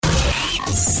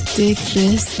Stick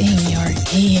this in your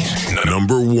ear.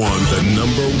 Number one, the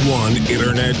number one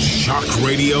internet shock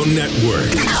radio network.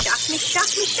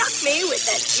 Shock me with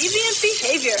that deviant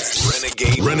behavior.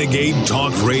 Renegade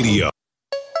Talk Radio.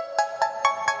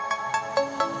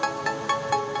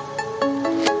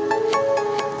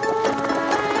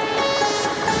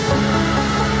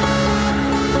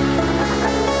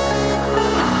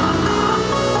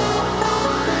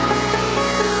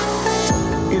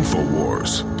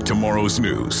 InfoWars. Tomorrow's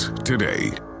news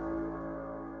today.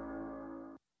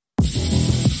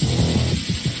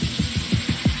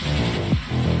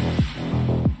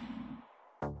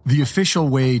 The official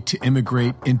way to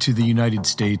immigrate into the United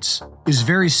States is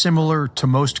very similar to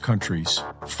most countries.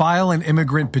 File an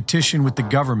immigrant petition with the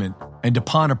government, and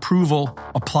upon approval,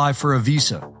 apply for a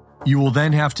visa. You will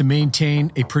then have to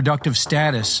maintain a productive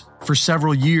status for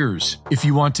several years if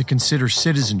you want to consider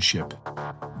citizenship.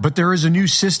 But there is a new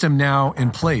system now in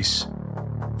place.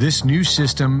 This new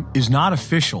system is not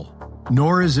official,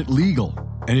 nor is it legal,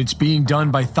 and it's being done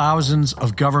by thousands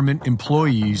of government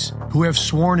employees who have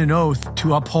sworn an oath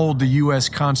to uphold the U.S.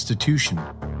 Constitution.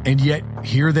 And yet,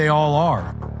 here they all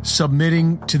are,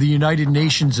 submitting to the United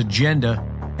Nations agenda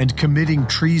and committing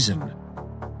treason.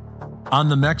 On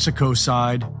the Mexico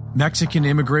side, Mexican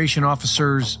immigration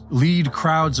officers lead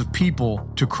crowds of people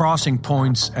to crossing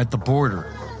points at the border.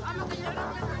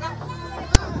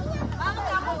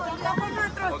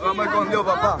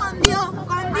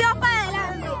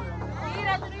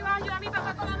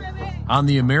 On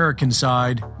the American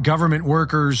side, government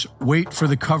workers wait for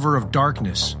the cover of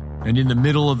darkness, and in the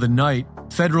middle of the night,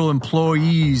 federal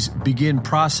employees begin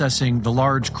processing the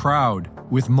large crowd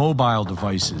with mobile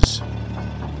devices.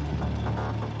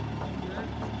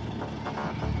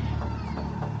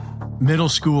 Middle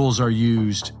schools are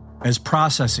used as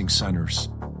processing centers.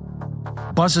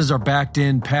 Buses are backed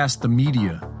in past the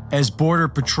media as Border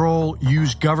Patrol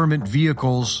use government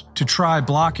vehicles to try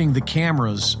blocking the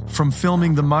cameras from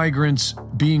filming the migrants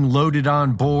being loaded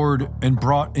on board and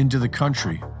brought into the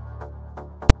country.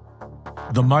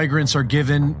 The migrants are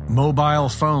given mobile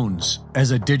phones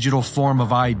as a digital form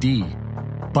of ID,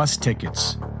 bus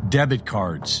tickets, debit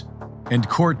cards, and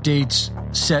court dates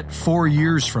set 4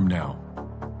 years from now.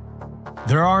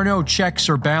 There are no checks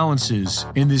or balances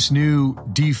in this new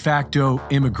de facto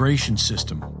immigration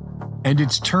system, and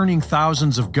it's turning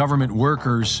thousands of government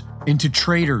workers into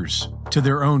traitors to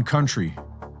their own country.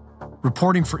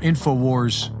 Reporting for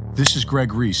InfoWars, this is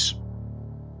Greg Reese.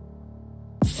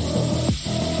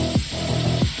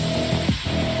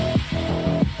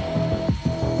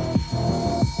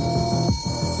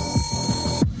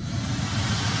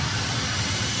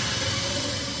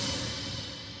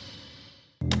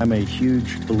 I'm a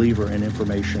huge believer in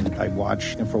information. I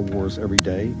watch InfoWars every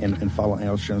day and follow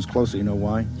Alex Jones closely. You know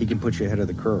why? He can put you ahead of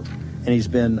the curve. And he's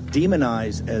been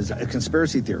demonized as a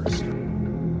conspiracy theorist.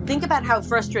 Think about how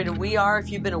frustrated we are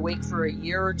if you've been awake for a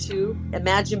year or two.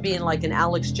 Imagine being like an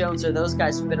Alex Jones or those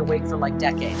guys who've been awake for like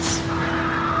decades.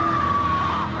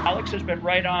 Alex has been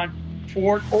right on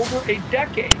for over a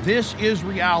decade. This is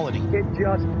reality. It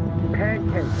just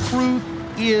pancakes. Truth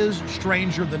is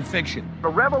stranger than fiction. The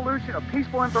revolution of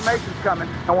peaceful information is coming,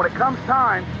 and when it comes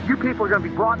time, you people are going to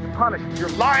be brought to punishment. You're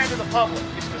lying to the public.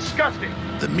 It's disgusting.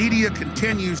 The media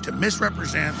continues to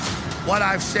misrepresent what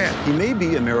I've said. He may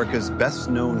be America's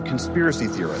best-known conspiracy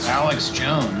theorist. Alex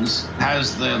Jones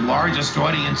has the largest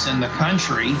audience in the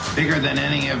country, bigger than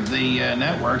any of the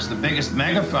networks, the biggest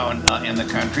megaphone in the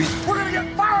country. We're going to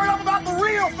get fired up about the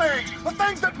real things, the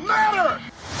things that matter.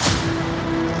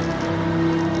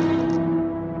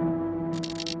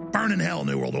 Burn in hell,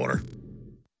 New World Order.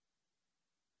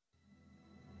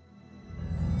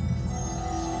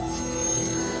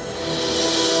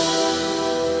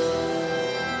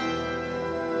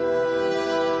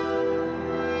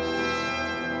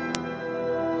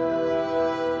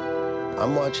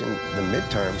 I'm watching the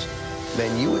midterms.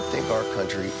 Man, you would think our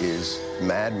country is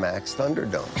Mad Max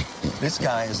Thunderdome. This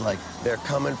guy is like, they're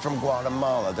coming from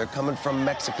Guatemala, they're coming from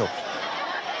Mexico.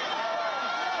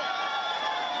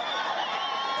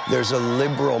 There's a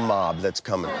liberal mob that's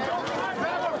coming. You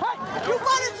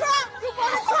voted Trump! You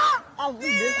voted Trump! Oh,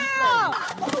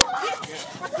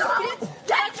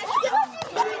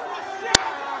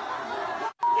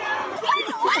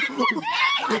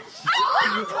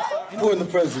 For the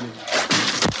president.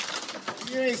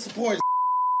 You ain't supporting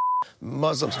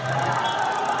Muslims.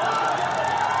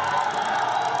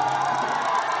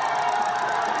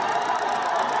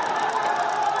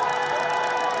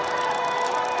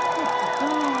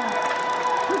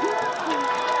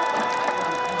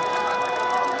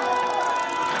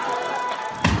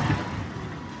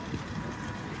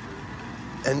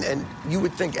 And you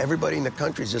would think everybody in the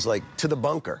country is just like, to the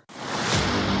bunker.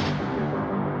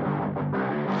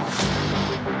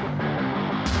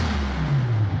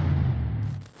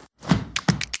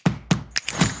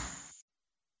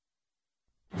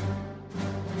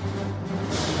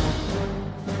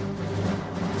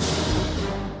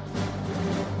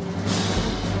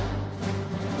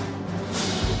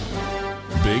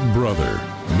 Big Brother,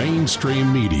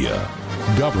 mainstream media,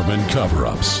 government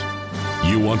cover-ups.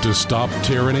 You want to stop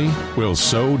tyranny? Well,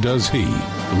 so does he.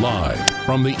 Live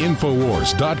from the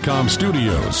Infowars.com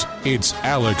studios, it's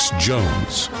Alex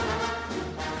Jones.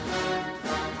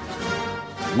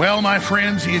 Well, my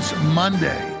friends, it's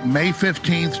Monday, May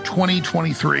 15th,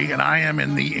 2023, and I am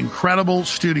in the incredible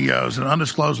studios, an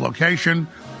undisclosed location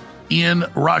in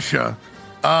Russia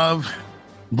of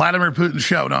Vladimir Putin's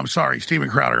show. No, I'm sorry, Steven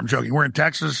Crowder. I'm joking. We're in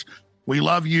Texas. We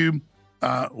love you.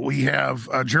 We have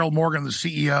Gerald Morgan, the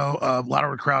CEO of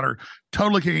Vladimir Crowder,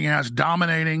 totally kicking ass,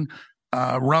 dominating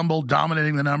Rumble,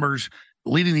 dominating the numbers,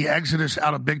 leading the exodus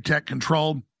out of big tech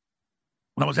control.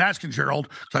 When I was asking Gerald,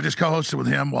 because I just co-hosted with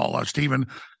him while Steven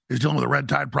is dealing with a red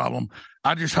tide problem,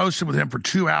 I just hosted with him for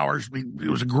 2 hours. It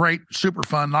was a great, super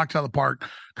fun, knocked out of the park,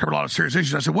 covered a lot of serious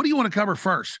issues. I said, what do you want to cover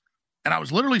first? And I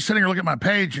was literally sitting here looking at my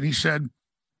page, and he said,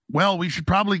 well, we should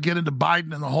probably get into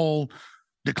Biden and the whole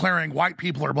declaring white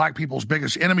people are black people's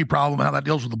biggest enemy problem and how that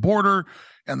deals with the border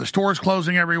and the stores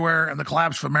closing everywhere and the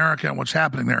collapse of America and what's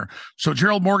happening there. So,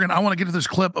 Gerald Morgan, I want to get to this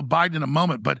clip of Biden in a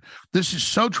moment, but this is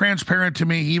so transparent to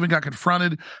me. He even got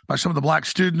confronted by some of the black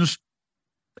students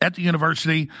at the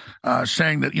university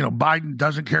saying that, Biden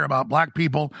doesn't care about black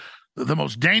people. The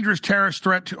most dangerous terrorist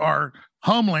threat to our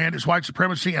homeland is white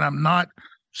supremacy, and I'm not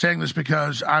saying this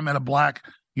because I'm at a black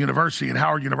university at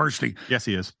Howard University. Yes,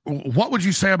 he is. What would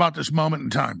you say about this moment in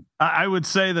time? I would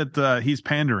say that he's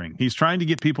pandering. He's trying to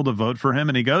get people to vote for him,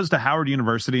 and he goes to Howard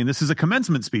University, and this is a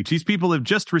commencement speech. These people have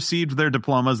just received their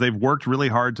diplomas. They've worked really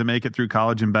hard to make it through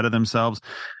college and better themselves.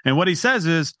 And what he says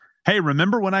is, hey,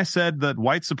 remember when I said that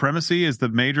white supremacy is the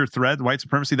major threat? White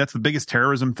supremacy, that's the biggest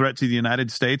terrorism threat to the United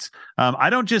States. I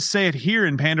don't just say it here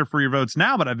and pander for your votes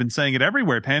now, but I've been saying it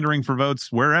everywhere, pandering for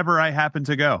votes wherever I happen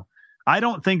to go. I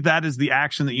don't think that is the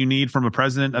action that you need from a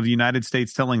president of the United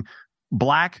States telling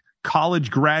black college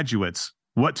graduates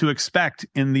what to expect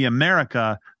in the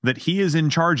America that he is in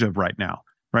charge of right now,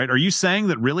 right? Are you saying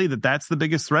that really that's the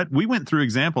biggest threat? We went through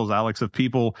examples, Alex, of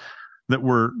people that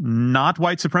were not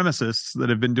white supremacists that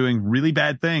have been doing really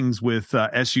bad things with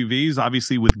SUVs,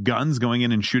 obviously with guns going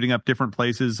in and shooting up different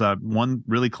places. One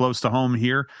really close to home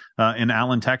here in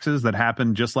Allen, Texas, that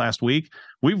happened just last week.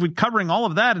 We've been covering all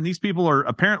of that, and these people are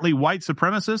apparently white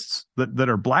supremacists that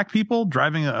are black people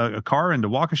driving a car into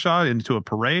Waukesha, into a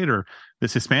parade, or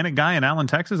this Hispanic guy in Allen,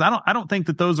 Texas. I don't think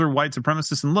that those are white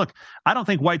supremacists. And look, I don't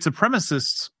think white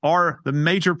supremacists are the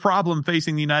major problem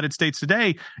facing the United States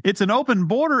today. It's an open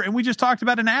border, and we just talked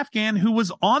about an Afghan who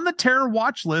was on the terror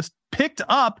watch list, picked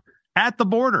up at the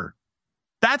border.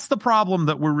 That's the problem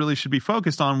that we really should be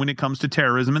focused on when it comes to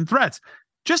terrorism and threats.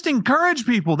 Just encourage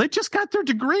people. They just got their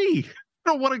degree.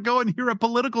 They don't want to go and hear a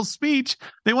political speech.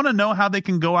 They want to know how they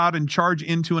can go out and charge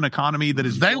into an economy that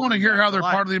is. They want to hear how they're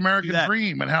part of the American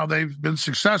dream and how they've been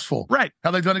successful. Right.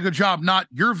 How they've done a good job. Not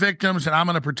your victims and I'm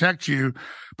going to protect you.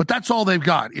 But that's all they've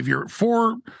got. If you're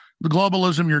for the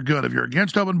globalism, you're good. If you're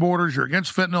against open borders, you're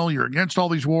against fentanyl, you're against all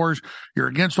these wars, you're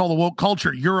against all the woke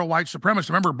culture, you're a white supremacist.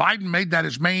 Remember, Biden made that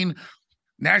his main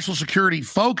national security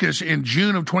focus in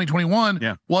June of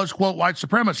 2021 was, quote, white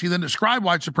supremacy. He then described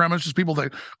white supremacists as people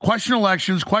that question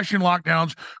elections, question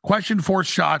lockdowns, question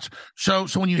forced shots. So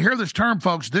when you hear this term,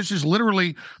 folks, this is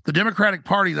literally the Democratic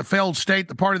Party, the failed state,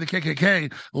 the party of the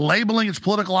KKK, labeling its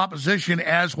political opposition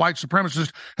as white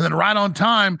supremacist. And then right on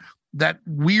time, that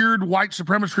weird white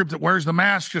supremacist group that wears the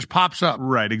mask just pops up.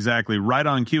 Right, exactly. Right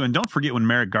on cue. And don't forget when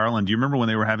Merrick Garland, do you remember when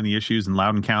they were having the issues in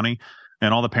Loudoun County?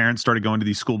 And all the parents started going to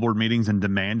these school board meetings and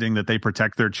demanding that they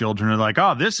protect their children. They're like,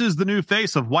 oh, this is the new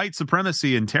face of white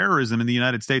supremacy and terrorism in the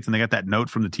United States. And they got that note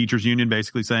from the teachers union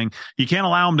basically saying, you can't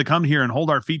allow them to come here and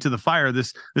hold our feet to the fire.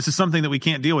 This is something that we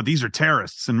can't deal with. These are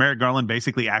terrorists. And Merrick Garland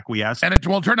basically acquiesced. And it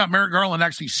turned out Merrick Garland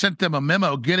actually sent them a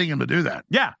memo getting him to do that.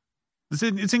 Yeah.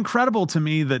 It's incredible to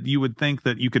me that you would think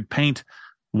that you could paint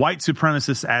white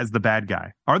supremacists as the bad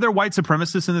guy. Are there white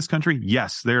supremacists in this country?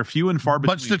 Yes. They're few and far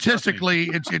between. But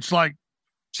statistically, it's like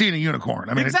seeing a unicorn.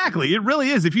 I mean, exactly. It really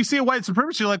is. If you see a white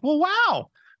supremacist, you're like, well, wow,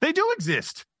 they do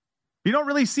exist. You don't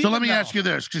really see. So let me ask you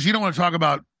this, because you don't want to talk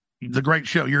about the great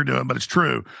show you're doing, but it's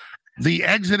true. the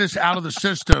exodus out of the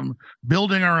system,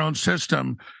 building our own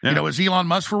system. Yeah. Is Elon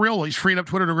Musk for real? Well, he's freed up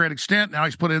Twitter to a great extent. Now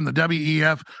he's put in the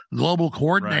WEF global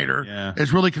coordinator. Right, yeah.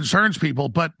 It really concerns people.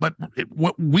 But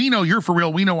what we know you're for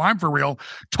real. We know I'm for real.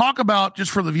 Talk about,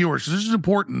 just for the viewers, because this is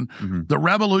important, the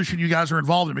revolution you guys are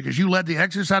involved in, because you led the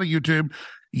exodus out of YouTube.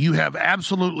 You have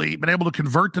absolutely been able to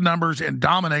convert the numbers and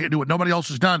dominate and do what nobody else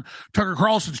has done. Tucker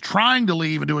Carlson's trying to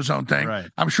leave and do his own thing. Right.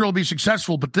 I'm sure he'll be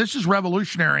successful, but this is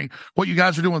revolutionary, what you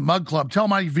guys are doing with Mug Club. Tell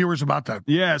my viewers about that.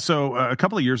 Yeah, so a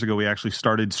couple of years ago, we actually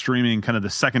started streaming. Kind of the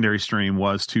secondary stream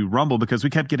was to Rumble, because we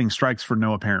kept getting strikes for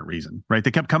no apparent reason, right?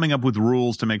 They kept coming up with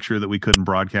rules to make sure that we couldn't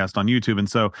broadcast on YouTube. And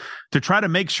so to try to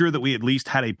make sure that we at least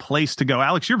had a place to go,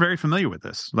 Alex, you're very familiar with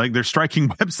this. Like, they're striking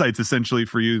websites essentially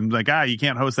for you. Like, you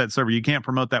can't host that server. You can't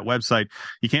promote that website.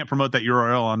 You can't promote that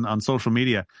URL on social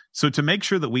media. So to make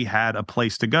sure that we had a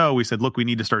place to go, we said, look, we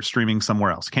need to start streaming somewhere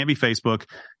else. Can't be Facebook,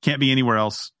 can't be anywhere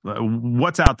else.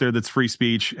 What's out there that's free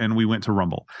speech? And we went to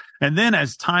Rumble. And then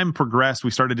as time progressed,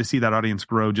 we started to see that audience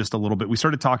grow just a little bit. We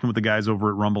started talking with the guys over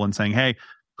at Rumble and saying, hey,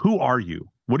 who are you?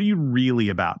 What are you really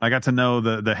about? I got to know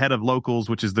the head of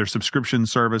Locals, which is their subscription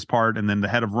service part, and then the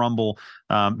head of Rumble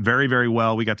very, very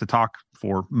well. We got to talk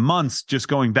for months, just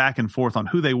going back and forth on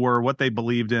who they were, what they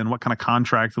believed in, what kind of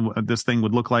contract this thing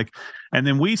would look like. And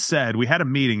then we had a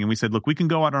meeting and we said, look, we can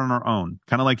go out on our own,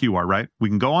 kind of like you are, right? We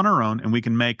can go on our own and we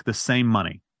can make the same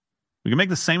money. We can make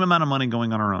the same amount of money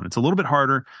going on our own. It's a little bit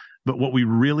harder, but what we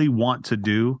really want to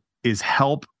do is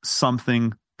help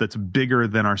something that's bigger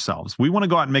than ourselves. We want to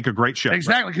go out and make a great show.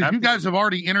 Exactly, because you guys have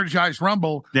already energized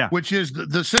Rumble, which is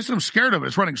the system's scared of it.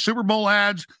 It's running Super Bowl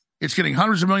ads. It's getting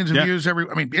hundreds of millions of views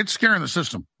it's scaring the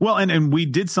system. Well, and we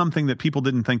did something that people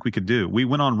didn't think we could do. We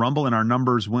went on Rumble and our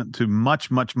numbers went to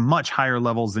much, much, much higher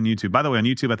levels than YouTube. By the way, on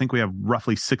YouTube, I think we have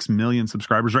roughly 6 million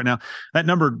subscribers right now. That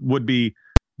number would be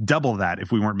double that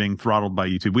if we weren't being throttled by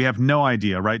YouTube. We have no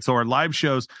idea, right? So our live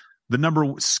shows, the number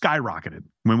skyrocketed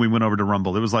when we went over to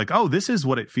Rumble. It was like, oh, this is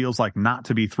what it feels like not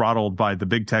to be throttled by the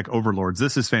big tech overlords.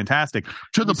 This is fantastic.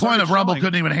 To the point of Rumble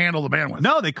couldn't even handle the bandwidth.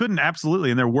 No, they couldn't, absolutely.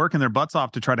 And they're working their butts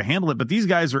off to try to handle it. But these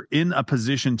guys are in a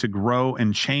position to grow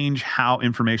and change how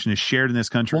information is shared in this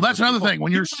country. Well, that's another thing.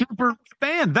 When you're super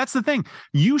banned, that's the thing.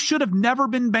 You should have never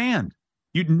been banned.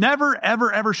 You never,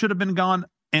 ever, ever should have been gone.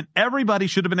 And everybody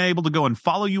should have been able to go and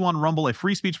follow you on Rumble, a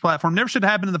free speech platform. Never should have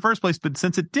happened in the first place, but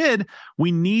since it did,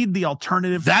 we need the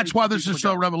alternative. That's why this is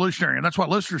so revolutionary. And that's what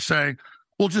listeners say,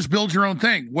 well, just build your own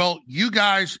thing. Well, you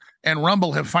guys and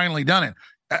Rumble have finally done it.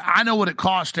 I know what it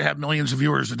costs to have millions of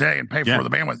viewers a day and pay for the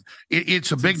bandwidth.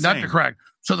 It's a big nut to crack.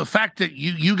 So the fact that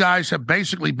you guys have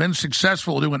basically been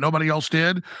successful doing what nobody else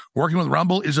did, working with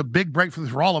Rumble, is a big breakthrough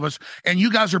for all of us. And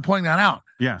you guys are pointing that out.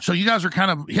 Yeah. So you guys are kind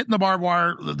of hitting the barbed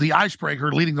wire, the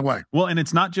icebreaker, leading the way. Well, and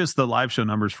it's not just the live show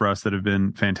numbers for us that have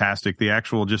been fantastic. The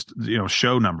actual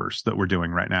show numbers that we're doing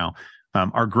right now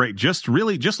are great. Just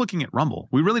looking at Rumble,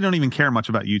 we really don't even care much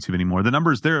about YouTube anymore.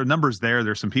 There are numbers there.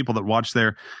 There's some people that watch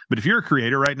there. But if you're a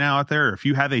creator right now out there, or if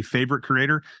you have a favorite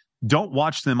creator, don't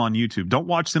watch them on YouTube. Don't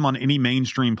watch them on any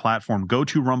mainstream platform. Go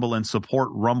to Rumble and support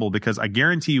Rumble, because I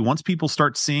guarantee you, once people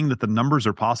start seeing that the numbers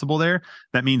are possible there,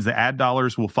 that means the ad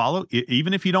dollars will follow.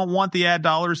 Even if you don't want the ad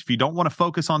dollars, if you don't want to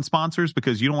focus on sponsors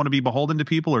because you don't want to be beholden to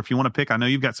people, or if you want to pick, I know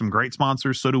you've got some great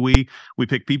sponsors, so do we. We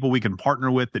pick people we can partner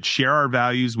with that share our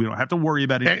values. We don't have to worry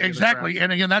about it. Exactly.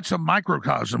 And again, that's a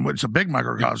microcosm. It's a big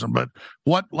microcosm. But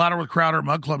what Louder with Crowder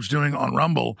Mug Club's doing on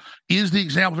Rumble is the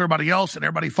example to everybody else, and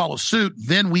everybody follows suit.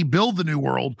 Then we build the new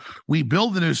world, we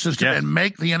build the new system, and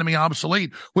make the enemy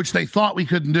obsolete, which they thought we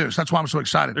couldn't do. So that's why I'm so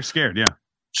excited. They're scared, yeah.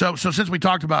 So since we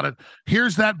talked about it,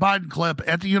 here's that Biden clip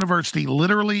at the university,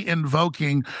 literally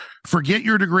invoking, forget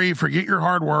your degree, forget your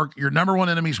hard work, your number one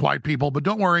enemy is white people, but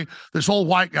don't worry, this old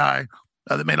white guy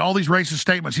that made all these racist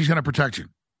statements, he's going to protect you.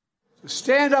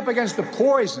 Stand up against the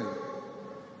poison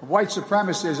of white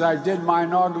supremacy, as I did my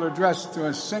inaugural address,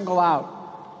 to single out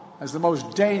as the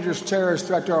most dangerous terrorist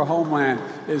threat to our homeland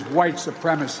is white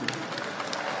supremacy.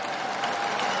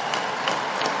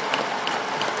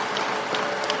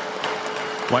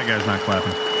 White guy's not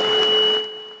clapping.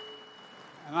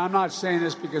 And I'm not saying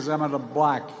this because I'm at a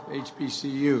black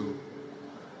HBCU.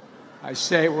 I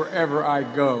say it wherever I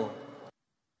go.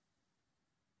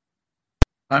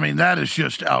 I mean, that is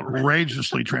just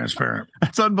outrageously transparent.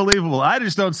 That's unbelievable. I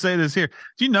just don't say this here.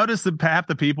 Do you notice that half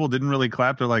the people didn't really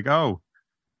clap? They're like, oh,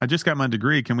 I just got my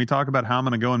degree. Can we talk about how I'm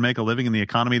going to go and make a living in the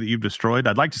economy that you've destroyed?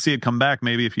 I'd like to see it come back.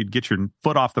 Maybe if you'd get your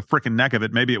foot off the freaking neck of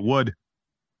it, maybe it would.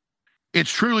 It's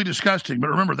truly disgusting. But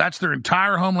remember, that's their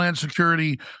entire Homeland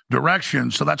Security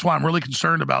direction. So that's why I'm really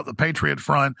concerned about the Patriot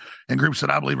Front and groups that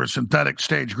I believe are synthetic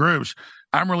stage groups.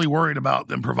 I'm really worried about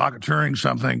them provocateuring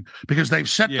something because they've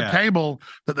set the table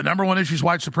that the number one issue is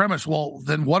white supremacists. Well,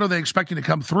 then what are they expecting to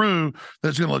come through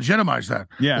that's going to legitimize that?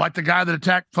 Yeah. Like the guy that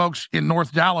attacked folks in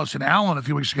North Dallas and Allen a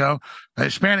few weeks ago, a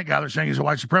Hispanic guy, they're saying he's a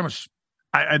white supremacist.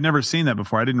 I'd never seen that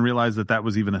before. I didn't realize that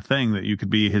was even a thing, that you could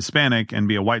be Hispanic and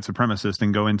be a white supremacist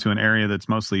and go into an area that's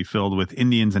mostly filled with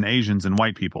Indians and Asians and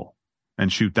white people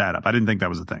and shoot that up. I didn't think that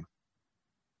was a thing.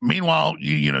 Meanwhile,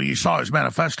 you saw his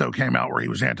manifesto came out where he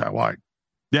was anti-white.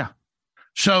 Yeah.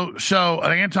 So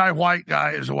an anti-white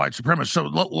guy is a white supremacist. So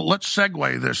let's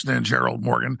segue this then, Gerald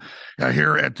Morgan,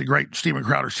 here at the great Stephen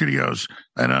Crowder Studios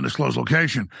at an undisclosed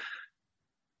location.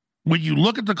 When you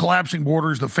look at the collapsing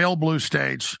borders, the failed blue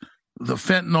states, the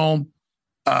fentanyl,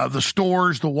 the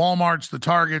stores, the Walmarts, the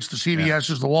Targets, the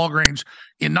CVSs, the Walgreens,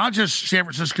 in not just San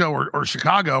Francisco or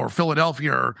Chicago or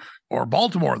Philadelphia or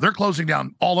Baltimore, they're closing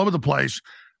down all over the place.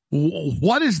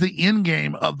 What is the end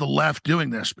game of the left doing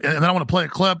this? And then I want to play a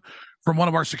clip from one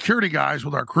of our security guys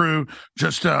with our crew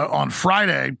just on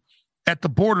Friday at the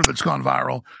border that's gone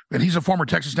viral. And he's a former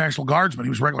Texas National Guardsman. He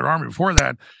was regular Army before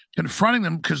that, confronting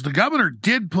them because the governor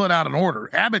did put out an order.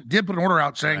 Abbott did put an order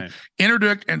out saying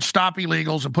interdict and stop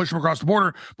illegals and push them across the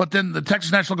border. But then the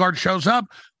Texas National Guard shows up.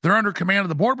 They're under command of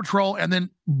the Border Patrol and then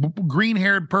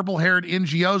green-haired, purple-haired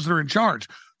NGOs that are in charge.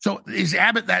 So is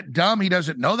Abbott that dumb he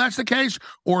doesn't know that's the case,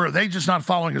 or are they just not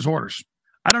following his orders?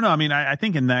 I don't know. I mean, I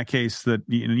think in that case that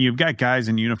you've got guys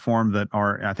in uniform that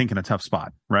are, I think, in a tough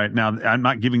spot right now. I'm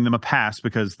not giving them a pass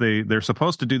because they're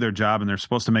supposed to do their job and they're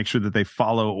supposed to make sure that they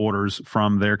follow orders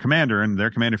from their commander. And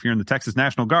their commander, if you're in the Texas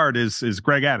National Guard, is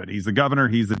Greg Abbott. He's the governor.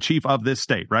 He's the chief of this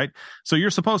state, right? So you're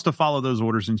supposed to follow those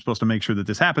orders and you're supposed to make sure that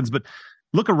this happens. But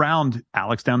look around,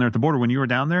 Alex, down there at the border. When you were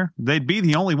down there, they'd be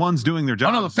the only ones doing their job.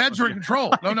 Oh, no, the feds are in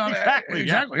control. No, exactly,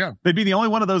 yeah. They'd be the only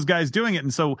one of those guys doing it.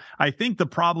 And so I think the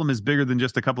problem is bigger than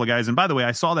just a couple of guys. And by the way,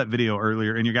 I saw that video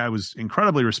earlier, and your guy was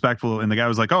incredibly respectful. And the guy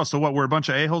was like, "Oh, so what? We're a bunch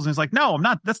of a-holes?" And he's like, "No, I'm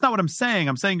not. That's not what I'm saying.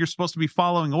 I'm saying you're supposed to be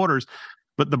following orders."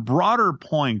 But the broader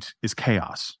point is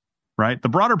chaos. Right. The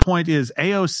broader point is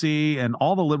AOC and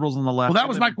all the liberals on the left. Well, that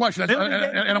was my question.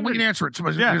 And we can answer it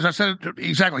because I said it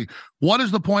exactly. What is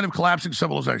the point of collapsing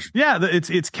civilization? Yeah,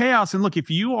 it's chaos. And look,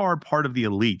 if you are part of the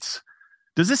elites,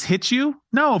 does this hit you?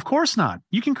 No, of course not.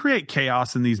 You can create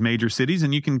chaos in these major cities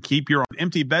and you can keep your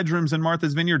empty bedrooms in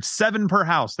Martha's Vineyard, 7 per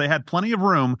house. They had plenty of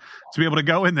room to be able to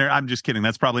go in there. I'm just kidding.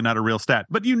 That's probably not a real stat.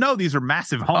 But these are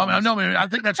massive homes. No, I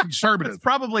think that's conservative. It's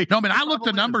probably. No, I looked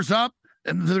the numbers up.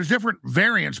 And there's different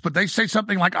variants, but they say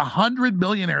something like 100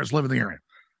 billionaires live in the area.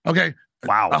 Okay.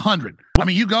 Wow. 100. I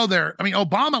mean, you go there. I mean,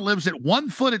 Obama lives at 1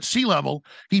 foot at sea level.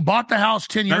 He bought the house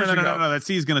 10 years ago. No. That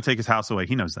sea is going to take his house away.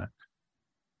 He knows that.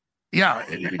 Yeah.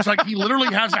 It's like he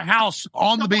literally has a house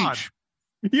on the beach.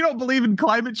 You don't believe in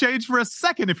climate change for a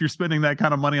second if you're spending that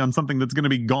kind of money on something that's going to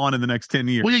be gone in the next 10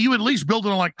 years. Well, yeah, you at least build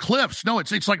it on like cliffs. No,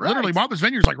 it's like literally Martha's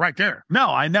Vineyard's like right there. No,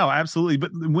 I know, absolutely.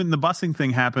 But when the busing thing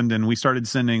happened and we started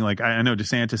sending, like I know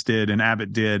DeSantis did and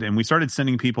Abbott did, and we started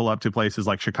sending people up to places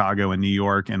like Chicago and New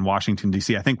York and Washington,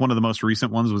 D.C. I think one of the most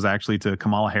recent ones was actually to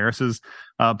Kamala Harris's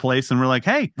place. And we're like,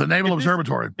 hey, the Naval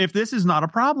Observatory. If this is not a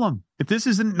problem, if this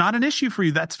is not an issue for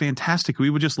you, that's fantastic.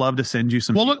 We would just love to send you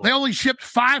some. Well, look, they only shipped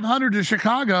 500 to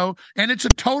Chicago, and it's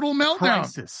a total meltdown.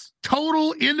 Crisis.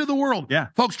 Total end of the world. Yeah.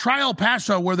 Folks, try El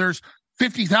Paso where there's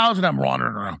 50,000 of them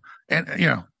wandering around. And,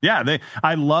 Yeah,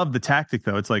 I love the tactic,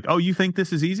 though. It's like, oh, you think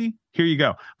this is easy? Here you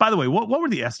go. By the way, what were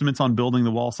the estimates on building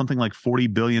the wall? Something like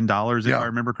 $40 billion, if I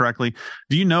remember correctly.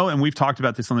 Do you know, and we've talked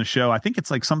about this on the show, I think it's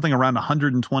like something around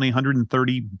 $120,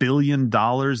 $130 billion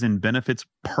in benefits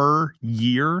per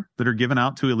year that are given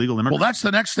out to illegal immigrants. Well, that's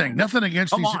the next thing. Nothing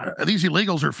against these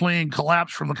illegals are fleeing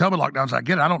collapse from the COVID lockdowns. I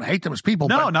get it. I don't hate them as people.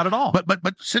 No, not at all.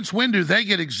 But since when do they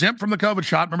get exempt from the COVID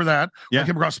shot? Remember that? Yeah. They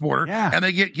came across the border. Yeah. And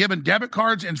they get given debit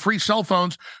cards and free cell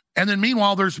phones. And then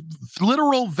meanwhile, there's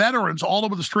literal veterans all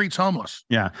over the streets homeless.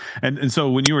 Yeah. And so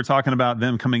when you were talking about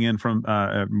them coming in from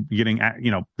getting,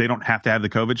 they don't have to have the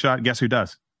COVID shot. Guess who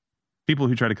does? People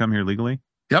who try to come here legally.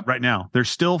 Yep. Right now, they're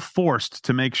still forced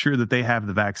to make sure that they have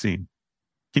the vaccine.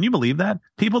 Can you believe that?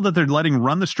 People that they're letting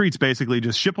run the streets, basically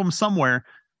just ship them somewhere,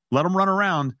 let them run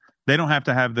around. They don't have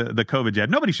to have the COVID jab.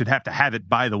 Nobody should have to have it,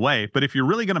 by the way. But if you're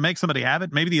really going to make somebody have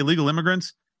it, maybe the illegal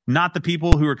immigrants, not the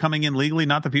people who are coming in legally,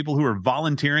 not the people who are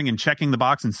volunteering and checking the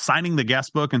box and signing the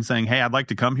guest book and saying, hey, I'd like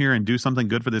to come here and do something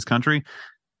good for this country.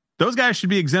 Those guys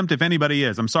should be exempt if anybody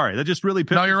is. I'm sorry. That just really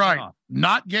pisses me off. No, you're right.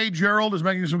 Not Gay Gerald is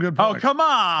making some good points. Oh, come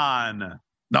on.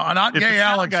 No, not Gay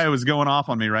Alex. The guy was going off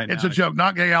on me right now. It's a joke.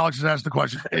 Not Gay Alex has asked the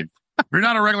question. If you're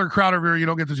not a regular crowd over here, you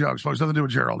don't get the jokes, folks. Nothing to do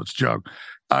with Gerald. It's a joke.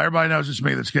 Everybody knows it's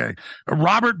me that's gay.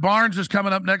 Robert Barnes is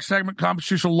coming up next segment,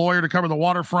 constitutional lawyer, to cover the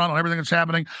waterfront on everything that's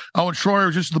happening. Owen Schroyer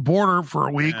was just at the border for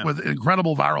a week with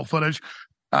incredible viral footage.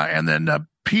 And then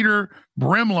Peter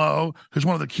Brimlow, who's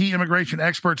one of the key immigration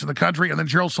experts in the country, and then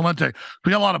Gerald Celente.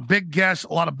 We got a lot of big guests,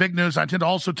 a lot of big news. I tend to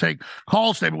also take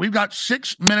calls today, but we've got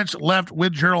 6 minutes left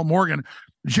with Gerald Morgan.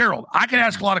 Gerald, I can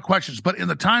ask a lot of questions, but in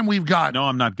the time we've got... No,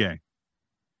 I'm not gay.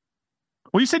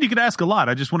 Well, you said you could ask a lot.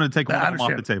 I just wanted to take one of them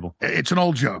off the table. It's an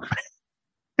old joke.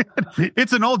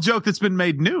 It's an old joke that's been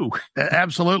made new.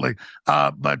 Absolutely.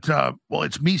 But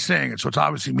it's me saying it, so it's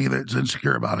obviously me that's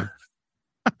insecure about it.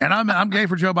 And I'm gay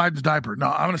for Joe Biden's diaper. No,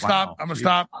 I'm going to stop. I'm going to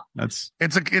stop.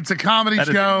 It's a comedy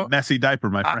show. Messy diaper,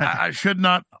 my friend. I should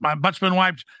not. My butt's been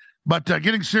wiped. But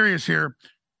getting serious here,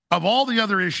 of all the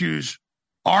other issues,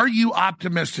 are you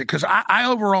optimistic? Because I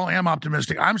overall am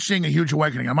optimistic. I'm seeing a huge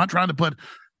awakening. I'm not trying to put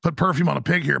perfume on a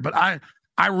pig here, but I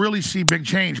really see big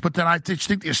change. But then I think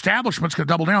the establishment's going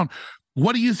to double down.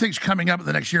 What do you think's coming up in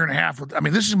the next year and a half? I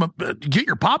mean, this is get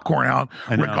your popcorn out,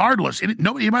 regardless.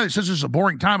 Anybody that says this is a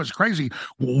boring time is crazy.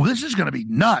 Well, this is going to be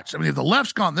nuts. I mean, if the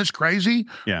left's gone this crazy,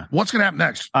 what's going to happen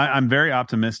next? I'm very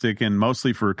optimistic, and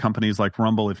mostly for companies like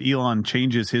Rumble. If Elon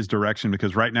changes his direction,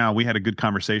 because right now we had a good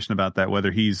conversation about that,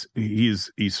 whether he's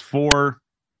for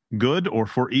good or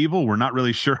for evil, we're not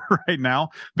really sure right now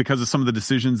because of some of the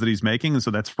decisions that he's making, and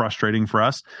so that's frustrating for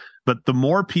us. But the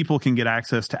more people can get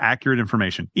access to accurate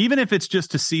information, even if it's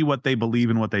just to see what they believe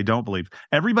and what they don't believe,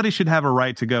 everybody should have a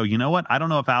right to go, you know what? I don't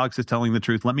know if Alex is telling the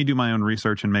truth. Let me do my own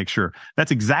research and make sure. That's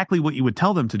exactly what you would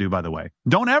tell them to do, by the way.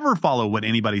 Don't ever follow what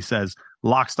anybody says,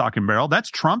 lock, stock, and barrel.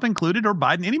 That's Trump included or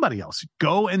Biden, anybody else.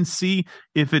 Go and see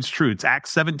if it's true. It's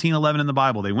Acts 17:11 in the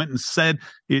Bible. They went and said,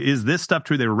 is this stuff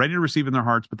true? They were ready to receive in their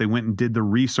hearts, but they went and did the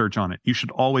research on it. You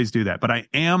should always do that. But I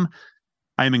am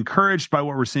encouraged by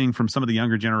what we're seeing from some of the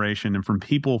younger generation and from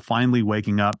people finally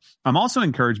waking up. I'm also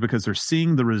encouraged because they're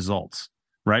seeing the results,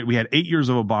 right? We had 8 years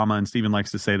of Obama, and Stephen likes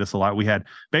to say this a lot. We had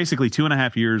basically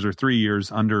 2.5 years or 3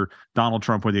 years under Donald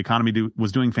Trump where the economy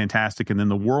was doing fantastic, and then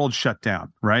the world shut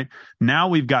down, right? Now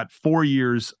we've got 4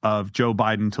 years of Joe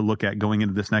Biden to look at going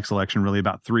into this next election, really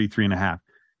about 3.5.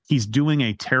 He's doing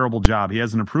a terrible job. He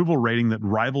has an approval rating that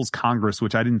rivals Congress,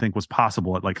 which I didn't think was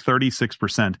possible, at like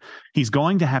 36%. He's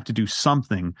going to have to do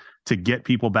something to get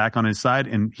people back on his side.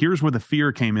 And here's where the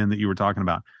fear came in that you were talking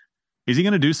about. Is he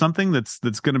going to do something that's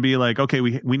going to be like, okay,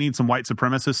 we need some white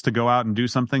supremacists to go out and do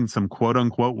something, some quote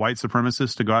unquote white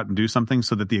supremacists to go out and do something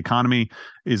so that the economy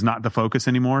is not the focus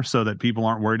anymore, so that people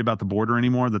aren't worried about the border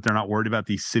anymore, that they're not worried about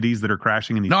these cities that are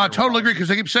crashing in these. No, I totally agree, because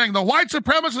they keep saying the white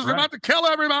supremacists are about to kill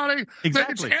everybody.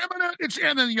 Exactly. It's imminent.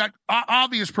 And then you got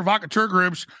obvious provocateur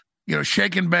groups,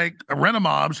 shake and bake,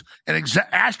 Renomobs, and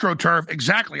AstroTurf.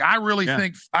 Exactly. I really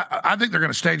think I think they're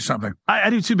going to stage something. I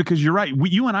do too, because you're right.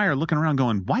 You and I are looking around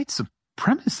going, white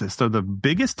supremacists are the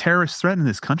biggest terrorist threat in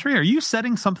this country. Are you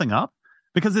setting something up?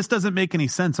 Because this doesn't make any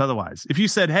sense otherwise. If you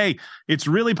said, hey, it's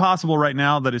really possible right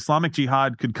now that Islamic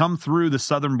Jihad could come through the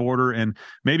southern border and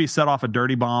maybe set off a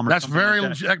dirty bomb. That's probably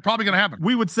going to happen.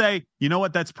 We would say, you know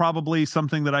what, that's probably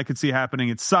something that I could see happening.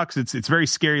 It sucks. It's very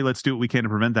scary. Let's do what we can to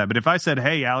prevent that. But if I said,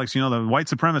 hey, Alex, the white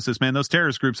supremacists, man, those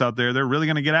terrorist groups out there, they're really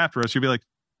going to get after us. You'd be like,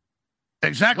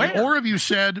 exactly. Where? Or if you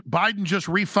said Biden just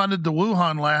refunded the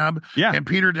Wuhan lab and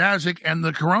Peter Daszak and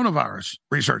the coronavirus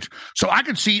research. So I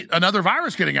could see another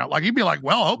virus getting out. Like, you'd be like,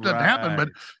 well, hope doesn't happen. But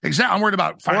I'm worried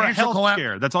about financial collapse.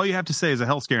 Scare. That's all you have to say is a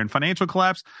health scare. And financial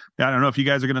collapse, I don't know if you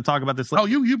guys are going to talk about this later. Oh,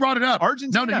 you brought it up.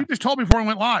 Argentina. No, you just told me before we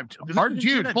went live.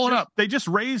 Argentina, pull it up. They just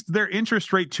raised their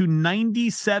interest rate to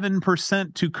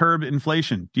 97% to curb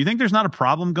inflation. Do you think there's not a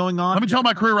problem going on? Let me tell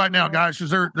my crew right now, guys,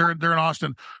 because they're in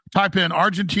Austin. Type in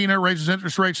Argentina raises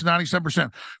interest rates to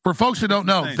 97%. For folks that don't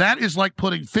know, that is like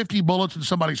putting 50 bullets in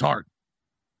somebody's heart.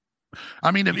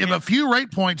 I mean, if a few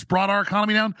rate points brought our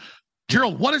economy down,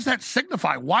 Gerald, what does that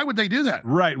signify? Why would they do that?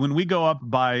 Right. When we go up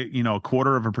by,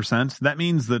 0.25%, that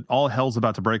means that all hell's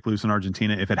about to break loose in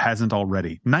Argentina if it hasn't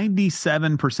already.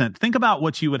 97%. Think about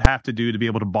what you would have to do to be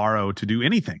able to borrow, to do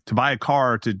anything, to buy a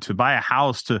car, to buy a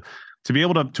house, to be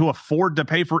able to afford to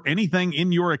pay for anything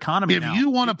in your economy. If you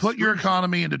want to put your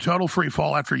economy into total free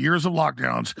fall after years of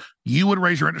lockdowns, you would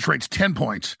raise your interest rates 10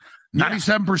 points.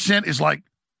 97% is like,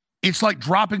 it's like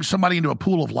dropping somebody into a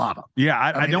pool of lava. Yeah,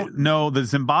 I don't know. The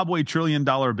Zimbabwe $1 trillion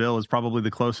bill is probably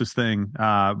the closest thing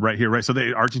right here, right? So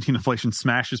the Argentine inflation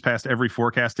smashes past every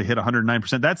forecast to hit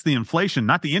 109%. That's the inflation,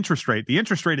 not the interest rate. The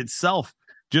interest rate itself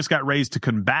just got raised to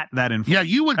combat that inflation. Yeah,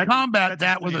 you would combat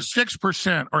that with a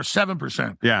 6% or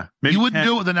 7%. Yeah. You wouldn't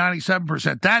do it with a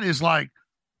 97%.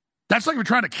 That's like you're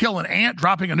trying to kill an ant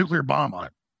dropping a nuclear bomb on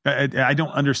it. I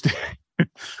don't understand.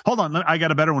 Hold on. I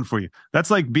got a better one for you. That's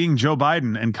like being Joe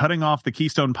Biden and cutting off the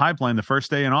Keystone Pipeline the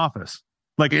first day in office.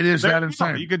 Like, it is that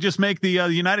insane. You could just make the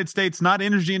United States not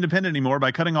energy independent anymore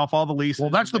by cutting off all the leases. Well,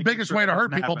 that's the biggest way to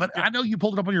hurt people. But I know you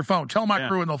pulled it up on your phone. Tell my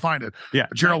crew and they'll find it. Yeah,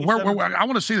 Gerald, where I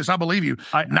want to see this. I believe you.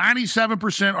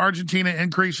 97% Argentina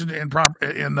increase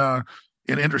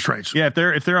in interest rates. Yeah,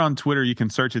 if they're on Twitter, you can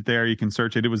search it there. You can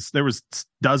search it. There was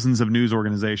dozens of news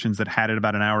organizations that had it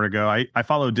about an hour ago. I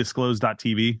follow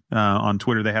disclose.tv on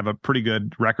Twitter. They have a pretty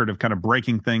good record of kind of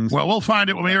breaking things. Well, we'll find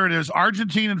it. Here it is.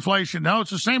 Argentine inflation. No,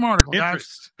 it's the same article,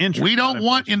 guys. We don't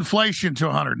want inflation to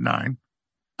 109.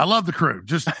 I love the crew.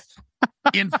 Just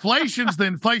inflation's the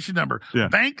inflation number. Yeah.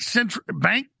 Bank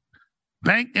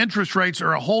interest rates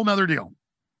are a whole nother deal.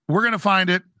 We're going to find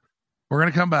it. We're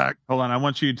going to come back. Hold on. I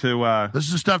want you to... this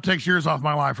is the stuff takes years off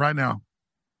my life right now.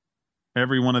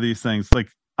 Every one of these things. Like,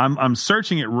 I'm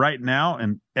searching it right now,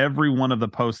 and every one of the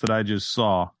posts that I just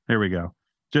saw. Here we go.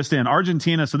 Just in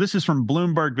Argentina. So this is from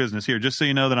Bloomberg Business here, just so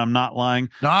you know that I'm not lying.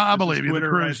 No, I believe you. Twitter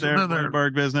right there,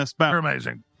 Bloomberg Business. They're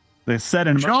amazing. They said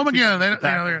in... Show them again.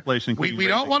 Inflation, we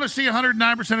don't want to see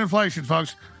 109% inflation,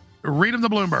 folks. Read them the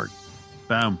Bloomberg.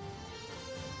 Boom.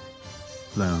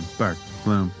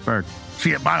 Bloomberg.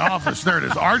 See it, my office. There it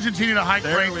is. Argentina to hike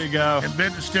rates. There we go. And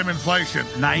bid to stem inflation.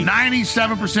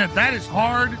 97%. That is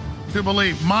hard to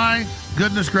believe. My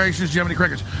goodness gracious, Jiminy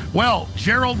Crickets. Well,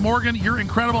 Gerald Morgan, you're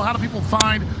incredible. How do people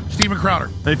find Stephen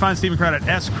Crowder? They find Stephen Crowder at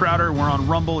S. Crowder. We're on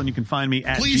Rumble, and you can find me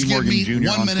at Please G. Morgan give me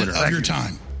Jr. 1 minute Twitter. of your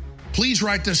time. Please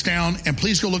write this down, and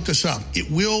please go look this up.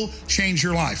 It will change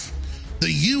your life.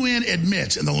 The UN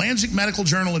admits, and the Lancet Medical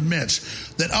Journal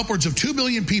admits, that upwards of 2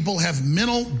 billion people have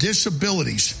mental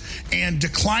disabilities and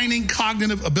declining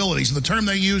cognitive abilities. And the term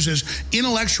they use is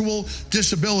intellectual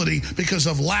disability because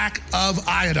of lack of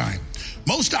iodine.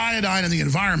 Most iodine in the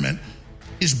environment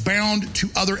is bound to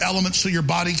other elements so your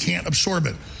body can't absorb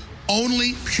it.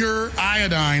 Only pure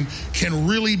iodine can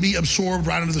really be absorbed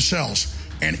right into the cells.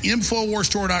 And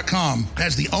InfoWarsStore.com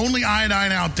has the only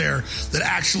iodine out there that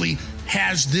actually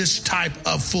has this type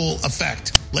of full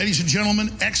effect. Ladies and gentlemen,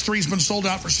 X3 has been sold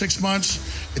out for 6 months.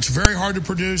 It's very hard to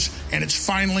produce, and it's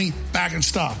finally back in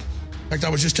stock. In fact, I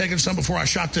was just taking some before I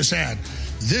shot this ad.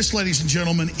 This, ladies and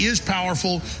gentlemen, is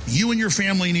powerful. You and your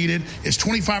family need it. It's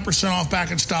 25% off,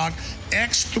 back in stock.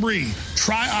 X3,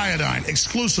 try iodine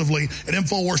exclusively at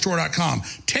InfoWarsStore.com.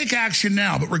 Take action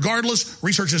now, but regardless,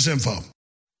 research this info.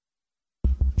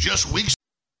 Just weeks.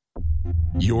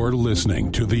 You're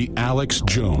listening to The Alex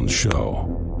Jones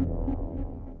Show.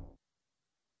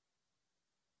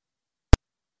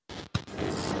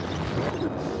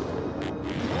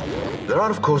 There are,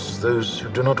 of course, those who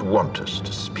do not want us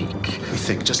to speak.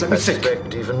 Just let me think. I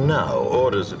suspect even now,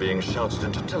 orders are being shouted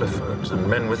into telephones, and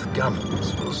men with guns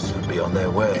will soon be on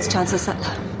their way. It's Chancellor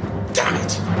Sutler. Damn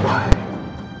it!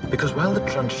 Why? Because while the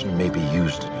truncheon may be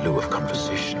used in lieu of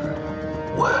conversation,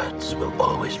 words will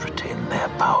always retain their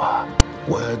power.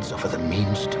 Words offer the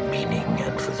means to meaning,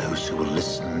 and for those who will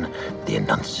listen, the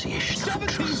enunciation of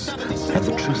truth. And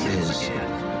the truth is,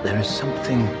 there is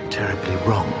something terribly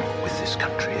wrong with this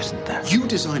country, isn't there? You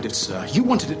designed it, sir. You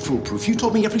wanted it foolproof. You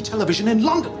told me every television in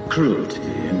London. Cruelty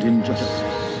and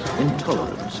injustice,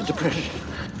 intolerance and oppression.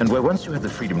 And where once you had the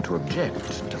freedom to object,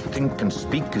 to think and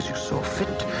speak as you saw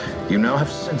fit, you now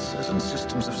have censors and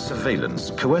systems of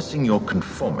surveillance coercing your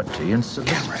conformity and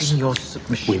soliciting your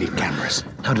submission. We need cameras.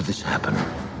 How did this happen?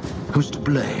 Who's to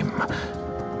blame?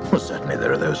 Well, certainly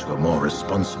there are those who are more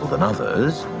responsible than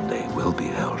others, and they will be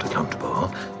held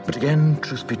accountable. But again,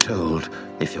 truth be told,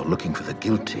 if you're looking for the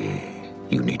guilty,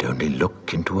 you need only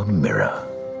look into a mirror.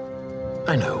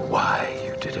 I know why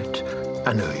you did it.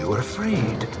 I know you were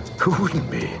afraid. Who wouldn't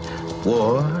be?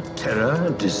 War, terror,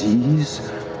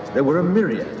 disease. There were a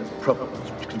myriad of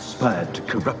problems which conspired to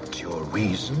corrupt your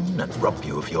reason and rob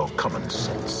you of your common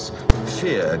sense.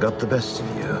 Fear got the best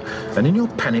of you, and in your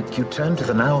panic you turned to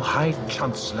the now High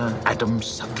Chancellor Adam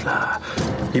Sutler.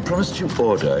 He promised you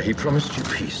order, he promised you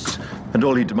peace, and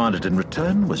all he demanded in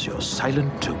return was your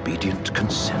silent, obedient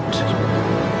consent.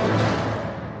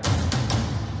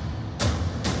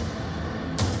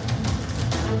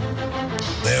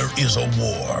 There is a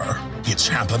war. It's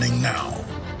happening now.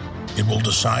 It will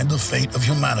decide the fate of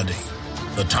humanity.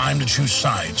 The time to choose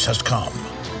sides has come.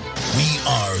 We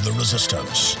are the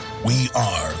resistance. We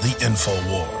are the info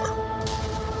war.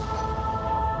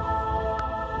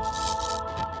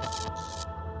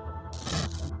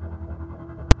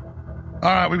 All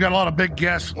right, we've got a lot of big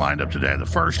guests lined up today. The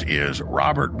first is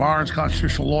Robert Barnes,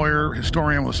 constitutional lawyer,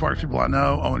 historian, one of the smartest people I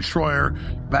know. Owen Schroyer,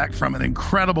 back from an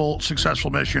incredible,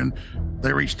 successful mission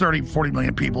They reached 30, 40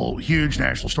 million people. Huge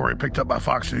national story picked up by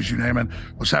Fox News, you name it.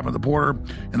 What's happened at the border,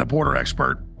 and the border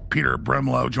expert, Peter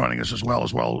Brimlow, joining us as well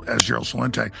as Gerald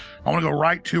Celente. I want to go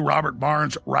right to Robert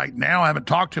Barnes right now. I haven't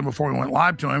talked to him before we went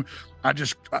live to him. I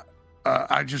just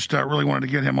really wanted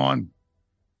to get him on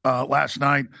last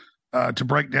night to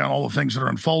break down all the things that are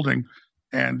unfolding.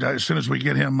 And as soon as we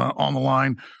get him on the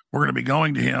line, we're going to be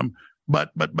going to him.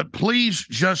 But please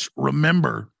just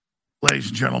remember, ladies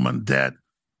and gentlemen, that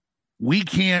we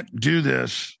can't do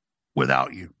this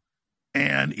without you.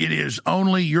 And it is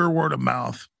only your word of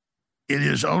mouth. It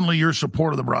is only your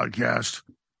support of the broadcast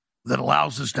that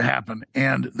allows this to happen.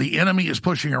 And the enemy is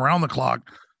pushing around the clock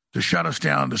to shut us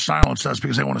down, to silence us,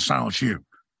 because they want to silence you.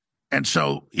 And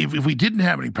so if we didn't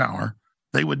have any power,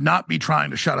 they would not be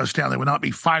trying to shut us down. They would not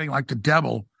be fighting like the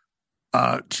devil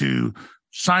to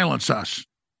silence us.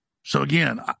 So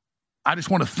again, I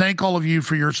just want to thank all of you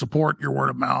for your support, your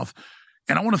word of mouth.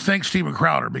 And I want to thank Steven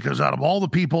Crowder, because out of all the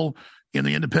people in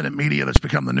the independent media that's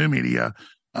become the new media,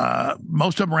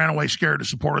 most of them ran away scared to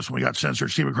support us when we got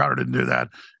censored. Steven Crowder didn't do that.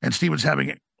 And Steven's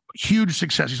having huge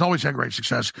success. He's always had great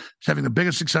success. He's having the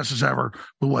biggest successes ever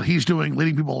with what he's doing,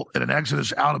 leading people in an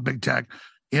exodus out of big tech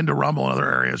into Rumble and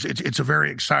other areas. It's a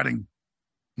very exciting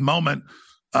moment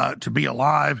to be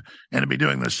alive and to be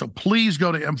doing this. So please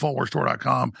go to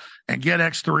InfoWarsStore.com and get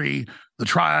X3, the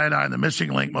triiodine, the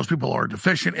missing link. Most people are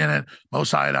deficient in it.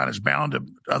 Most iodine is bound to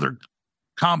other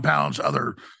compounds,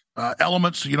 other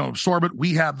elements. You don't absorb it.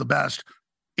 We have the best.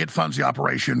 It funds the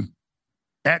operation.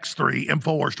 X3,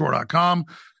 InfoWarsStore.com.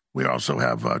 We also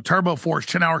have Turbo Force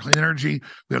 10-hour clean energy.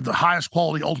 We have the highest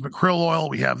quality ultimate krill oil.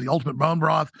 We have the ultimate bone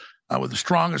broth with the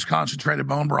strongest concentrated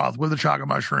bone broth, with the chaga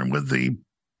mushroom, with the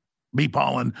bee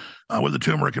pollen, with the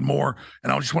turmeric, and more.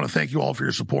 And I just want to thank you all for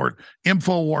your support.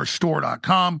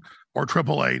 InfoWarsStore.com or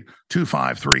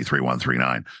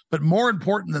 888-253-3139. But more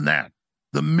important than that,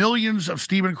 the millions of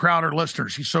Steven Crowder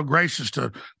listeners, he's so gracious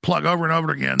to plug over and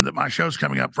over again that my show's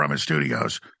coming up from his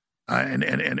studios,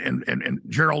 and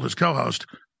Gerald, his co-host,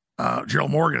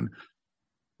 Gerald Morgan.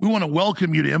 We want to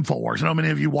welcome you to InfoWars. I know many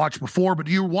of you watched before, but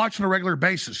do you watch on a regular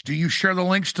basis? Do you share the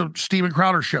links to Steven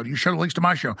Crowder's show? Do you share the links to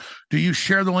my show? Do you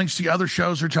share the links to the other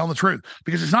shows that are telling the truth?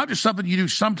 Because it's not just something you do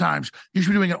sometimes. You should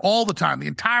be doing it all the time. The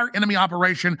entire enemy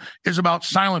operation is about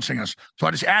silencing us. So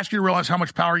I just ask you to realize how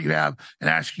much power you have and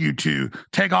ask you to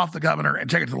take off the governor and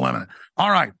take it to the limit.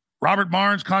 All right. Robert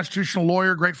Barnes, constitutional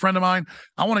lawyer, great friend of mine.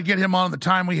 I want to get him on the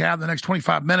time we have, the next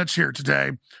 25 minutes here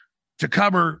today, to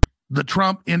cover the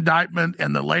Trump indictment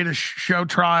and the latest show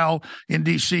trial in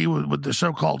D.C. with the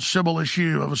so-called civil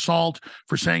issue of assault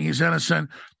for saying he's innocent.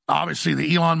 Obviously,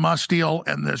 the Elon Musk deal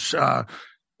and this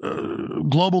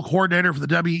global coordinator for the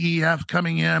WEF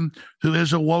coming in, who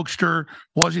is a wokester.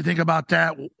 What does he think about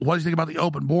that? What does he think about the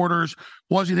open borders?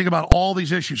 What does he think about all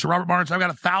these issues? So, Robert Barnes, I've got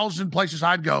 1,000 places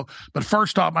I'd go. But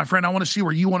first off, my friend, I want to see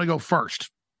where you want to go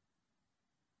first.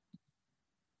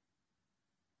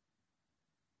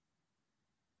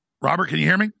 Robert, can you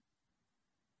hear me?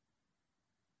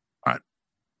 All right.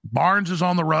 Barnes is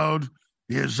on the road.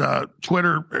 His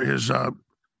Twitter, his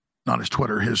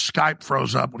Skype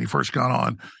froze up when he first got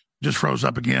on. Just froze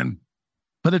up again.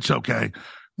 But it's okay.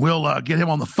 We'll get him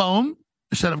on the phone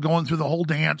instead of going through the whole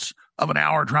dance of an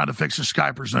hour trying to fix his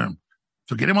Skype or Zoom.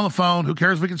 So get him on the phone. Who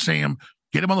cares if we can see him?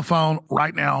 Get him on the phone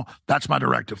right now. That's my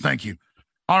directive. Thank you.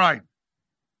 All right.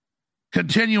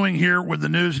 Continuing here with the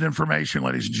news and information,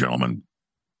 ladies and gentlemen.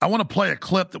 I want to play a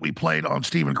clip that we played on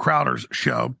Steven Crowder's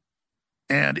show,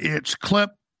 and it's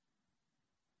clip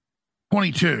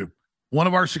 22. One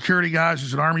of our security guys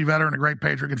is an Army veteran, a great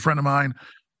patriot, good friend of mine,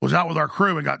 was out with our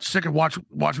crew and got sick of watching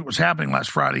what was happening last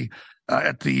Friday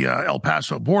at the El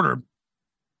Paso border,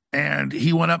 and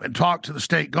he went up and talked to the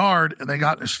state guard, and they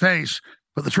got in his face.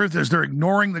 But the truth is they're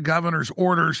ignoring the governor's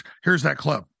orders. Here's that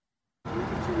clip.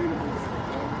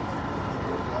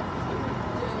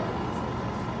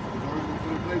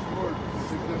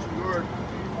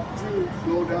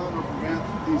 Slow down or prevent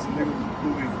these illegals from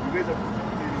moving. You guys are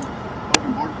complicating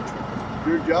open border patrol.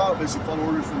 Your job is to follow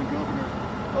orders from the governor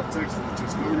of Texas, which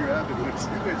is Governor Abbott, which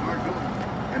you guys aren't doing.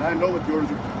 And I know what the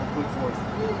orders were put forth.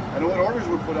 I know what orders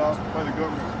were put out by the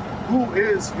governor. Who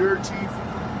is your chief?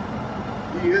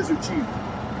 He is your chief.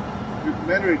 Your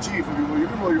commander-in-chief. You can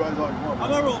roll your eyes all you want.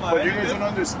 I'm not rolling my eyes. But you guys don't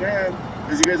understand,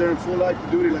 because you guys are in full active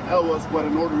duty like I was, what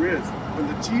an order is. When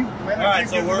the chief,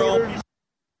 commander-in-chief gives the order...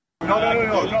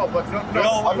 No, but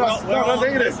I'm not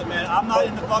negative. Listen, man, I'm not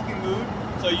in the fucking mood,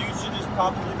 so you should just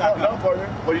probably back No, partner.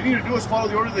 What you need to do is follow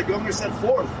the orders the governor set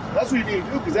forth. That's what you need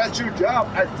to do, because that's your job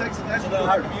at Texas National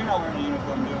Guard. How come you're not wearing a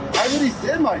uniform doing it? I already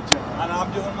did my job. And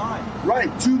I'm doing mine.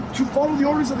 Right, to follow the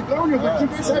orders of the governor, but Right, you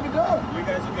guys so haven't done. You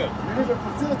guys are good. You guys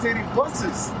are facilitating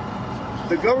buses.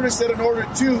 The governor said in order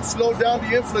to slow down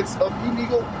the influx of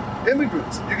illegal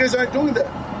immigrants. You guys aren't doing that.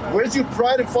 Where's your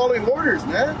pride in following orders,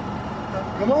 man?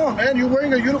 Come on, man. You're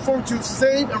wearing a uniform to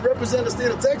save and represent the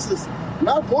state of Texas,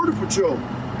 not Border Patrol.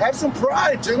 Have some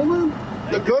pride, gentlemen.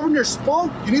 The governor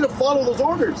spoke. You need to follow those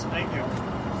orders. Thank you.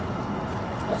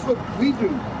 That's what we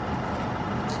do.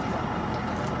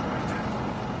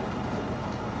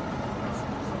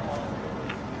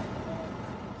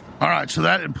 All right, so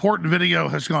that important video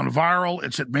has gone viral.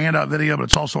 It's at man.video, but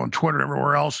it's also on Twitter,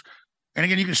 everywhere else. And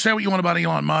again, you can say what you want about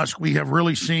Elon Musk. We have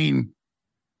really seen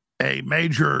a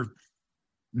major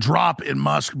drop in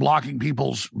Musk blocking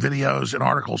people's videos and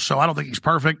articles. So I don't think he's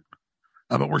perfect,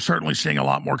 but we're certainly seeing a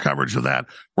lot more coverage of that.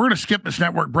 We're going to skip this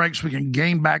network break so we can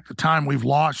gain back the time we've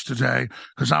lost today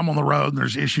because I'm on the road and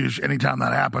there's issues anytime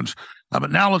that happens.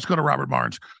 But now let's go to Robert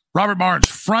Barnes. Robert Barnes,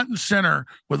 front and center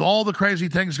with all the crazy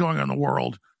things going on in the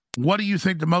world. What do you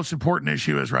think the most important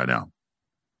issue is right now?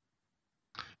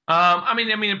 I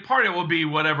mean, part of it will be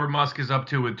whatever Musk is up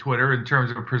to with Twitter in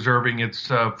terms of preserving its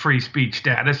free speech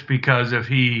status. Because if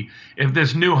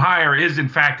this new hire is in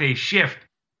fact a shift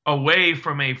away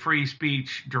from a free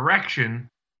speech direction,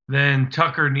 then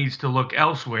Tucker needs to look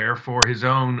elsewhere for his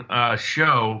own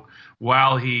show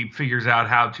while he figures out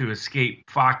how to escape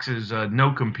Fox's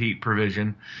no-compete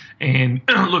provision and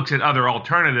looks at other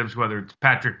alternatives, whether it's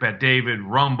Patrick Bet-David,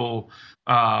 Rumble,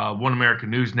 One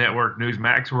American News Network,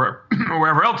 Newsmax, or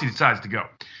wherever else he decides to go.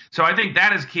 So I think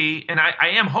that is key, and I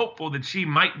am hopeful that she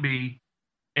might be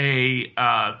a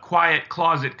quiet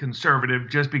closet conservative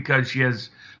just because she has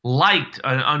liked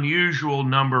an unusual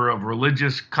number of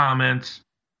religious comments,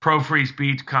 pro-free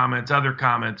speech comments, other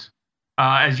comments.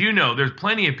 As you know, there's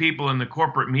plenty of people in the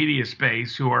corporate media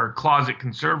space who are closet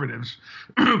conservatives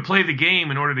who play the game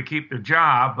in order to keep their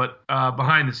job, but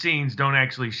behind the scenes don't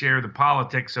actually share the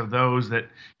politics of those that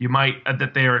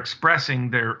that they are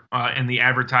expressing their in the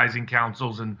advertising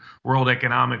councils and World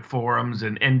Economic Forums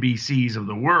and NBCs of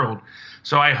the world.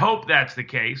 So I hope that's the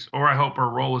case, or I hope her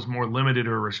role is more limited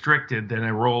or restricted than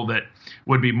a role that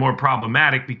would be more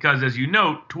problematic because, as you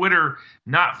note, Twitter,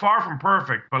 not far from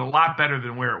perfect, but a lot better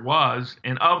than where it was.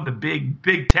 And of the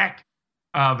big tech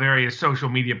various social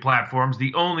media platforms,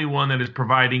 the only one that is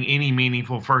providing any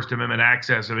meaningful First Amendment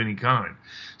access of any kind.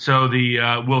 So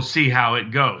we'll see how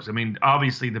it goes. I mean,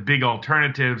 obviously the big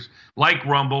alternatives like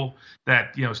Rumble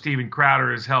that, Steven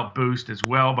Crowder has helped boost as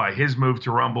well by his move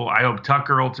to Rumble. I hope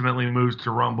Tucker ultimately moves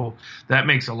to Rumble. That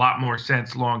makes a lot more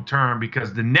sense long term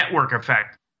because the network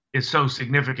effect is so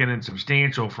significant and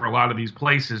substantial for a lot of these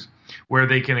places where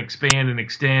they can expand and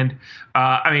extend.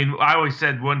 I always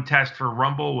said one test for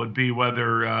Rumble would be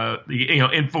whether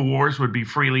InfoWars would be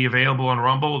freely available on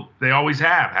Rumble. They always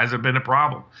have. Hasn't been a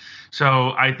problem.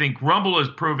 So I think Rumble is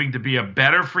proving to be a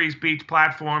better free speech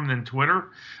platform than Twitter,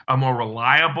 a more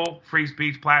reliable free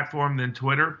speech platform than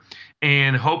Twitter.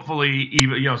 And hopefully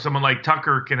even, someone like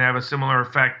Tucker can have a similar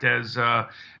effect as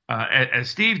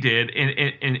Steve did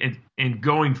in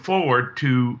going forward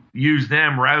to use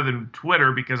them rather than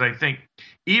Twitter, because I think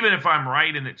even if I'm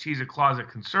right in that she's a closet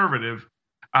conservative,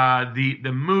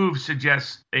 the move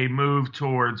suggests a move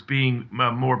towards being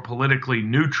more politically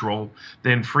neutral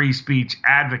than free speech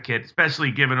advocate,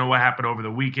 especially given what happened over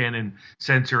the weekend and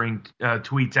censoring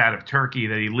tweets out of Turkey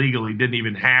that he legally didn't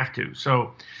even have to.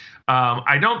 So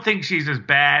I don't think she's as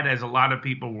bad as a lot of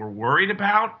people were worried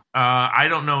about. I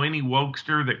don't know any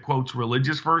wokester that quotes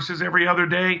religious verses every other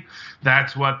day.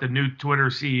 That's what the new Twitter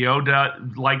CEO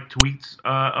does, like tweets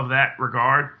of that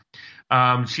regard.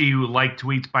 She liked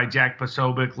tweets by Jack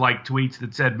Posobiec, liked tweets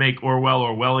that said make Orwell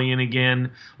Orwellian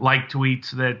again, liked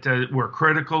tweets that were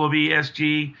critical of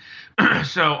ESG.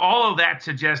 So all of that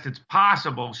suggests it's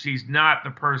possible she's not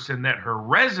the person that her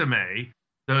resume,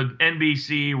 the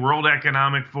NBC, World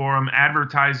Economic Forum,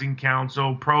 Advertising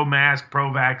Council, pro-mask,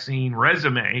 pro-vaccine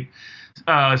resume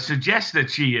suggests that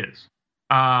she is.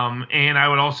 And I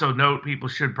would also note people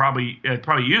should probably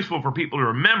useful for people to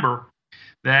remember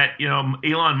that,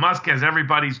 Elon Musk has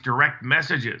everybody's direct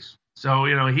messages. So,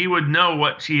 he would know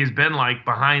what she has been like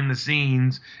behind the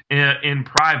scenes in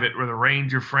private with a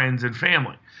range of friends and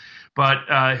family. But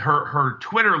her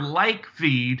Twitter-like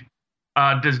feed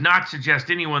does not suggest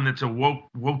anyone that's a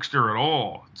wokester at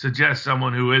all. It suggests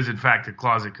someone who is, in fact, a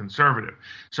closet conservative.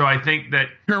 So I think that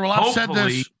I've said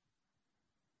this.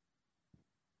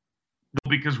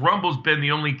 Because Rumble's been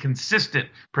the only consistent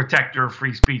protector of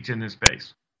free speech in this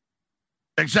space.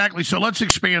 Exactly. So let's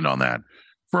expand on that.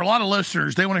 For a lot of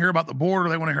listeners, they want to hear about the border.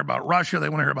 They want to hear about Russia. They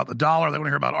want to hear about the dollar. They want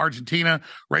to hear about Argentina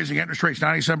raising interest rates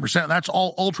 97%. That's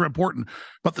all ultra important.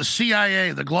 But the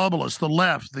CIA, the globalists, the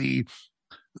left, the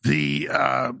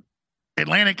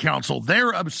Atlantic Council,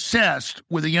 they're obsessed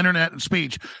with the internet and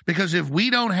speech, because if we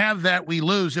don't have that, we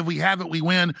lose. If we have it, we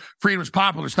win. Freedom is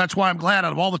populist. That's why I'm glad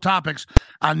out of all the topics,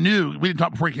 I knew, we didn't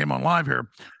talk before you came on live here,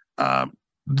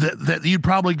 that you'd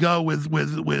probably go with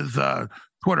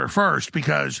Twitter first,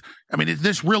 because, I mean,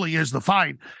 this really is the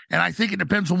fight. And I think it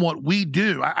depends on what we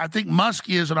do. I think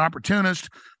Musk is an opportunist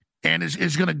and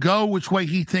is going to go which way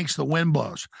he thinks the wind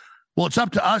blows. Well, it's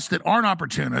up to us that aren't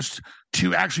opportunists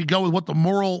to actually go with what the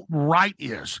moral right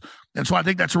is. And so I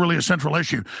think that's really a central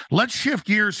issue. Let's shift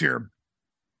gears here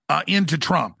into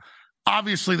Trump.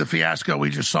 Obviously, the fiasco we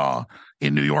just saw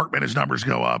in New York made his numbers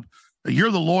go up.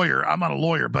 You're the lawyer. I'm not a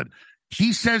lawyer, but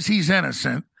he says he's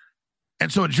innocent.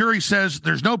 And so a jury says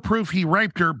there's no proof he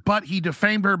raped her, but he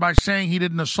defamed her by saying he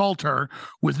didn't assault her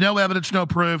with no evidence, no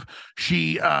proof.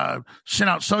 She sent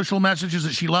out social messages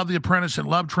that she loved The Apprentice and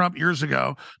loved Trump years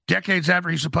ago, decades after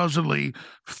he supposedly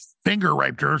finger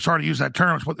raped her. Sorry to use that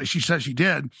term. It's what she says she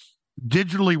did.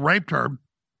 Digitally raped her.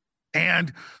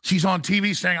 And she's on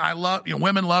TV saying, I love,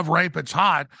 women love rape. It's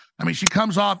hot. I mean, she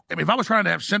comes off, if I was trying to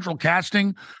have central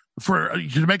casting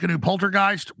to make a new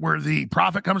Poltergeist where the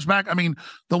prophet comes back, I mean,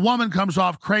 the woman comes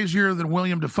off crazier than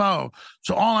William Dafoe.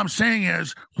 So all I'm saying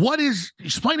is,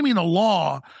 explain to me in the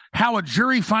law how a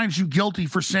jury finds you guilty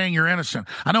for saying you're innocent.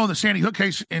 I know in the Sandy Hook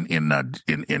case in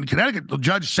Connecticut, the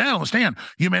judge said on the stand,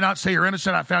 you may not say you're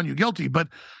innocent, I found you guilty, but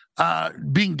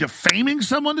being defaming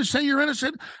someone to say you're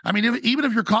innocent? I mean, even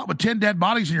if you're caught with 10 dead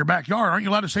bodies in your backyard, aren't you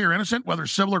allowed to say you're innocent, whether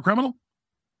civil or criminal?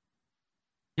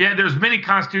 Yeah, there's many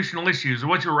constitutional issues.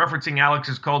 What you're referencing, Alex,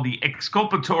 is called the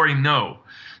exculpatory no.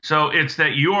 So it's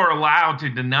that you are allowed to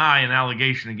deny an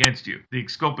allegation against you, the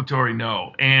exculpatory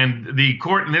no. And the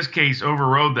court in this case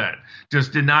overrode that,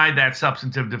 just denied that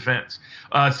substantive defense.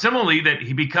 Similarly,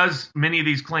 because many of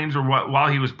these claims were while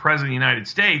he was president of the United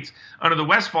States, under the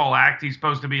Westfall Act, he's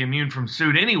supposed to be immune from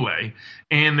suit anyway,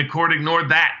 and the court ignored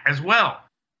that as well.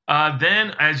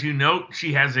 Then, as you note,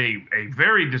 she has a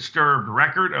very disturbed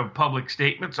record of public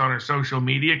statements on her social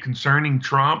media concerning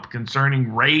Trump,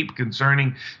 concerning rape,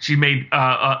 she made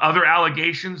other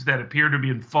allegations that appear to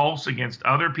be false against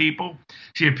other people.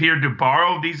 She appeared to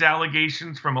borrow these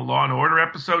allegations from a Law and Order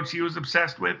episode she was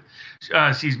obsessed with.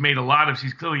 She's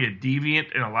clearly a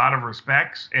deviant in a lot of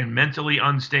respects and mentally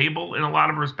unstable in a lot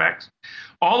of respects.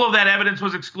 All of that evidence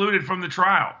was excluded from the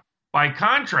trial. By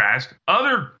contrast,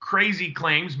 other crazy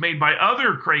claims made by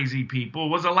other crazy people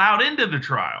was allowed into the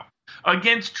trial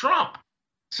against Trump.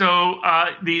 So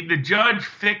the judge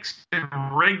fixed and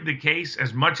rigged the case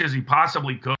as much as he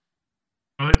possibly could.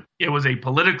 It was a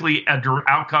politically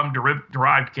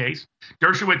outcome-derived case.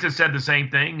 Dershowitz has said the same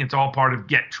thing. It's all part of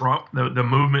Get Trump, the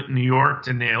movement in New York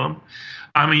to nail him.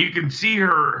 I mean, you can see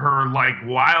her like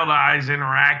wild eyes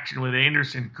interaction with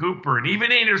Anderson Cooper, and even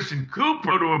Anderson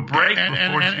Cooper to a break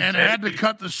and had to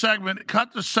cut the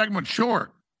segment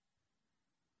short.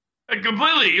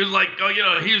 Completely. He was like,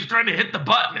 he was trying to hit the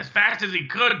button as fast as he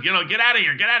could. Get out of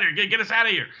here, get us out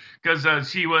of here, because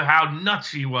how nuts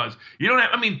she was.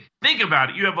 Think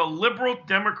about it. You have a liberal,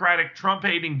 Democratic,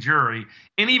 Trump-hating jury,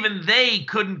 and even they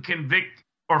couldn't convict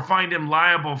or find him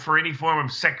liable for any form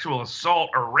of sexual assault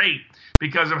or rape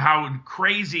because of how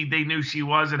crazy they knew she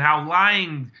was and how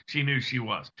lying she knew she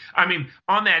was. I mean,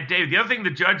 on that day, the other thing the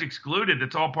judge excluded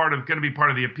that's all going to be part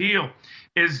of the appeal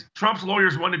is Trump's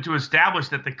lawyers wanted to establish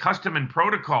that the custom and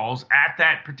protocols at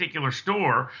that particular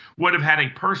store would have had a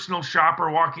personal shopper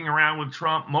walking around with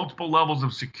Trump, multiple levels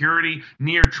of security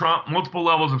near Trump, multiple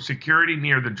levels of security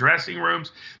near the dressing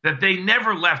rooms, that they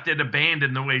never left it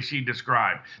abandoned the way she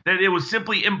described, that it was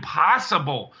simply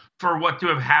impossible for what to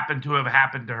have happened to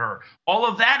her. All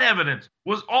of that evidence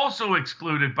was also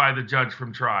excluded by the judge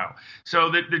from trial. So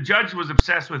that the judge was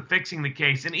obsessed with fixing the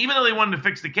case. And even though they wanted to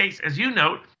fix the case, as you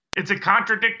note, it's a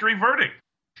contradictory verdict.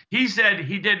 He said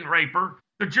he didn't rape her.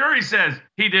 The jury says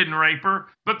he didn't rape her,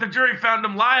 but the jury found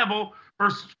him liable for,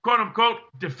 quote unquote,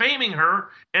 defaming her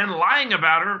and lying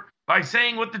about her by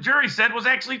saying what the jury said was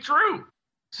actually true.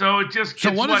 So it just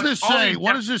So what does this say?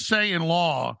 What does this say in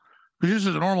law? Because this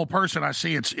is a normal person, I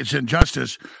see it's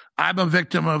injustice. I'm a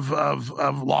victim of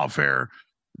lawfare.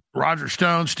 Roger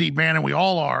Stone, Steve Bannon, we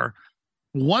all are.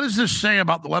 What does this say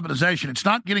about the weaponization? It's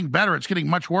not getting better. It's getting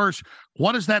much worse.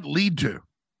 What does that lead to?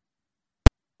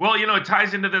 Well, it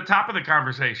ties into the top of the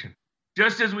conversation.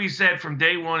 Just as we said from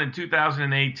day one in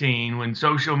 2018, when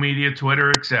social media,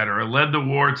 Twitter, etc., led the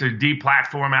war to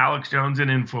deplatform Alex Jones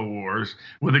and InfoWars,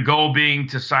 with the goal being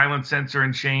to silence, censor,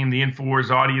 and shame the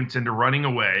InfoWars audience into running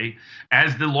away,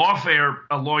 as the lawfare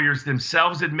lawyers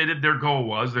themselves admitted their goal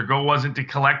wasn't to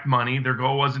collect money, their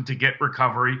goal wasn't to get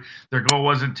recovery, their goal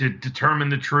wasn't to determine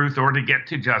the truth or to get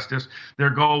to justice. Their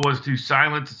goal was to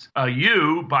silence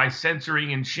you by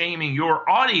censoring and shaming your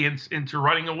audience into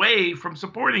running away from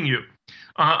supporting you.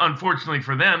 Unfortunately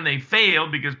for them, they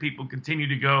failed because people continue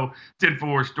to go to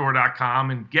InfoWarsStore.com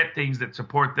and get things that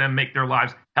support them, make their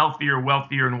lives healthier,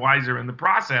 wealthier, and wiser in the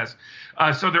process.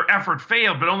 So their effort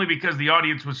failed, but only because the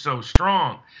audience was so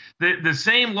strong. The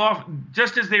same law,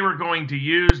 just as they were going to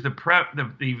use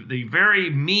the very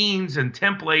means and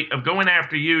template of going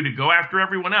after you to go after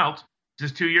everyone else,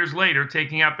 just 2 years later,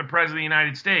 taking out the President of the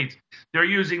United States, they're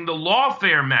using the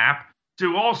lawfare map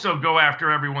to also go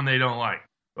after everyone they don't like.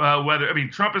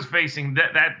 Trump is facing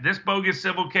this bogus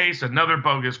civil case, another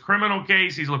bogus criminal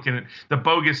case. He's looking at the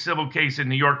bogus civil case in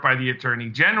New York by the Attorney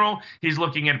General. He's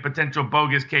looking at a potential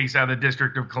bogus case out of the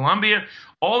District of Columbia.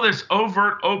 All this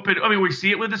overt, open. We see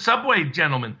it with the subway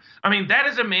gentleman. That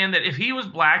is a man that if he was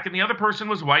black and the other person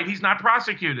was white, he's not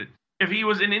prosecuted. If he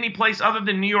was in any place other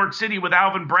than New York City with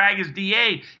Alvin Bragg as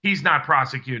DA, he's not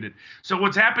prosecuted. So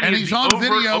what's happening and is he's on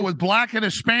video with black and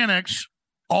Hispanics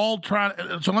all trying.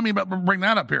 So let me bring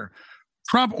that up here.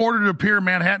 Trump ordered to appear in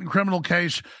Manhattan criminal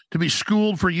case to be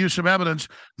schooled for use of evidence.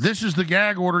 This is the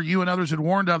gag order you and others had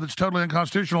warned of that's totally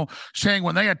unconstitutional, saying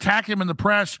when they attack him in the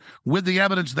press with the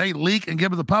evidence they leak and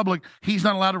give to the public, he's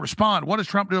not allowed to respond. What does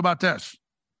Trump do about this?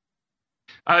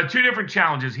 Two different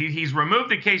challenges. He's removed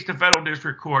the case to federal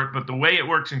district court, but the way it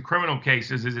works in criminal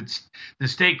cases is the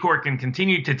state court can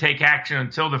continue to take action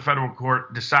until the federal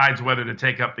court decides whether to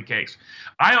take up the case.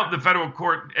 I hope the federal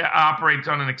court operates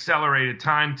on an accelerated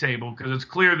timetable because it's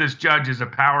clear this judge is a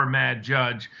power-mad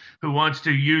judge who wants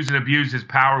to use and abuse his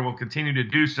power, will continue to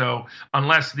do so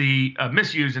unless the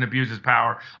misuse and abuse his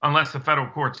power, unless the federal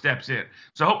court steps in.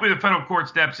 So hopefully the federal court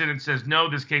steps in and says, no,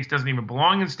 this case doesn't even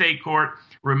belong in state court,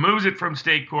 removes it from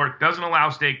state court, doesn't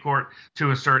allow state court to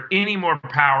assert any more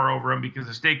power over him because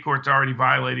the state court's already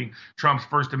violating Trump's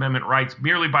First Amendment rights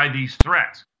merely by these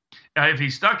threats. If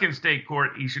he's stuck in state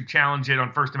court, he should challenge it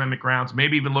on First Amendment grounds,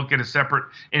 maybe even look at a separate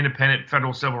independent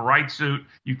federal civil rights suit.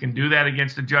 You can do that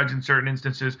against a judge in certain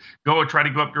instances. Try to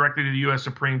go up directly to the U.S.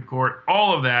 Supreme Court,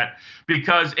 all of that,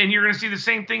 and you're going to see the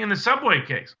same thing in the subway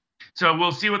case. So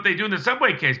we'll see what they do in the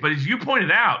subway case. But as you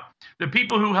pointed out, the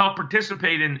people who helped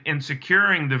participate in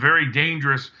securing the very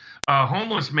dangerous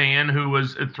homeless man who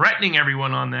was threatening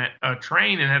everyone on that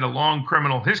train and had a long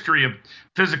criminal history of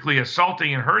physically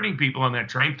assaulting and hurting people on that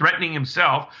train, threatening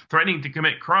himself, threatening to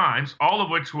commit crimes, all of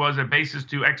which was a basis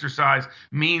to exercise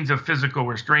means of physical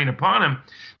restraint upon him.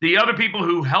 The other people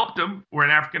who helped him were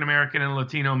an African-American and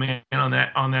Latino man on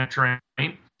that train.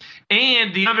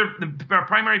 And the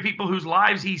primary people whose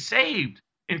lives he saved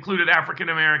included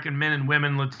African-American men and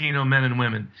women, Latino men and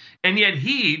women. And yet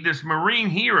he, this Marine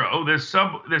hero, this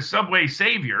subway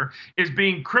savior, is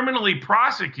being criminally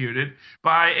prosecuted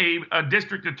by a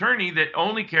district attorney that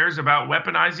only cares about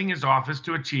weaponizing his office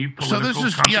to achieve political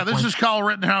consequences. This is Kyle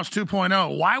Rittenhouse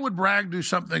 2.0. Why would Bragg do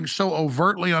something so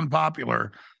overtly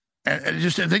unpopular? And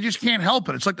they just can't help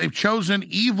it. It's like they've chosen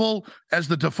evil as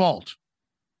the default.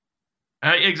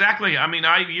 Exactly.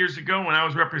 Years ago when I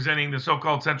was representing the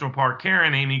so-called Central Park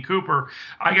Karen, Amy Cooper,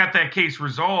 I got that case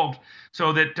resolved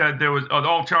so that there was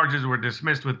all charges were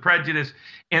dismissed with prejudice,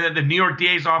 and that the New York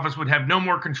DA's office would have no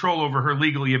more control over her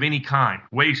legally of any kind.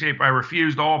 Way, shape, I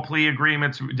refused all plea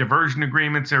agreements, diversion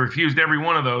agreements. I refused every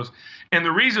one of those. And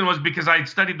the reason was because I had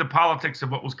studied the politics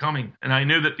of what was coming. And I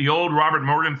knew that the old Robert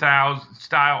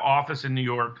Morgenthau-style office in New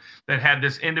York that had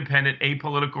this independent,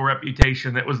 apolitical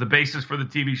reputation that was the basis for the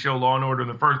TV show Law & Order in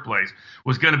the first place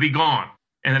was going to be gone.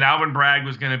 And that Alvin Bragg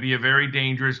was going to be a very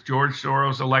dangerous George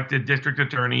Soros-elected district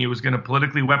attorney who was going to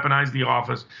politically weaponize the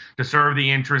office to serve the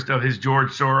interest of his George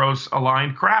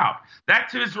Soros-aligned crowd.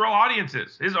 That's who his real audience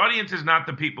is. His audience is not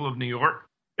the people of New York.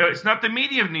 It's not the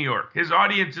media of New York. His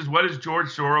audience is what does George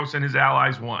Soros and his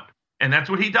allies want. And that's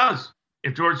what he does.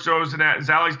 If George Soros and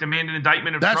his allies demand an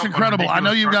indictment of Trump. That's incredible. I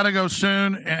know you've got to go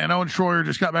soon. And Owen Schroyer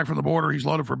just got back from the border. He's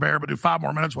loaded for bear, but do 5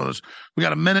 more minutes with us. We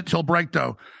got a minute till break,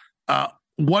 though.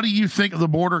 What do you think of the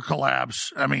border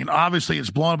collapse? Obviously it's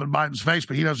blown up in Biden's face,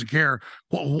 but he doesn't care.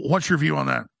 What's your view on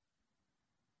that?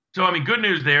 So, I mean, good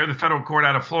news there. The federal court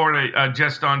out of Florida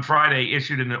just on Friday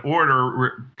issued an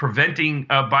order preventing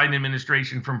Biden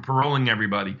administration from paroling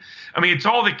everybody. I mean, it's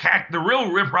all the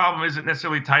real problem isn't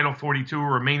necessarily Title 42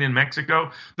 or remain in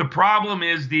Mexico. The problem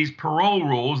is these parole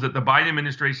rules that the Biden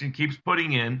administration keeps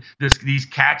putting in, these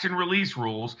catch and release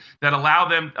rules that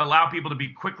allow people to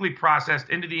be quickly processed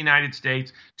into the United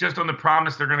States just on the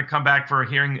promise they're going to come back for a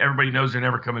hearing everybody knows they're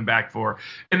never coming back for.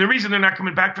 And the reason they're not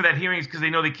coming back for that hearing is because they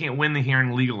know they can't win the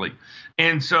hearing legally.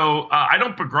 And so I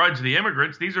don't begrudge the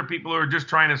immigrants. These are people who are just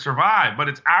trying to survive. But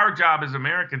it's our job as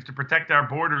Americans to protect our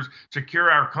borders, secure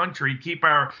our country, keep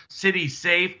our cities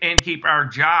safe, and keep our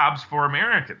jobs for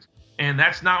Americans. And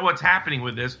that's not what's happening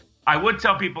with this. I would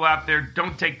tell people out there,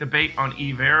 don't take the bait on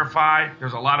E-Verify.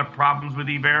 There's a lot of problems with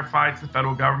E-Verify. It's the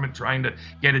federal government trying to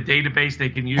get a database they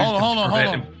can use.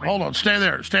 Hold on. Stay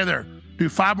there. Do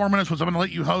 5 more minutes, because I'm going to let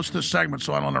you host this segment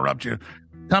so I don't interrupt you.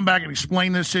 Come back and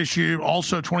explain this issue.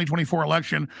 Also, 2024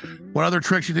 election. What other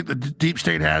tricks you think the deep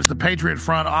state has? The Patriot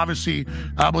Front, obviously,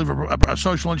 I believe a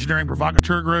social engineering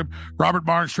provocateur group. Robert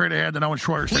Barnes, straight ahead. Then Owen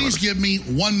Schroyer. Please give me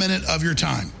 1 minute of your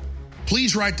time.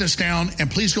 Please write this down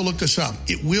and please go look this up.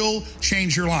 It will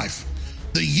change your life.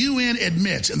 The UN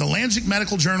admits, and the Lancet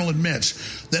Medical Journal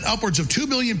admits, that upwards of 2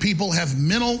 billion people have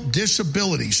mental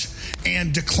disabilities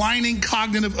and declining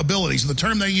cognitive abilities. The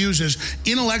term they use is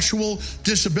intellectual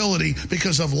disability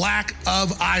because of lack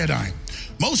of iodine.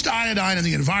 Most iodine in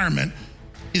the environment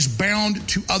is bound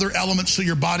to other elements so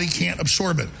your body can't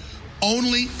absorb it.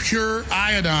 Only pure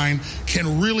iodine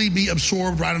can really be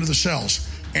absorbed right into the cells.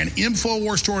 And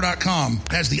InfoWarsStore.com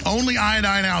has the only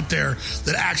iodine out there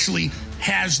that actually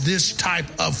has this type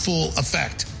of full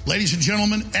effect. Ladies and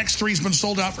gentlemen, X3 has been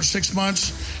sold out for 6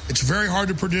 months. It's very hard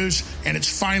to produce, and it's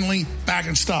finally back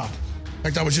in stock. In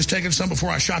fact, I was just taking some before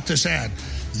I shot this ad.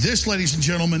 This, ladies and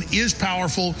gentlemen, is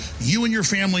powerful. You and your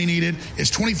family need it.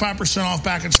 It's 25% off,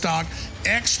 back in stock.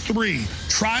 X3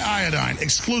 Tri-Iodine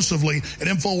exclusively at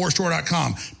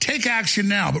InfoWarsStore.com. Take action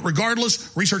now, but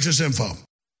regardless, research this info.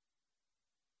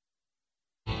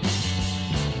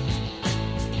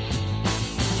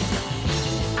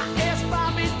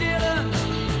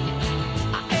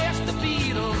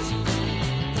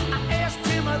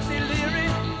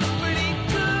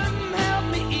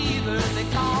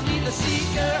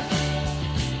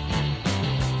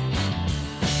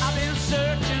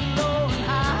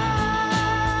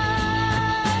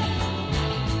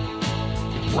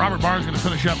 Robert Barnes is going to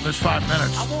finish up in this 5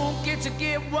 minutes.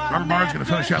 Robert Barnes is going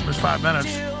to finish up in this 5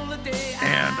 minutes.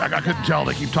 And I couldn't tell.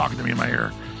 They keep talking to me in my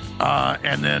ear.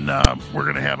 And then we're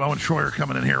going to have Owen Schroyer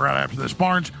coming in here right after this.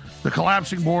 Barnes, the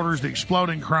collapsing borders, the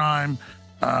exploding crime,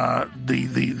 the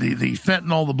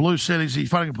fentanyl, the blue cities, the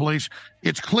funding of police.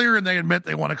 It's clear, and they admit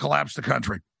they want to collapse the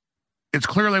country. It's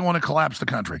clear they want to collapse the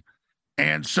country.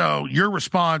 And so your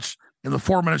response in the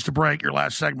 4 minutes to break, your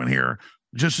last segment here,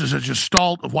 just as a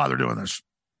gestalt of why they're doing this.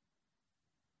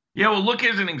 Yeah, well, look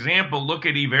as an example. Look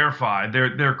at E-Verify.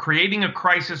 They're creating a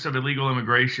crisis of illegal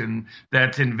immigration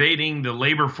that's invading the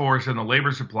labor force and the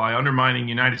labor supply, undermining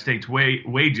United States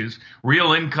wages.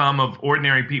 Real income of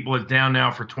ordinary people is down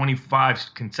now for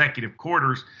 25 consecutive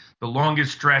quarters, the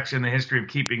longest stretch in the history of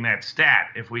keeping that stat.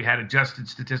 If we had adjusted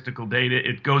statistical data,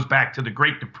 it goes back to the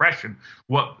Great Depression,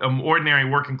 what ordinary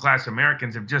working class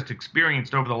Americans have just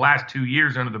experienced over the last 2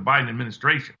 years under the Biden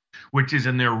administration, which is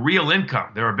in their real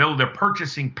income. Their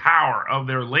purchasing power of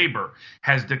their labor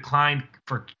has declined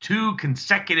for 2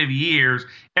 consecutive years.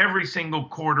 Every single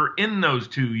quarter in those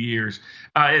 2 years,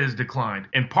 it has declined.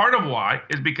 And part of why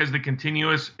is because the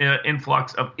continuous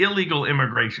influx of illegal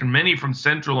immigration, many from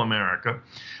Central America,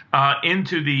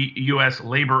 into the U.S.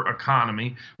 labor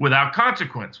economy without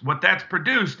consequence. What that's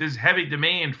produced is heavy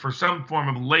demand for some form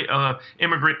of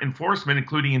immigrant enforcement,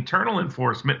 including internal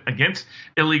enforcement against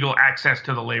illegal access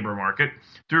to the labor market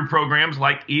through programs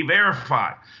like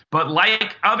E-Verify. But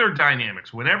like other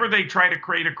dynamics, whenever they try to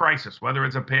create a crisis, whether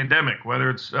it's a pandemic, whether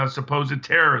it's supposed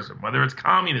terrorism, whether it's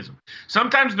communism,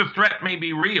 sometimes the threat may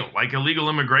be real, like illegal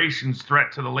immigration's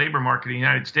threat to the labor market in the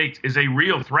United States is a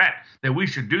real threat that we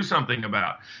should do something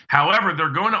about. However, they're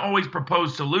going to always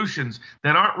propose solutions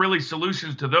that aren't really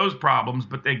solutions to those problems,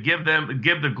 but they give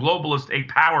the globalists a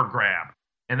power grab.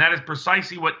 And that is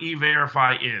precisely what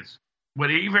E-Verify is.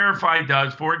 What E-Verify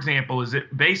does, for example, is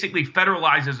it basically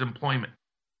federalizes employment.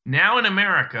 Now in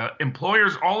America,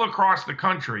 employers all across the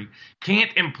country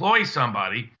can't employ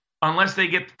somebody unless they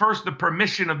get first the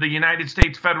permission of the United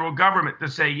States federal government to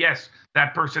say, yes,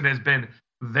 that person has been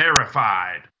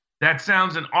verified. That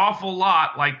sounds an awful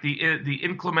lot like the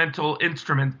incremental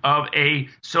instrument of a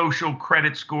social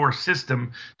credit score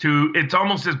system. It's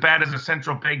almost as bad as a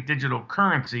central bank digital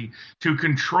currency to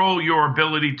control your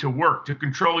ability to work, to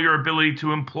control your ability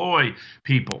to employ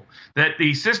people. That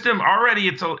the system already,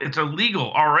 it's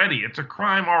illegal already. It's a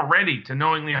crime already to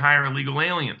knowingly hire illegal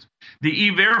aliens. The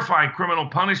E-Verify criminal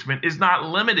punishment is not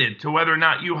limited to whether or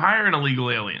not you hire an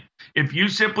illegal alien. If you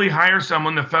simply hire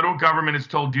someone the federal government has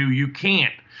told you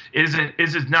can't, is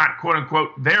it not quote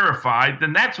unquote verified,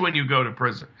 then that's when you go to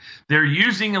prison. They're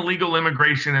using illegal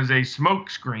immigration as a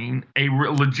smokescreen, a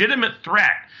legitimate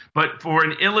threat, but for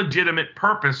an illegitimate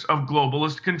purpose of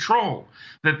globalist control.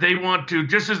 That they want to,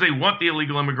 just as they want the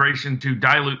illegal immigration to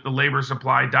dilute the labor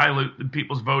supply, dilute the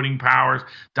people's voting powers,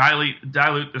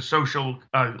 dilute the social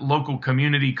local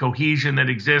community cohesion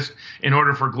that exists in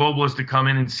order for globalists to come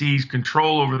in and seize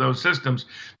control over those systems.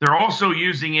 They're also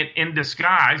using it in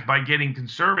disguise by getting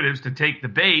conservatives to take the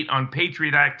bait on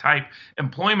Patriot Act type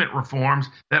employment reforms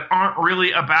that aren't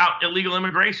really about illegal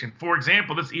immigration. For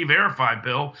example, this E-Verify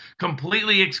bill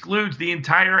completely excludes the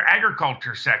entire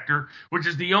agriculture sector, which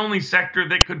is the only sector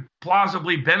that could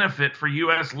plausibly benefit for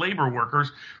U.S. labor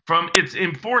workers from its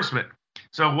enforcement.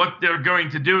 So what they're going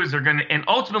to do is and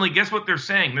ultimately, guess what they're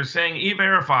saying? They're saying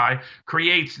E-Verify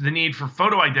creates the need for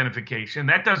photo identification.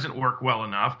 That doesn't work well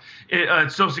enough.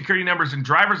 Social security numbers and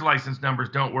driver's license numbers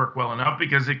don't work well enough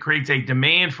because it creates a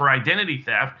demand for identity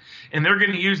theft. And they're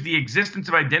going to use the existence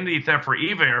of identity theft for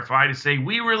E-Verify to say,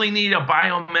 we really need a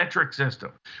biometric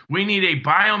system. We need a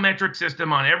biometric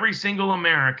system on every single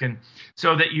American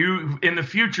so that in the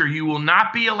future, you will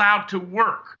not be allowed to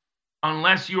work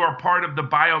unless you are part of the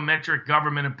biometric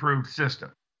government-approved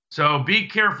system. So be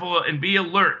careful and be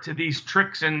alert to these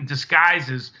tricks and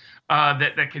disguises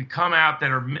that can come out that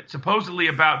are supposedly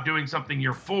about doing something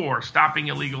you're for, stopping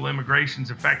illegal immigration's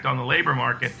effect on the labor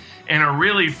market, and are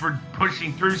really for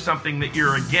pushing through something that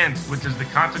you're against, which is the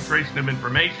concentration of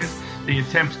information, the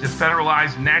attempts to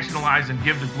federalize, nationalize, and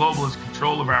give the globalists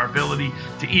control of our ability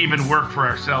to even work for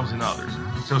ourselves and others.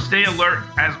 So stay alert,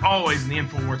 as always, in the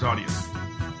InfoWars audio.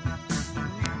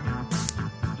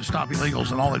 To stop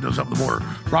illegals and all they do is up the border.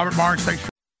 Robert Barnes, thanks.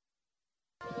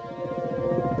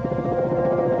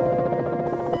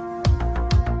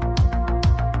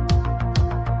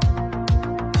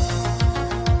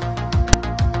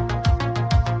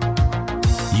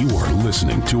 You are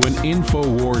listening to an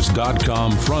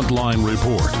Infowars.com frontline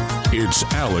report. It's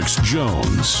Alex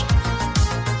Jones.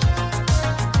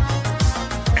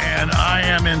 And I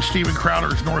am in Steven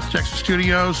Crowder's North Texas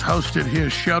studios, hosted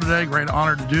his show today. Great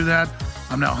honor to do that.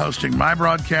 I'm now hosting my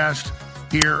broadcast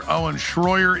here. Owen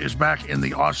Schroyer is back in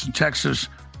the Austin, Texas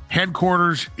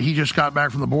headquarters. He just got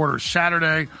back from the border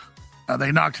Saturday.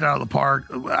 They knocked it out of the park.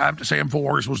 I have to say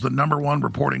InfoWars was the #1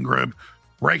 reporting group,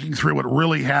 breaking through what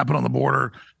really happened on the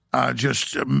border.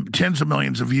 Just tens of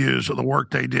millions of views of the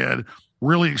work they did,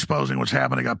 really exposing what's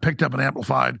happening. Got picked up and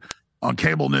amplified on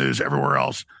cable news, everywhere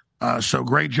else. So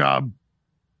great job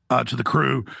to the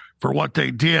crew for what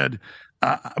they did.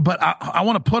 But I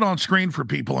want to put on screen for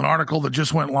people an article that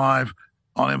just went live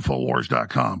on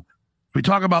Infowars.com. We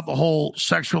talk about the whole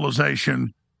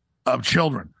sexualization of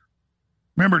children.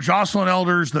 Remember, Jocelyn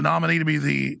Elders, the nominee to be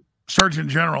the Surgeon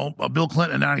General of Bill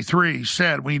Clinton in 93,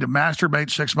 said we need to masturbate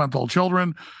 6-month-old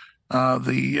children.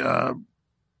 The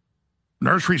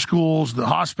nursery schools, the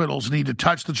hospitals need to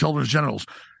touch the children's genitals.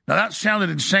 Now, that sounded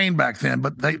insane back then,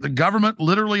 but the government,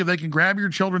 literally, if they can grab your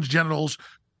children's genitals,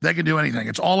 they can do anything.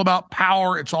 It's all about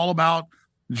power. It's all about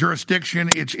jurisdiction.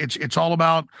 It's all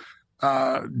about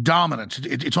dominance.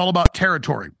 It's all about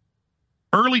territory.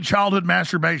 Early childhood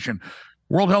masturbation.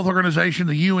 World Health Organization,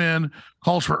 the UN,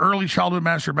 calls for early childhood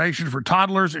masturbation for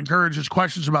toddlers, encourages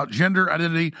questions about gender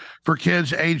identity for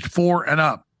kids aged 4 and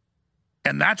up.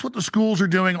 And that's what the schools are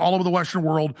doing all over the Western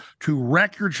world to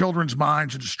wreck your children's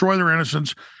minds, to destroy their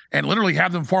innocence, and literally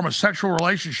have them form a sexual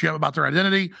relationship about their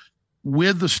identity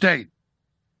with the state.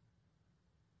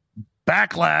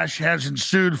 Backlash has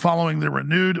ensued following the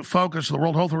renewed focus of the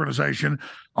World Health Organization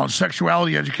on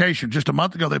sexuality education. Just a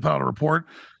month ago, they put out a report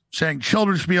saying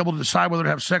children should be able to decide whether to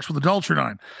have sex with adults or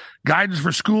not. Guidance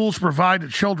for schools provide to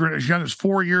children as young as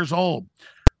 4 years old.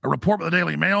 A report by the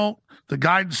Daily Mail, the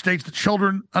guidance states that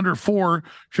children under 4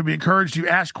 should be encouraged to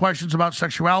ask questions about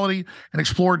sexuality and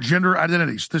explore gender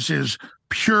identities. This is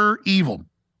pure evil.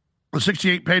 The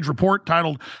 68-page report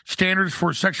titled Standards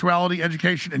for Sexuality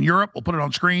Education in Europe, we'll put it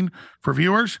on screen for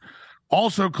viewers,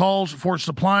 also calls for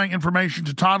supplying information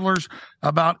to toddlers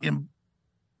about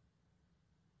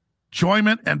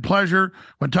enjoyment and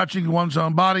when touching one's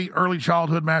own body, early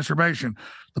childhood masturbation.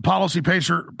 The policy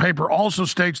paper also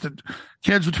states that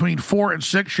kids between 4 and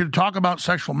 6 should talk about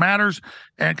sexual matters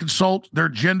and consult their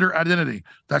gender identity.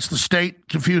 That's the state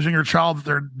confusing your child that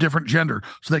they're different gender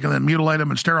so they can then mutilate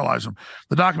them and sterilize them.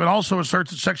 The document also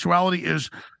asserts that sexuality is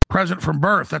present from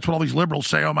birth. That's what all these liberals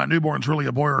say. Oh, my newborn's really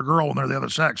a boy or a girl when they're the other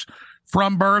sex.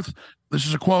 From birth, this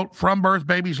is a quote, from birth,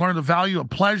 babies learn the value of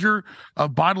pleasure,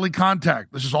 of bodily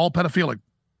contact. This is all pedophilic.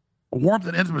 Warmth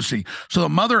and intimacy. So the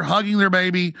mother hugging their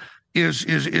baby is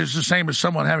the same as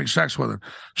someone having sex with them.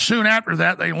 Soon after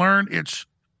that, they learn it's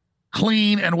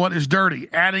clean and what is dirty.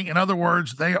 Adding, in other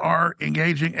words, they are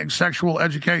engaging in sexual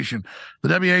education.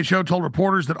 The WHO told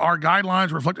reporters that our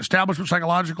guidelines reflect established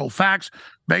psychological facts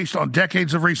based on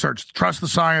decades of research. Trust the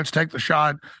science, take the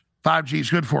shot. 5G is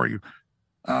good for you.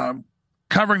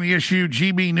 Covering the issue,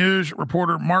 GB News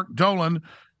reporter Mark Dolan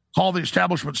called the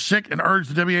establishment sick and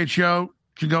urged the WHO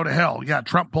to go to hell. Yeah,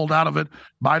 Trump pulled out of it.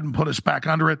 Biden put us back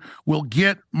under it. We'll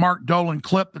get Mark Dolan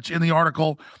clip that's in the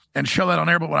article and show that on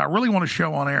air. But what I really want to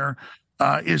show on air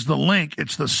is the link.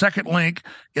 It's the second link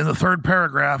in the third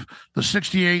paragraph, the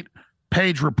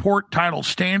 68-page report titled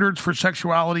Standards for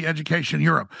Sexuality Education in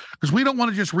Europe. Because we don't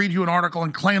want to just read you an article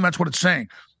and claim that's what it's saying.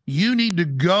 You need to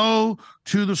go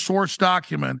to the source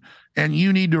document and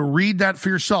you need to read that for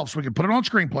yourself. So we can put it on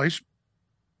screen, please.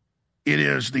 It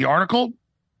is the article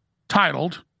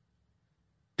titled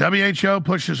WHO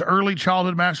Pushes Early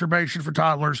Childhood Masturbation for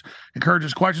Toddlers,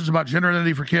 Encourages Questions About Gender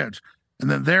Identity for Kids. And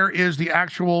then there is the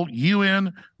actual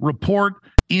UN report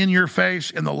in your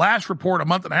face. In the last report a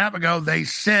month and a half ago, they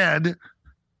said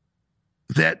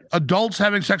that adults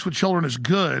having sex with children is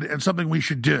good and something we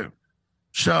should do.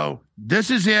 So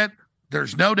this is it.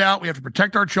 There's no doubt we have to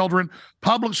protect our children.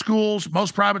 Public schools,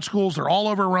 most private schools, they're all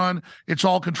overrun. It's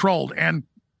all controlled. And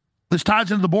this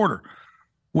ties into the border,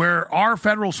 where our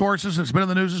federal sources, it's been in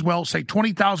the news as well, say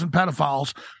 20,000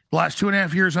 pedophiles the last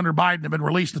 2.5 years under Biden have been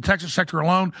released in the Texas sector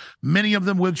alone, many of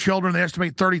them with children. They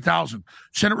estimate 30,000.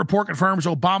 Senate report confirms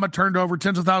Obama turned over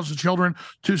tens of thousands of children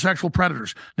to sexual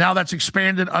predators. Now that's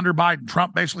expanded under Biden.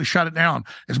 Trump basically shut it down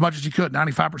as much as he could,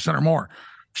 95% or more.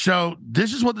 So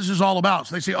this is what this is all about.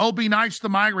 So they say, oh, be nice to the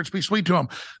migrants, be sweet to them.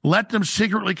 Let them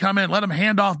secretly come in. Let them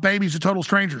hand off babies to total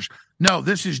strangers. No,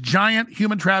 this is giant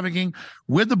human trafficking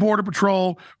with the Border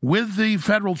Patrol, with the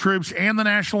federal troops and the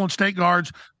National and State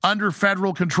Guards under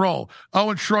federal control.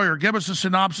 Owen Schroyer, give us a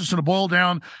synopsis and a boil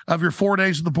down of your 4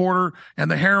 days at the border and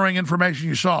the harrowing information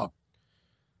you saw.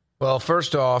 Well,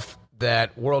 first off,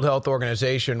 that World Health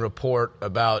Organization report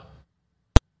about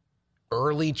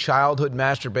early childhood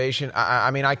masturbation.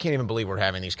 I mean, I can't even believe we're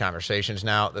having these conversations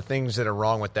now. The things that are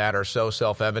wrong with that are so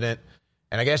self-evident.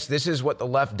 And I guess this is what the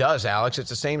left does, Alex. It's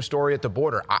the same story at the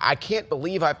border. I can't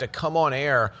believe I have to come on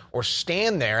air or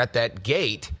stand there at that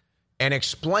gate and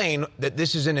explain that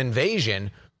this is an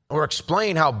invasion or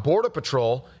explain how Border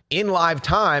Patrol in live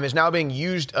time is now being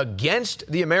used against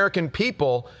the American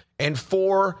people and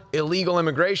for illegal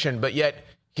immigration. But yet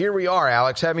here we are,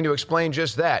 Alex, having to explain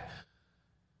just that.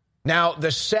 Now,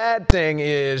 the sad thing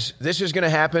is this is going to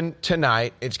happen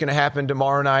tonight. It's going to happen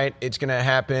tomorrow night. It's going to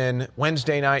happen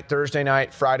Wednesday night, Thursday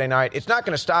night, Friday night. It's not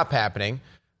going to stop happening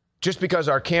just because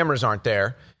our cameras aren't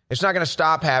there. It's not going to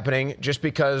stop happening just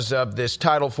because of this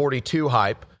Title 42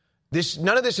 hype.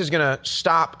 None of this is going to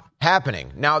stop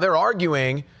happening. Now, they're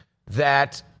arguing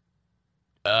that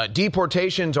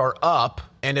deportations are up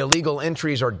and illegal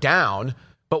entries are down.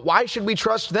 But why should we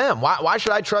trust them? Why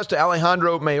should I trust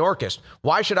Alejandro Mayorkas?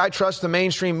 Why should I trust the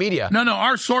mainstream media? No,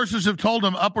 our sources have told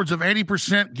them upwards of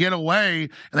 80% get away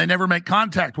and they never make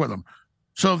contact with them.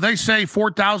 So if they say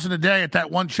 4,000 a day at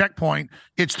that one checkpoint,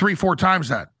 it's 3-4 times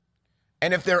that.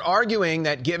 And if they're arguing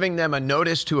that giving them a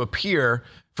notice to appear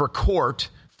for court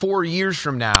 4 years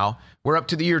from now, we're up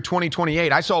to the year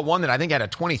 2028. I saw one that I think had a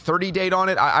 2030 date on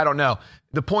it. I don't know.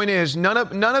 The point is none of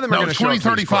them are going to show up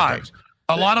to these court dates.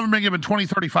 A lot of them are given 20,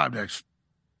 35 days.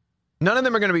 None of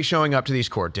them are going to be showing up to these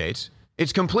court dates.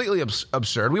 It's completely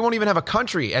absurd. We won't even have a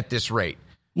country at this rate.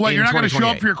 Well, you're not going to show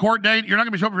up for your court date? You're not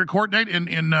going to show up for your court date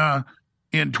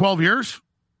in 12 years?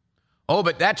 Oh,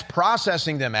 but that's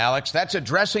processing them, Alex. That's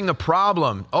addressing the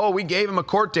problem. Oh, we gave them a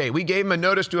court date. We gave them a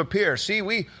notice to appear. See,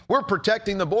 we're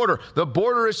protecting the border. The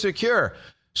border is secure.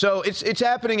 So it's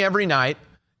happening every night.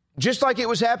 Just like it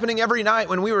was happening every night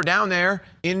when we were down there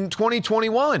in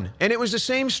 2021. And it was the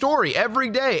same story every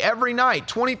day, every night,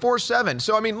 24/7.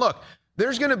 So, I mean, look,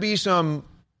 there's going to be some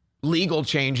legal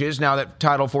changes now that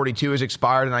Title 42 is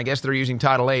expired, and I guess they're using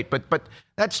Title 8. But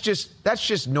that's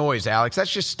just noise, Alex.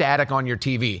 That's just static on your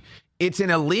TV. It's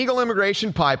an illegal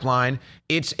immigration pipeline.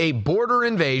 It's a border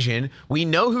invasion. We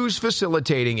know who's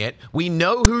facilitating it. We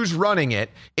know who's running it.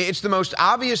 It's the most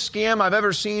obvious scam I've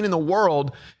ever seen in the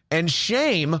world. And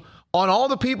shame on all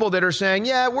the people that are saying,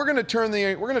 yeah, we're going to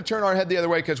turn our head the other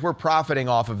way because we're profiting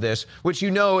off of this, which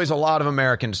is a lot of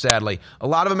Americans, sadly. A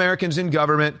lot of Americans in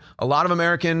government, a lot of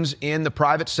Americans in the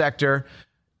private sector.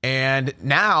 And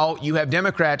now you have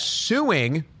Democrats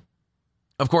suing.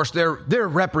 Of course, they're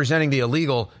representing the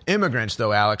illegal immigrants,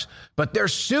 though, Alex. But they're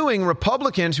suing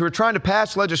Republicans who are trying to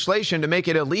pass legislation to make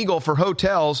it illegal for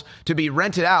hotels to be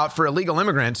rented out for illegal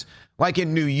immigrants, like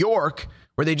in New York,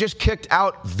 where they just kicked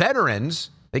out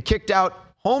veterans. They kicked out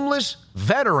homeless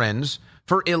veterans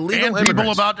for illegal immigrants. And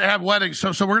people about to have weddings. So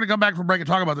we're going to come back from break and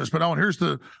talk about this. But, Owen, here's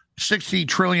the $60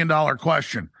 trillion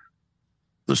question.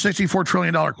 The $64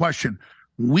 trillion question.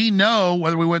 We know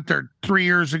whether we went there 3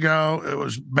 years ago, it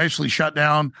was basically shut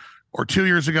down, or 2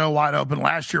 years ago, wide open,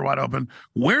 last year, wide open.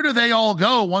 Where do they all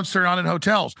go once they're not in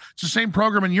hotels? It's the same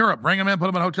program in Europe. Bring them in, put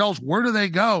them in hotels. Where do they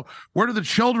go? Where do the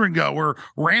children go? Where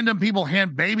random people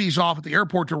hand babies off at the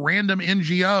airport to random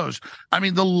NGOs. I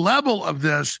mean, the level of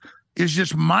this is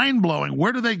just mind-blowing.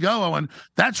 Where do they go, Owen?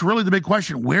 That's really the big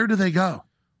question. Where do they go?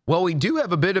 Well, we do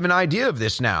have a bit of an idea of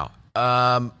this now.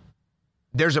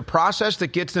 There's a process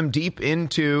that gets them deep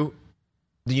into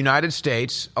the United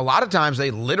States. A lot of times they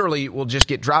literally will just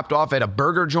get dropped off at a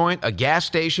burger joint, a gas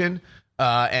station,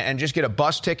 and just get a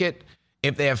bus ticket.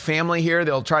 If they have family here,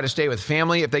 they'll try to stay with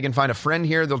family. If they can find a friend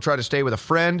here, they'll try to stay with a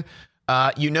friend.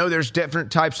 There's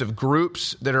different types of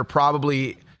groups that are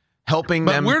probably helping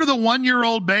them. But where do the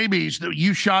 1-year-old babies that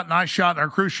you shot and I shot and our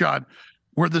crew shot,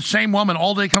 where the same woman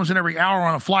all day comes in every hour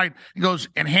on a flight and goes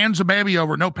and hands a baby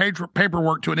over, no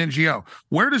paperwork, to an NGO?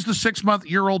 Where does the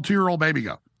 6-month-year-old, 2-year-old baby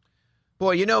go?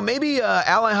 Boy, maybe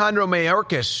Alejandro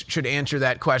Mayorkas should answer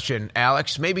that question,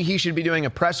 Alex. Maybe he should be doing a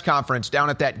press conference down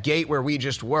at that gate where we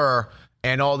just were,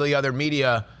 and all the other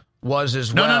media was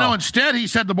as well. No. Instead, he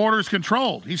said the border is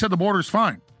controlled. He said the border is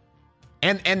fine.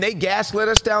 And they gaslit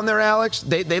us down there, Alex.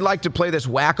 They like to play this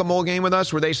whack-a-mole game with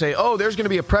us where they say, oh, there's going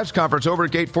to be a press conference over at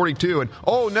gate 42. And,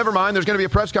 oh, never mind, there's going to be a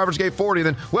press conference at gate 40.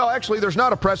 Then, well, actually, there's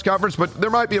not a press conference, but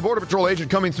there might be a Border Patrol agent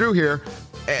coming through here.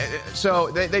 So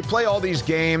they play all these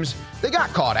games. They got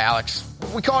caught, Alex.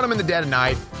 We caught them in the dead of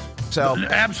night. So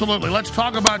absolutely. Let's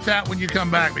talk about that when you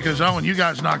come back, because, Owen, you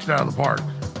guys knocked it out of the park.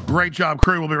 Great job,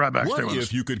 crew. We'll be right back. What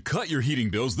if you could cut your heating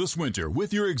bills this winter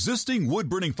with your existing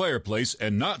wood-burning fireplace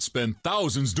and not spend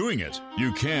thousands doing it?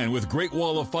 You can with Great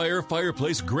Wall of Fire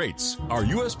fireplace grates. Our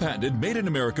U.S.-patented,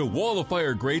 made-in-America Wall of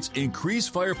Fire grates increase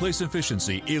fireplace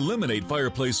efficiency, eliminate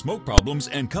fireplace smoke problems,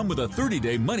 and come with a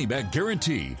 30-day money-back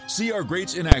guarantee. See our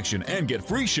grates in action and get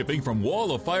free shipping from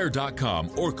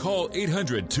walloffire.com or call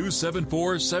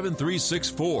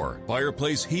 800-274-7364.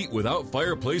 Fireplace heat without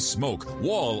fireplace smoke.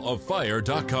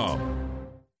 walloffire.com.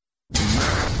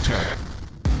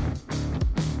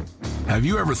 Have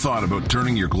you ever thought about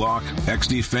turning your Glock,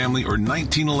 XD Family, or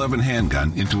 1911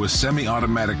 handgun into a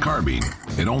semi-automatic carbine?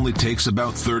 It only takes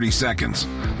about 30 seconds.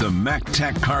 The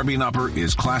MacTech Carbine Upper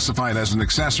is classified as an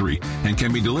accessory and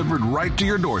can be delivered right to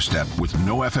your doorstep with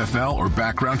no FFL or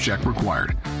background check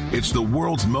required. It's the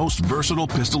world's most versatile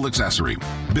pistol accessory.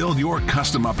 Build your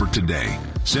custom upper today.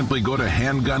 Simply go to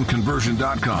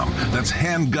handgunconversion.com. That's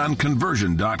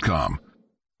handgunconversion.com.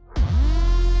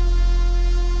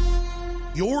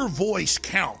 Your voice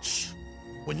counts.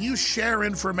 When you share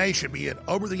information, be it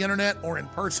over the internet or in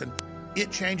person,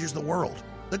 it changes the world.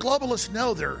 The globalists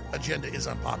know their agenda is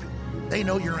unpopular. They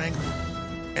know you're angry.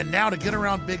 And now to get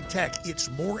around big tech, it's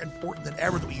more important than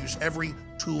ever that we use every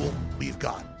tool we've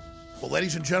got. Well,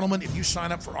 ladies and gentlemen, if you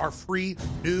sign up for our free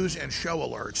news and show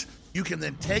alerts, you can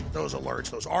then take those alerts,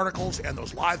 those articles, and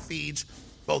those live feeds,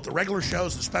 both the regular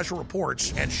shows and special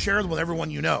reports, and share them with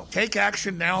everyone you know. Take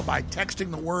action now by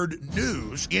texting the word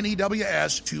NEWS,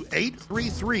 N-E-W-S, to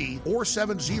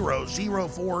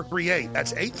 833-470-0438.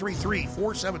 That's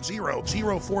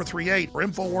 833-470-0438 for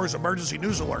InfoWars Emergency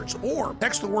News Alerts. Or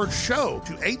text the word SHOW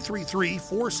to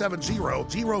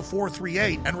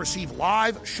 833-470-0438 and receive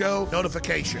live show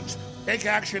notifications. Take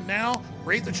action now,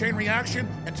 create the chain reaction,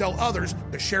 and tell others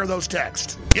to share those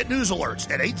texts. Get news alerts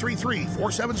at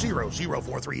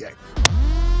 833-470-0438.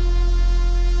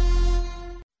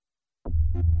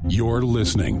 You're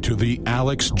listening to The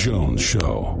Alex Jones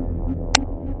Show.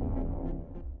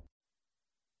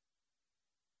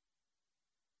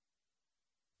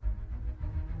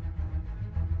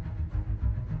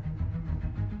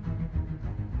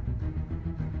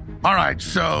 All right,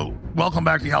 so welcome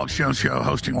back to the Alex Jones Show,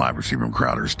 hosting live receiver from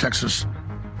Crowder's, Texas,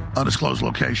 undisclosed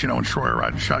location. Owen Schroyer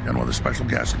riding shotgun with a special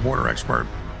guest, border expert.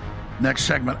 Next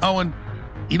segment. Owen,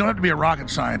 You don't have to be a rocket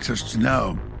scientist to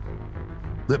know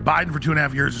that Biden for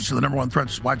 2.5 years is the number one threat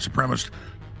to white supremacists,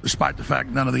 despite the fact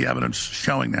none of the evidence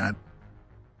showing that.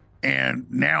 And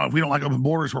now, if we don't like open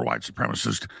borders, we're white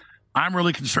supremacists. I'm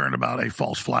really concerned about a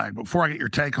false flag. Before I get your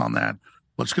take on that,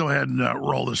 let's go ahead and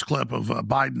roll this clip of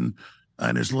Biden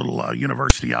and his little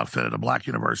university outfit at a black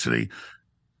university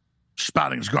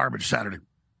spouting his garbage Saturday.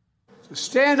 To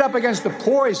stand up against the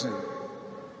poison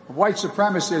of white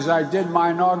supremacy, as I did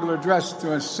my inaugural address,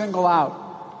 to single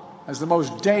out as the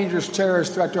most dangerous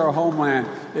terrorist threat to our homeland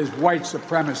is white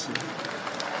supremacy.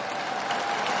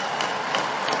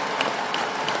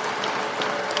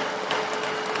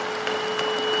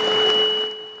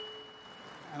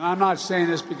 And I'm not saying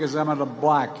this because I'm at a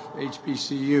black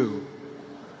HBCU.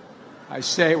 I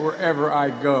say it wherever I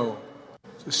go.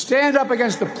 To stand up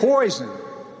against the poison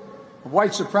of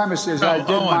white supremacy, as I did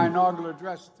my inaugural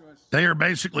address. They are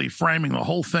basically framing the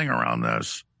whole thing around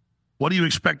this. What do you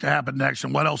expect to happen next,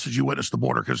 and what else did you witness at the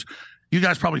border? Because you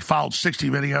guys probably followed 60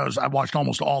 videos. I've watched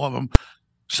almost all of them.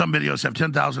 Some videos have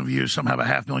 10,000 views. Some have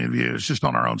 500,000 views just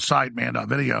on our own site,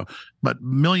 man.video. But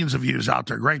millions of views out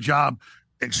there. Great job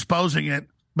exposing it.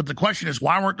 But the question is,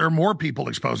 why weren't there more people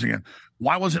exposing it?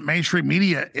 Why wasn't mainstream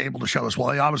media able to show this? Well,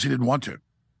 they obviously didn't want to.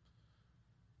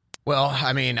 Well,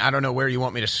 I mean, I don't know where you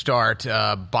want me to start.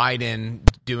 Biden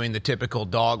doing the typical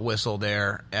dog whistle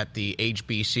there at the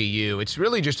HBCU. It's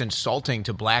really just insulting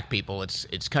to black people.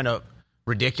 It's kind of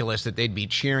ridiculous that they'd be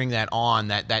cheering that on,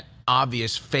 that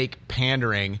obvious fake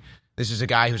pandering. This is a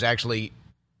guy who's actually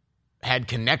had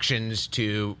connections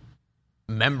to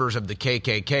members of the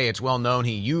KKK. It's well known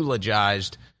he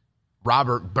eulogized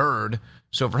Robert Byrd.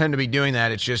 So for him to be doing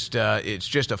that, it's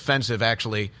just offensive,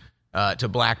 actually, to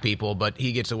black people. But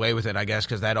he gets away with it, I guess,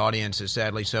 because that audience is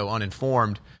sadly so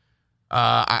uninformed.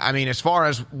 I mean, as far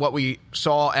as what we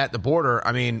saw at the border,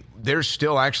 I mean, there's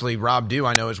still actually Rob Dew,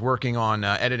 I know, is working on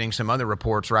editing some other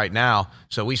reports right now.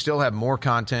 So we still have more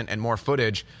content and more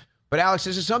footage. But Alex,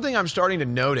 this is something I'm starting to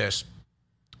notice.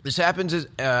 This happens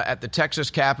at the Texas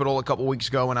Capitol a couple weeks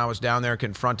ago when I was down there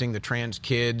confronting the trans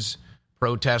kids,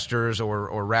 protesters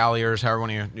or ralliers,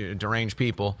 however you want to deranged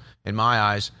people in my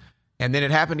eyes. And then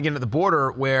it happened again at the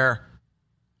border where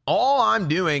all I'm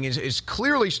doing is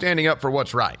clearly standing up for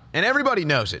what's right. And everybody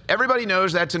knows it. Everybody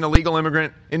knows that's an illegal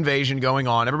immigrant invasion going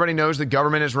on. Everybody knows the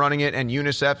government is running it and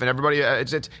UNICEF and everybody.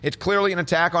 It's clearly an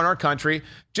attack on our country,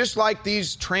 just like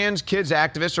these trans kids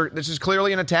activists this is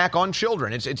clearly an attack on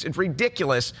children. It's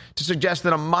ridiculous to suggest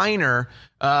that a minor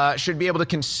should be able to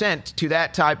consent to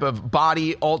that type of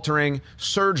body-altering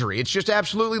surgery. It's just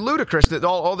absolutely ludicrous that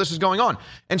all this is going on.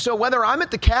 And so whether I'm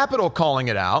at the Capitol calling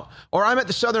it out or I'm at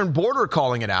the southern border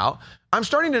calling it out, I'm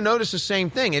starting to notice the same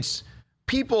thing. It's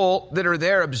people that are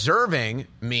there observing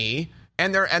me,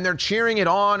 and they're cheering it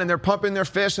on, and they're pumping their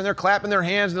fists, and they're clapping their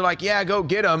hands, and they're like, yeah, go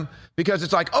get them, because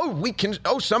it's like,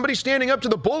 somebody's standing up to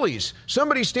the bullies.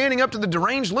 Somebody's standing up to the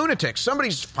deranged lunatics.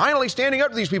 Somebody's finally standing up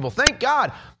to these people. Thank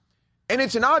God. And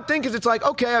it's an odd thing because it's like,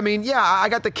 okay, I mean, yeah, I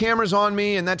got the cameras on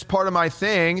me and that's part of my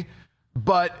thing.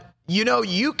 But,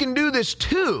 you can do this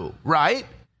too, right?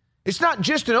 It's not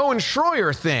just an Owen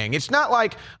Schroyer thing. It's not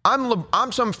like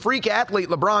I'm some freak athlete,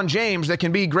 LeBron James, that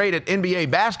can be great at NBA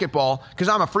basketball because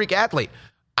I'm a freak athlete.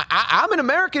 I'm an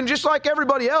American just like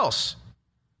everybody else.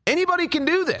 Anybody can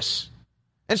do this.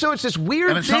 And so it's this weird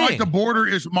thing. And it's not like the border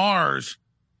is Mars.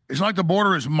 It's not like the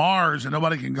border is Mars and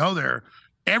nobody can go there.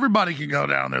 Everybody can go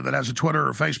down there that has a Twitter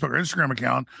or Facebook or Instagram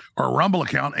account or a Rumble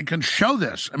account and can show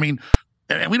this. I mean,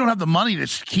 and we don't have the money to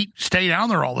stay down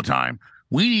there all the time.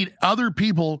 We need other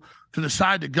people to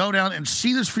decide to go down and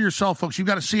see this for yourself, folks. You've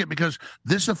got to see it because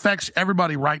this affects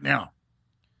everybody right now.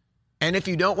 And if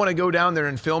you don't want to go down there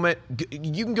and film it,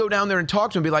 you can go down there and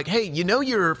talk to them and be like, hey,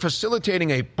 you're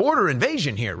facilitating a border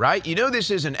invasion here, right?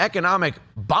 This is an economic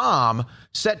bomb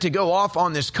set to go off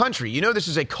on this country. This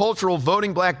is a cultural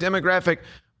voting black demographic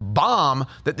bomb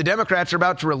that the Democrats are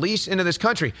about to release into this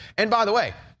country. And by the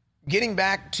way, getting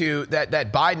back to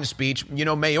that Biden speech,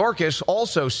 Mayorkas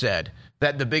also said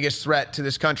that the biggest threat to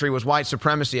this country was white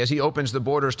supremacy as he opens the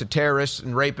borders to terrorists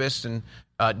and rapists and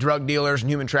drug dealers and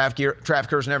human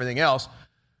traffickers and everything else.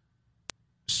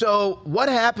 So what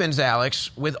happens,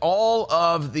 Alex, with all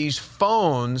of these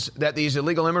phones that these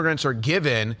illegal immigrants are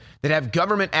given that have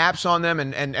government apps on them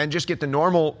and just get the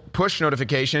normal push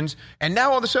notifications, and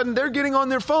now all of a sudden they're getting on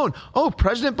their phone? Oh,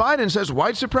 President Biden says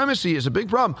white supremacy is a big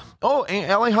problem. Oh,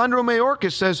 Alejandro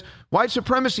Mayorkas says white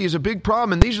supremacy is a big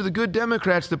problem, and these are the good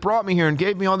Democrats that brought me here and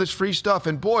gave me all this free stuff.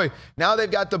 And boy, now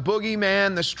they've got the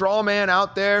boogeyman, the straw man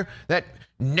out there, that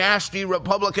nasty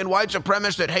Republican white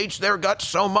supremacist that hates their guts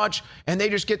so much, and they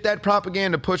just get that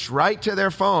propaganda pushed right to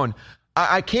their phone.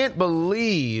 I can't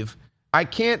believe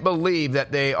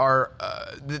that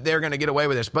they're going to get away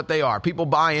with this, but they are. People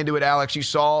buy into it, Alex. You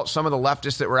saw some of the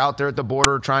leftists that were out there at the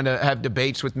border trying to have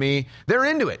debates with me. They're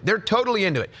into it. They're totally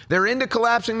into it. They're into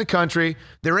collapsing the country.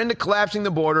 They're into collapsing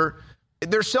the border.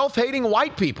 They're self-hating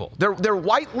white people. They're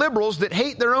white liberals that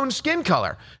hate their own skin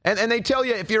color. And they tell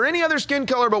you, if you're any other skin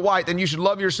color but white, then you should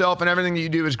love yourself and everything that you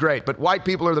do is great. But white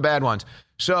people are the bad ones.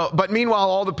 But meanwhile,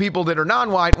 all the people that are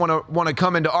non-white want to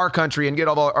come into our country and get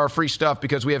all our free stuff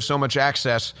because we have so much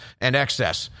access and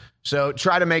excess. So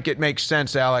try to make it make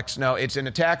sense, Alex. No, it's an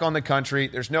attack on the country.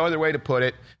 There's no other way to put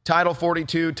it. Title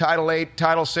 42, Title 8,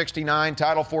 Title 69,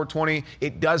 Title 420,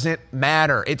 it doesn't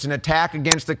matter. It's an attack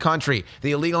against the country.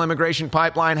 The illegal immigration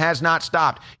pipeline has not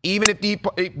stopped. Even if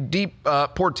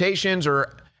deportations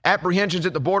or apprehensions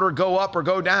at the border go up or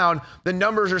go down, the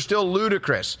numbers are still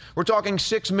ludicrous. We're talking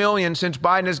 6 million since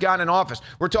Biden has gotten in office.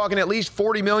 We're talking at least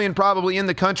 40 million probably in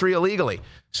the country illegally.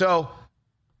 So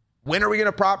when are we going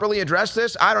to properly address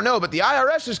this? I don't know, but the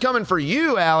IRS is coming for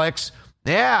you, Alex.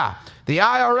 Yeah, the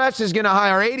IRS is going to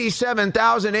hire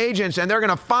 87,000 agents, and they're going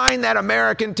to find that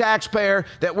American taxpayer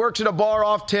that works at a bar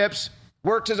off tips,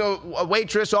 works as a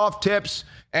waitress off tips,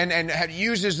 and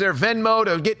uses their Venmo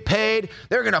to get paid.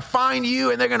 They're going to find you,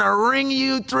 and they're going to ring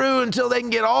you through until they can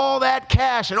get all that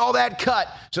cash and all that cut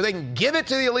so they can give it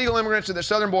to the illegal immigrants at the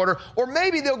southern border, or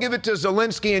maybe they'll give it to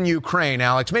Zelensky in Ukraine,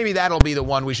 Alex. Maybe that'll be the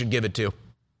one we should give it to.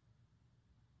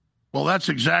 Well, that's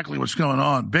exactly what's going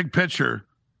on. Big picture,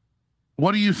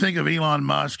 what do you think of Elon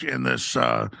Musk and this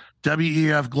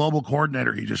WEF global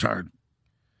coordinator he just hired?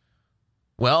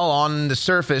 Well, on the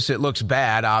surface, it looks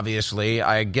bad, obviously.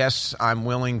 I guess I'm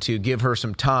willing to give her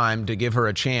some time, to give her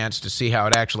a chance to see how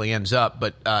it actually ends up.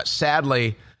 But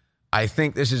sadly, I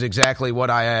think this is exactly what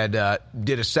I had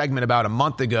did a segment about a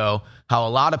month ago, how a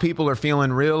lot of people are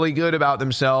feeling really good about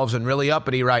themselves and really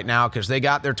uppity right now because they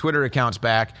got their Twitter accounts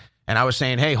back. And I was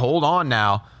saying, hey, hold on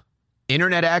now.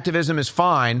 Internet activism is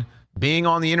fine. Being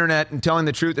on the internet and telling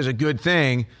the truth is a good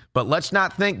thing. But let's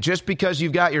not think just because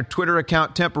you've got your Twitter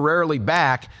account temporarily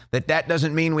back that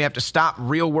doesn't mean we have to stop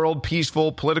real world,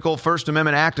 peaceful, political First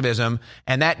Amendment activism.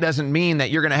 And that doesn't mean that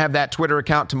you're going to have that Twitter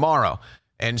account tomorrow.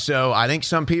 And so I think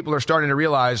some people are starting to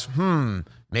realize,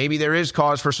 maybe there is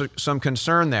cause for some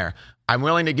concern there. I'm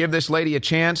willing to give this lady a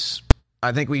chance.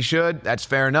 I think we should. That's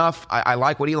fair enough. I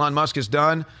like what Elon Musk has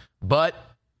done. But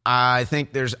I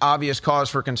think there's obvious cause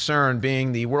for concern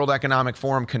being the World Economic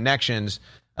Forum connections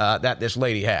that this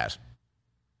lady has.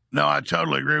 No, I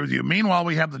totally agree with you. Meanwhile,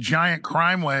 we have the giant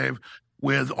crime wave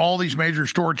with all these major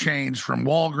store chains from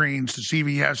Walgreens to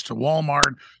CVS to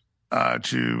Walmart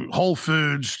to Whole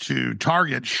Foods to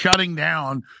Target shutting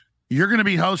down. You're going to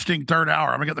be hosting Third Hour.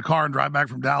 I'm going to get the car and drive back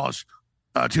from Dallas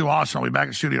to Austin. I'll be back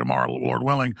in studio tomorrow, Lord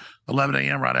willing, 11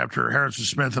 a.m. right after Harrison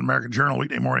Smith and American Journal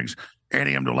weekday mornings. 8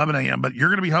 a.m. to 11 a.m. But you're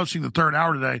going to be hosting the Third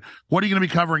Hour today. What are you going to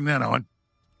be covering then, Owen?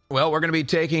 Well, we're going to be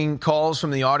taking calls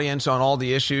from the audience on all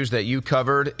the issues that you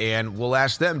covered, and we'll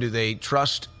ask them, do they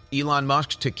trust Elon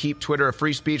Musk to keep Twitter a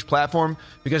free speech platform?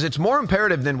 Because it's more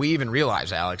imperative than we even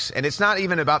realize, Alex. And it's not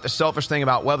even about the selfish thing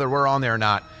about whether we're on there or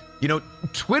not. You know,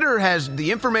 Twitter has,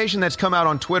 the information that's come out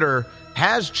on Twitter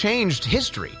has changed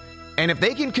history. And if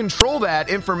they can control that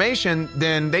information,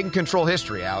 then they can control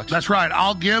history, Alex. That's right.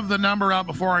 I'll give the number out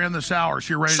before I end this hour. So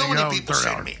you're ready to go. So many people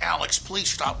say to me, Alex, please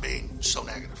stop being so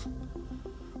negative.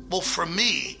 Well, for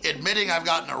me, admitting I've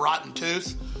gotten a rotten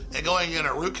tooth and going in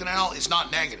a root canal is not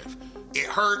negative. It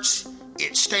hurts.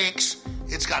 It stinks.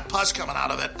 It's got pus coming out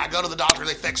of it. I go to the doctor.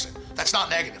 They fix it. That's not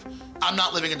negative. I'm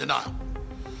not living in denial.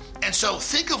 And so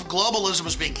think of globalism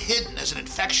as being hidden as an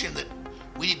infection that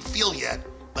we didn't feel yet,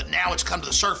 but now it's come to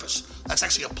the surface. That's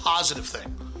actually a positive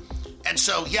thing. And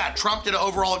so, yeah, Trump did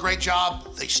overall a great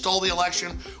job. They stole the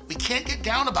election. We can't get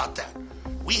down about that.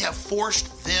 We have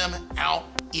forced them out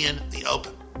in the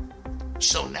open.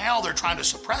 So now they're trying to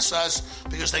suppress us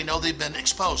because they know they've been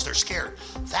exposed. They're scared.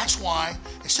 That's why,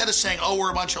 instead of saying, oh, we're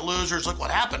a bunch of losers, look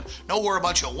what happened. No, we're a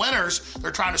bunch of winners.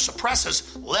 They're trying to suppress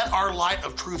us. Let our light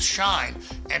of truth shine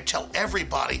and tell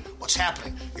everybody what's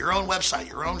happening. Your own website,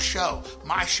 your own show,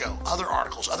 my show, other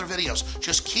articles, other videos.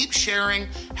 Just keep sharing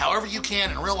however you can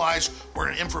and realize we're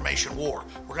in an information war.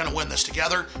 We're going to win this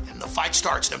together, and the fight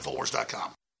starts at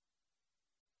Infowars.com.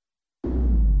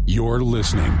 You're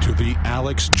listening to The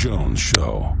Alex Jones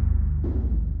Show.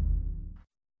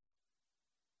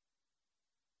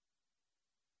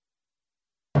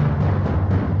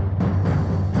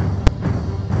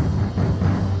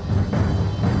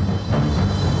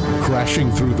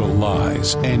 Crashing through the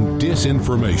lies and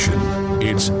disinformation,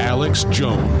 it's Alex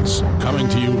Jones coming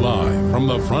to you live from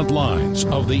the front lines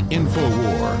of the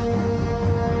InfoWar.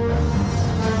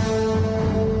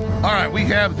 All right, we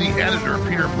have the editor,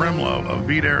 Peter Brimlow of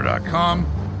VDare.com.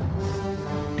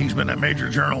 He's been a major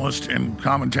journalist and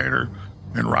commentator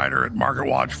and writer at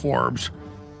MarketWatch, Forbes,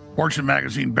 Fortune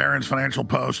Magazine, Barron's, Financial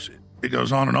Post. It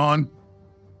goes on and on.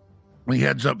 He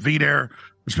heads up VDare.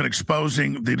 It's been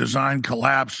exposing the design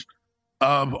collapse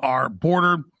of our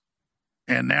border,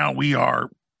 and now we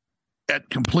are at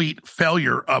complete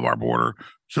failure of our border.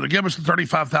 So to give us the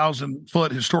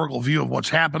 35,000-foot historical view of what's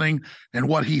happening and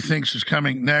what he thinks is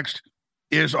coming next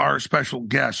is our special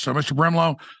guest. So, Mr.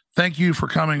 Brimlow, thank you for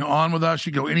coming on with us.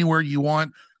 You go anywhere you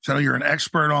want. So I know you're an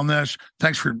expert on this.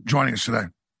 Thanks for joining us today.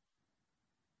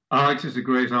 Alex, it's a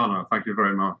great honor. Thank you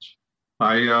very much.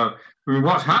 I mean,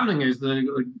 what's happening is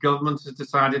the government has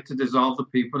decided to dissolve the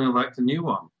people and elect a new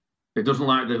one. It doesn't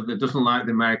like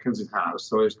the Americans it has,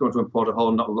 so it's going to import a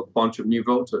whole bunch of new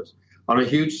voters on a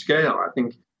huge scale. I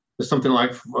think there's something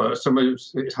like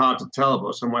it's hard to tell,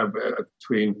 but somewhere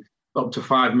between up to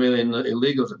 5 million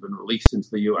illegals have been released into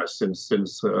the U.S.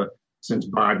 since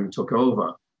Biden took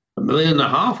over. 1.5 million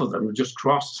of them have just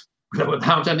crossed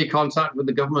without any contact with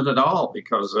the government at all,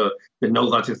 because they know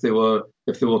that if they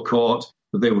were caught,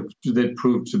 they'd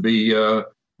prove to be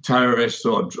terrorists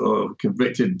or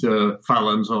convicted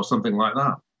felons or something like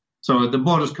that. So the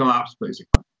border's collapsed,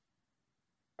 basically.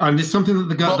 And it's something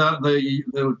that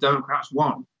the Democrats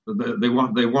want. They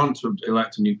want to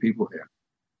elect new people here.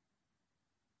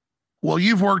 Well,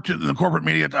 you've worked in the corporate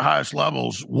media at the highest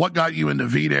levels. What got you into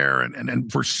VDare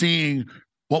and foreseeing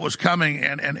what was coming?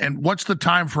 And what's the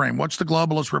time frame? What's the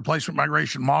globalist replacement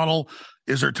migration model?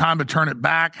 Is there time to turn it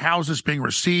back? How is this being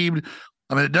received?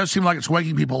 I mean, it does seem like it's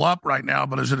waking people up right now,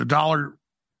 but is it $1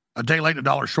 a day late,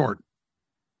 $1 short?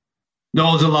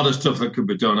 No, there's a lot of stuff that could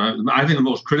be done. I think the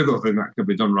most critical thing that could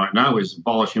be done right now is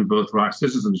abolishing birthright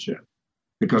citizenship,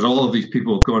 because all of these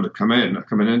people are going to come in, are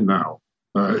coming in now.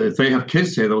 If they have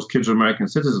kids here, those kids are American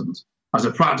citizens. As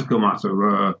a practical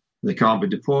matter, they can't be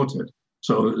deported.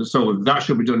 So that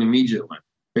should be done immediately.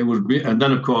 It would be, and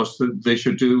then of course they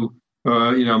should do,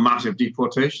 massive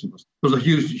deportations. There was a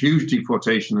huge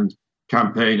deportation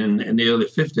campaign in the early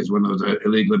 50s when there was an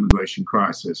illegal immigration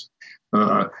crisis.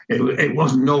 It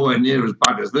wasn't nowhere near as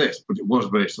bad as this, but it was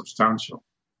very substantial.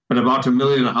 And about 1.5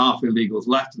 million illegals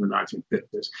left in the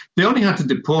 1950s. They only had to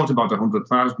deport about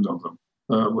 100,000 of them.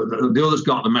 The others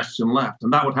got the message and left,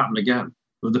 and that would happen again.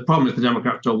 But the problem is the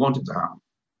Democrats don't want it to happen.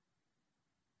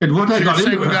 And what I got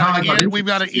into, we've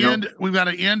got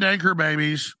to end anchor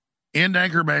babies, and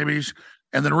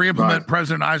then re-implement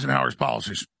President Eisenhower's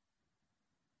policies.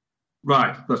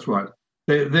 Right, that's right.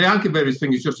 The anchor babies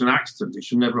thing is just an accident. It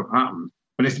should never have happened.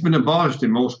 And it's been abolished in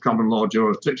most common law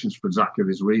jurisdictions for exactly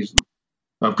this reason.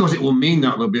 Of course, it will mean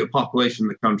that there'll be a population in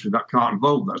the country that can't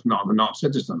vote. They're not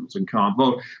citizens and can't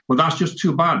vote. Well, that's just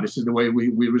too bad. This is the way we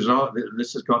resolve it.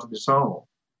 This has got to be solved.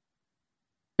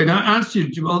 And I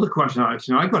answered your other question, Alex.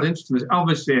 I got interested in this.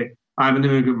 Obviously, I'm an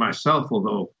immigrant myself,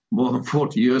 although more than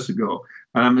 40 years ago.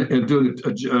 And I'm doing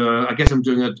I guess I'm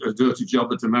doing a dirty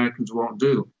job that Americans won't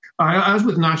do. I was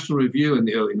with National Review in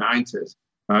the early 90s,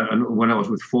 and when I was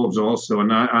with Forbes also,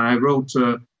 and I wrote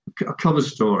a cover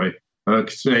story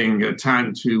saying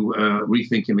time to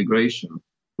rethink immigration,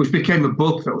 which became a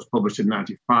book that was published in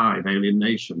 '95, Alien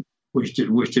Nation, which did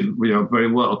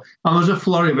very well. And there was a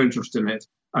flurry of interest in it.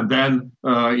 And then,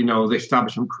 the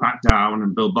establishment cracked down,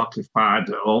 and Bill Buckley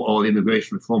fired all the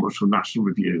immigration reformers from National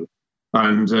Review,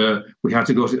 and we had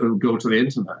to go to the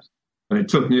internet. And it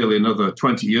took nearly another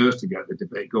 20 years to get the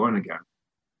debate going again.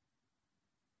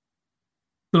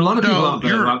 There are a lot of people out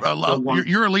there.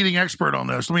 You're a leading expert on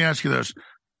this. Let me ask you this.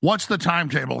 What's the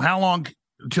timetable? How long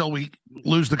until we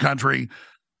lose the country?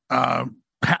 How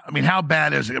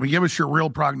bad is it? I mean, give us your real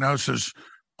prognosis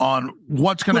on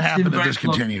what's going to happen if this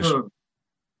continues.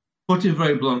 Put in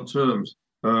very blunt terms,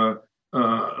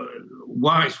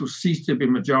 whites will cease to be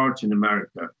majority in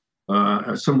America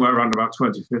somewhere around about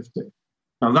 2050.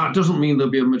 Now, that doesn't mean there'll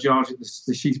be a majority,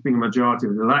 the cease being a majority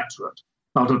of the electorate.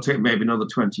 That'll take maybe another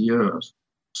 20 years.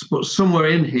 But somewhere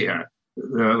in here,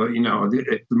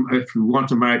 if we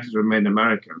want America to remain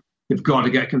American, they've got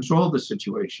to get control of the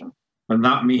situation. And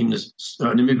that means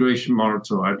an immigration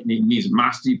moratorium. It means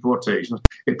mass deportations.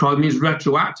 It probably means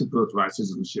retroactive birthright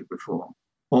citizenship reform.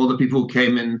 All the people who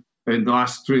came in the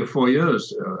last 3 or 4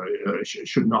 years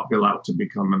should not be allowed to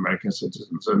become American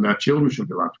citizens, and their children should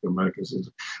be allowed to become American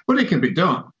citizens. But it can be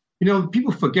done.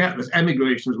 People forget there's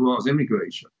emigration as well as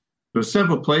immigration. There are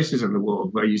several places in the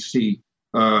world where you see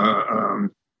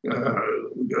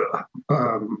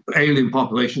alien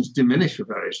populations diminish for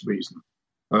various reasons.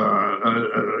 One,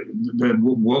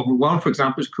 for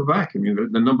example, is Quebec. I mean,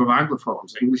 the number of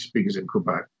Anglophones, English speakers in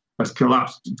Quebec, has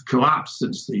collapsed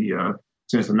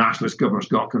since the nationalist government's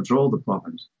got control of the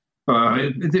province.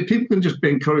 People can just be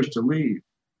encouraged to leave.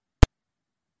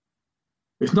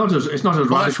 It's not as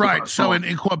well, that's right. So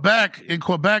in Quebec,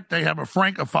 they have a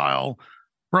Francophile,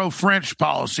 pro-French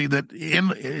policy that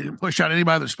push out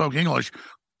anybody that spoke English.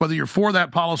 Whether you're for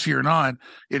that policy or not,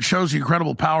 it shows the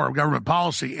incredible power of government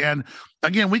policy. And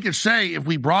again, we could say if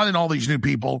we brought in all these new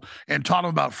people and taught them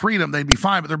about freedom, they'd be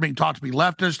fine. But they're being taught to be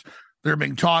leftist. They're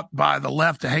being taught by the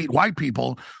left to hate white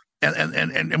people.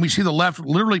 And we see the left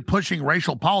literally pushing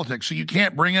racial politics. So you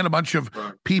can't bring in a bunch of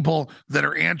people that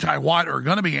are anti-white or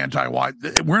going to be anti-white.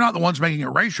 We're not the ones making it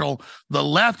racial. The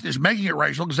left is making it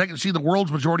racial because they can see the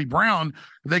world's majority brown.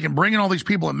 If they can bring in all these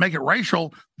people and make it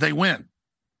racial, they win.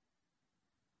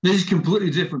 This is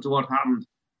completely different to what happened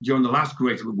during the last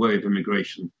great wave of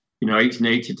immigration,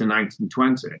 1880 to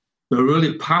 1920. There were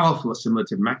really powerful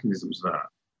assimilative mechanisms there.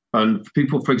 And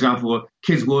people, for example,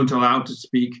 kids weren't allowed to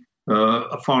speak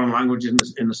a foreign language in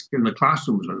the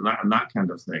classrooms and that kind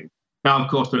of thing. Now,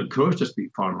 of course, they're encouraged to speak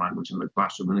foreign language in the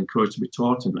classroom and encouraged to be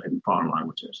taught in foreign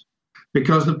languages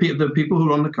because the people who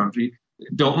run the country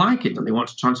don't like it and they want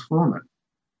to transform it.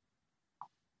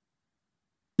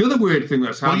 The other weird thing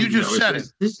that's happening... Well, you just said it.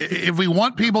 If we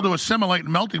want people to assimilate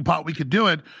in melting pot, we could do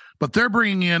it, but they're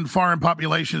bringing in foreign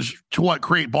populations to what,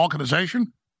 create balkanization?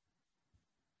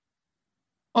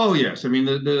 Oh, yes. I mean,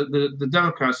 the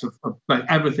Democrats have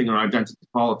everything on identity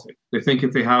politics. They think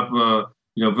if they have,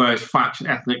 various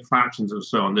ethnic factions and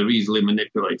so on, they're easily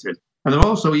manipulated. And they're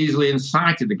also easily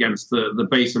incited against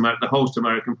the host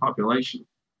American population,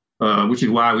 which is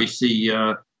why we see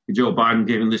Joe Biden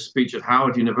giving this speech at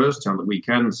Howard University on the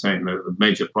weekend saying that the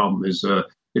major problem is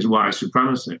white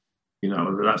supremacy.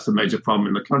 That's the major problem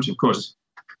in the country. Of course,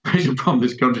 the major problem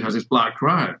this country has is black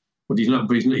crime. But he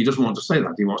doesn't want to say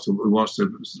that. He wants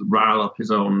to rile up his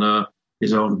own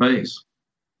base.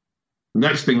 The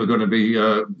next thing we're going to be,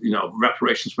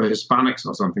 reparations for Hispanics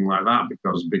or something like that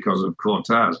because of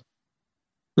Cortez.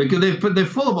 They're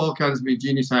full of all kinds of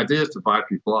ingenious ideas to buy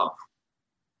people off.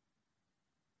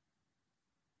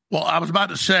 Well, I was about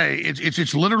to say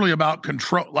it's literally about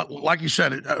control. Like you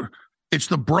said, it's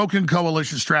the broken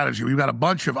coalition strategy. We've got a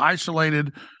bunch of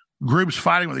isolated groups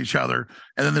fighting with each other,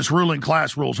 and then this ruling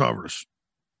class rules over us.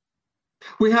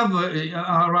 We have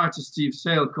our writer Steve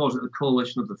Sale calls it the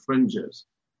coalition of the fringes.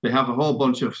 They have a whole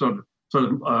bunch of sort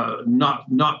of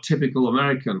not typical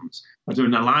Americans that are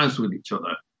in alliance with each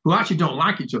other, who actually don't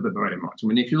like each other very much. I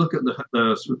mean, if you look at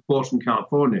the reports from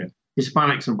California,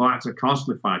 Hispanics and blacks are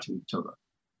constantly fighting each other,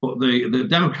 but the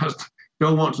Democrats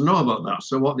don't want to know about that.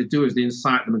 So what they do is they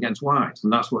incite them against whites,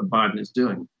 and that's what Biden is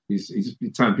doing. He's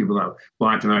telling people that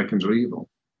white Americans are evil,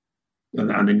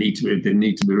 and they need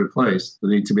to be replaced. They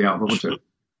need to be outvoted.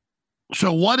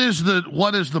 So what is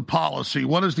the policy?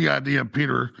 What is the idea,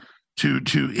 Peter,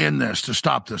 to end this, to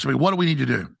stop this? I mean, what do we need to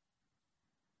do?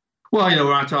 Well,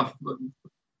 right off,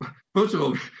 first of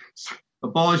all,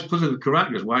 abolish political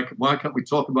correctness. Why can't we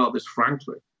talk about this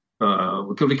frankly?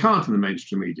 Because we can't in the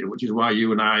mainstream media, which is why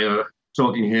you and I are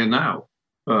talking here now.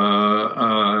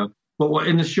 But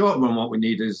in the short run, what we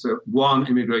need is 1,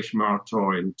 immigration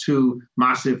moratorium, 2,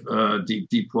 massive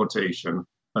deportation,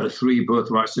 3,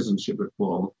 birthright citizenship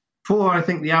reform, 4, I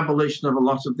think the abolition of a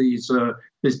lot of these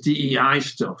this DEI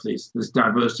stuff, this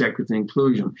diversity, equity, and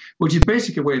inclusion, which is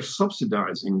basically a way of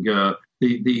subsidizing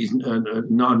these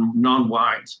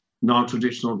non-white,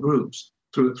 non-traditional groups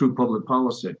through public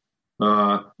policy.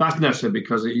 That's necessary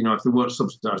because if they weren't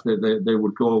subsidized, they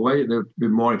would go away. They would be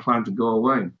more inclined to go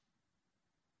away.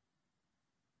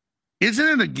 Isn't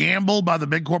it a gamble by the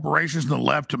big corporations and the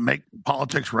left to make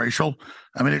politics racial?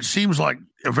 I mean, it seems like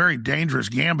a very dangerous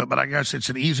gambit, but I guess it's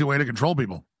an easy way to control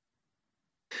people.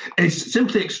 It's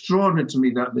simply extraordinary to me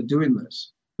that they're doing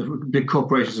this. The big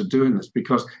corporations are doing this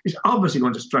because it's obviously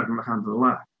going to strengthen the hand of the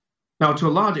left. Now, to a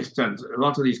large extent, a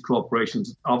lot of these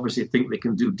corporations obviously think they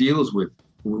can do deals with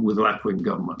left-wing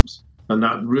governments. And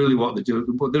that's really what they do.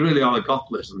 But they're really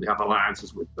oligopolists, and they have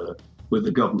alliances with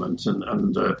the government,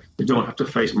 and they don't have to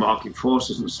face market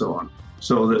forces and so on.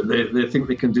 So they think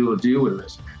they can do a deal with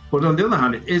this. But on the other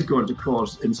hand, it is going to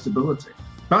cause instability.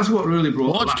 That's what really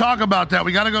brought. Well, let's talk about that.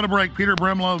 We got to go to break. Peter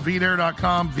Brimlow,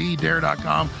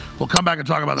 VDare.com. We'll come back and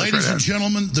talk about that. Ladies and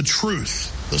gentlemen, the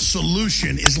truth, the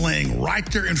solution is laying right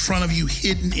there in front of you,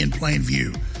 hidden in plain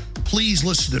view. Please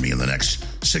listen to me in the next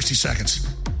 60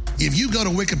 seconds. If you go to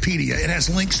Wikipedia, it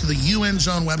has links to the UN's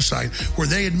own website where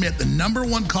they admit the number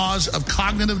one cause of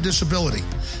cognitive disability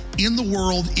in the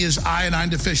world is iodine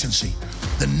deficiency.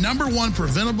 The number one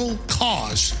preventable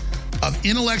cause of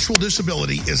intellectual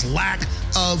disability is lack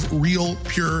of real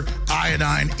pure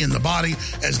iodine in the body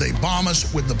as they bomb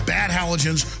us with the bad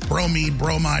halogens, bromine,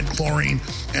 bromide, chlorine,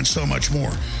 and so much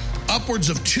more. Upwards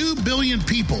of 2 billion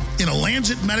people in a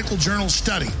Lancet Medical Journal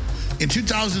study in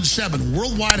 2007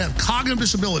 worldwide have cognitive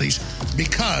disabilities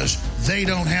because they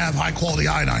don't have high-quality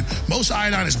iodine. Most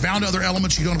iodine is bound to other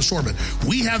elements. You don't absorb it.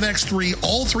 We have X3,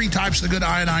 all three types of the good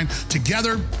iodine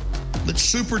together that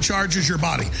supercharges your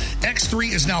body.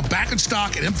 X3 is now back in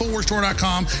stock at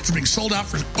InfoWarsStore.com. It's being sold out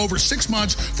for over 6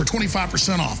 months for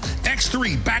 25% off.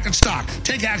 X3 back in stock.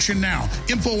 Take action now.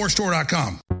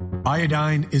 InfoWarsStore.com.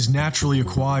 Iodine is naturally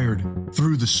acquired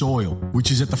through the soil,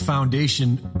 which is at the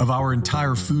foundation of our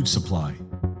entire food supply.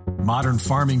 Modern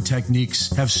farming techniques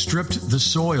have stripped the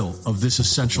soil of this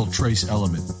essential trace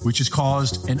element, which has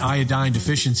caused an iodine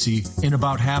deficiency in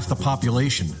about half the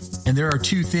population. And there are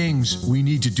two things we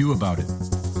need to do about it.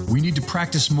 We need to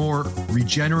practice more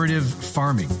regenerative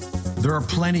farming. There are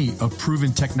plenty of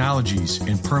proven technologies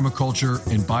in permaculture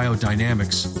and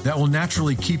biodynamics that will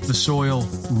naturally keep the soil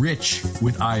rich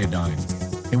with iodine.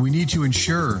 And we need to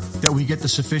ensure that we get the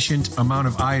sufficient amount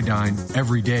of iodine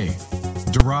every day.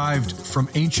 Derived from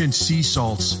ancient sea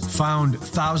salts found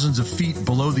thousands of feet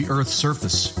below the Earth's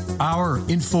surface, our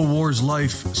InfoWars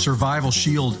Life Survival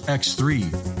Shield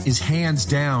X3 is hands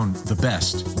down the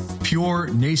best. Pure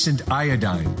nascent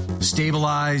iodine,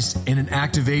 stabilized in an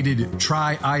activated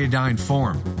triiodine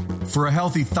form. For a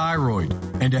healthy thyroid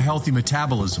and a healthy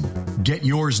metabolism, get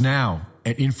yours now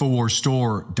at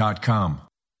InfoWarsStore.com.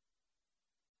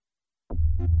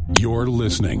 You're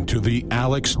listening to The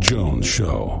Alex Jones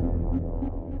Show.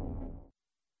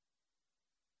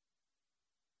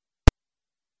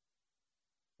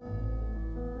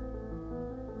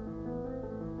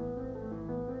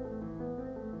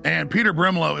 And Peter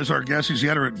Brimlow is our guest. He's the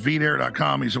editor at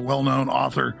VDare.com. He's a well-known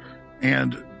author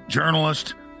and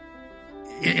journalist.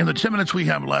 In the 10 minutes we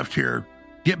have left here,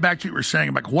 get back to what you were saying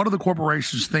about what are the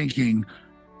corporations thinking,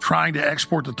 trying to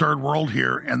export the third world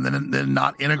here and then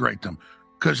not integrate them?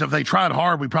 Because if they tried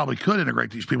hard, we probably could integrate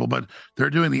these people, but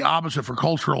they're doing the opposite for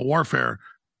cultural warfare.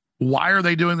 Why are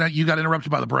they doing that? You got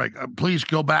interrupted by the break. Please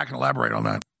go back and elaborate on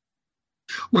that.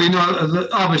 Well,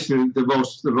 obviously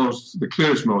the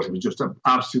clearest motive is just an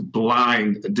absolute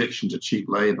blind addiction to cheap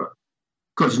labor.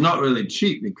 Because it's not really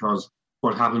cheap, because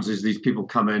what happens is these people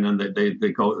come in and they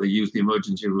use the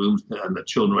emergency rooms and the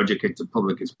children are educated to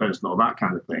public expense and all that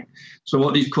kind of thing. So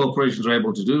what these corporations are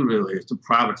able to do really is to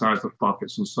privatize the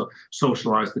profits and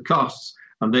socialize the costs.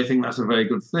 And they think that's a very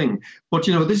good thing. But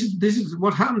this is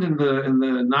what happened in the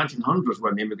 1900s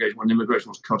when immigration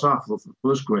was cut off, the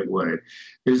first great wave,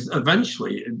 is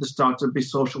eventually there started to be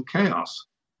social chaos.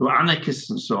 There were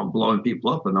anarchists and so on blowing people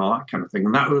up and all that kind of thing,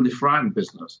 and that really frightened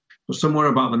business. So somewhere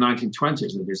about the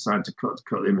 1920s, they decided to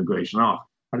cut immigration off,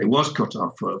 and it was cut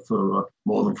off for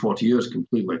more than 40 years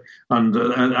completely. And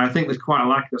I think there's quite a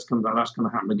lack that's going to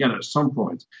happen again at some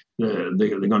point. They're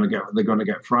going to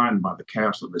get frightened by the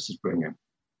chaos that this is bringing.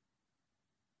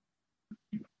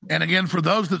 And again, for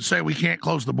those that say we can't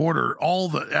close the border, all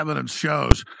the evidence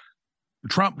shows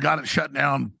Trump got it shut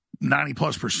down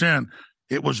 90+%.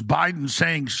 It was Biden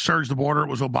saying surge the border. It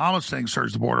was Obama saying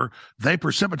surge the border. They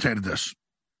precipitated this.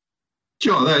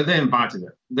 Sure, they invited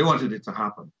it. They wanted it to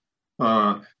happen.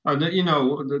 And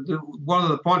one of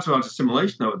the points about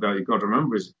assimilation that you've got to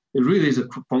remember is it really is a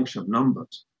function of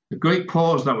numbers. The great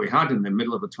pause that we had in the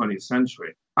middle of the 20th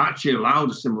century actually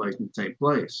allowed assimilation to take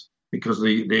place, because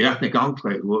the ethnic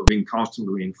enclaves were being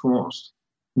constantly reinforced.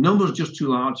 The numbers are just too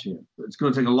large here. It's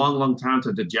going to take a long, long time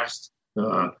to digest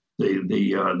the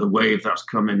wave that's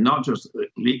come in, not just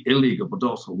illegal, but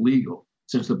also legal,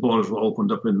 since the borders were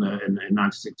opened up in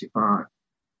 1965.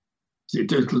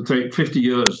 It'll take 50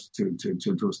 years to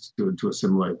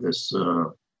assimilate this.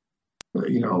 Another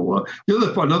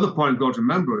point I've got to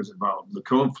remember is about the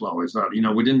current flow is that,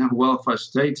 we didn't have a welfare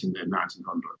state in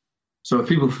 1900. So if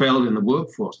people failed in the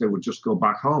workforce, they would just go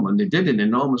back home. And they did in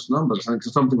enormous numbers. I think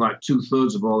something like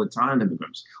 2/3 of all Italian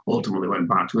immigrants ultimately went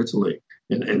back to Italy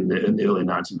in the early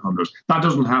 1900s. That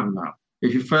doesn't happen now.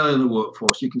 If you fail in the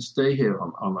workforce, you can stay here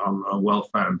on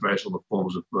welfare and various other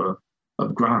forms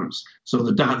of grants. So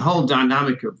the whole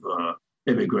dynamic of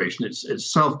immigration,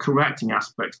 its self-correcting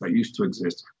aspects that used to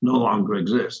exist no longer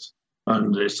exist.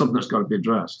 And it's something that's got to be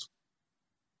addressed.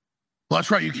 Well, that's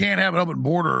right. You can't have an open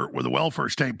border with a welfare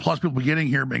state, plus people getting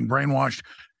here being brainwashed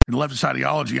in leftist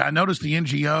ideology. I noticed the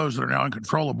NGOs that are now in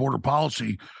control of border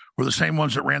policy were the same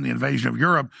ones that ran the invasion of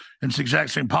Europe, and it's the exact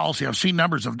same policy. I've seen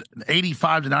numbers of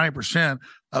 85 to 90%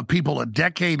 of people a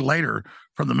decade later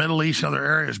from the Middle East and other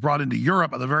areas brought into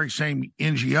Europe by the very same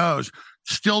NGOs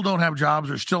still don't have jobs,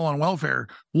 are still on welfare.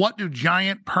 What do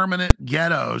giant permanent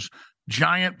ghettos,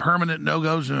 giant permanent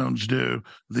no-go zones do?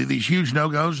 These huge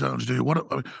no-go zones do?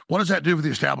 What does that do for the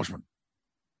establishment?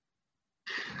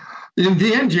 The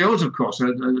NGOs, of course,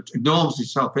 are enormously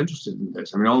self-interested in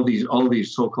this. I mean, all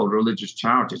these so-called religious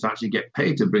charities actually get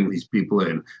paid to bring these people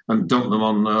in and dump them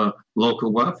on the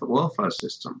local welfare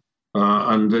system.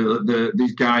 And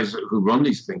these guys who run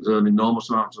these things earn enormous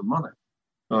amounts of money.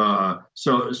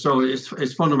 So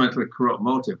it's fundamentally a corrupt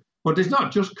motive. But it's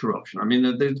not just corruption. I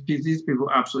mean, these people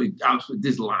absolutely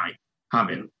dislike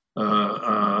having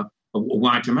a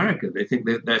white America. They think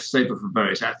that they're safer for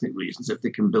various ethnic reasons if they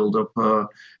can build up, a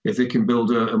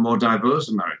more diverse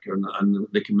America, and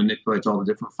they can manipulate all the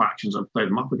different factions and play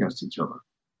them up against each other.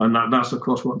 And that's of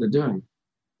course what they're doing.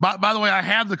 By the way, I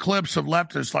have the clips of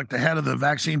leftists, like the head of the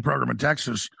vaccine program in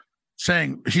Texas,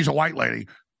 saying, she's a white lady,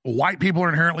 white people are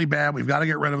inherently bad. We've got to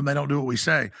get rid of them. They don't do what we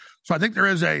say. So I think there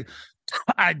is a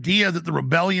idea that the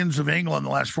rebellions of England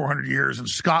the last 400 years and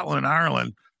Scotland and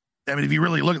Ireland, I mean, if you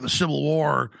really look at the Civil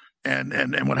War and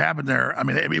what happened there, I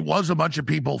mean, it was a bunch of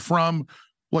people from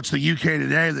what's the UK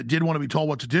today that did want to be told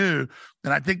what to do.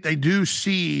 And I think they do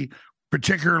see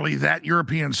particularly that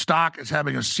European stock as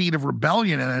having a seed of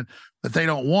rebellion in it that they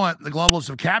don't want. The globalists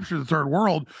have captured the third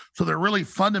world, so they're really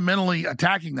fundamentally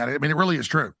attacking that. I mean, it really is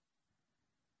true.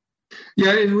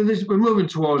 Yeah, we're moving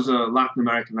towards a Latin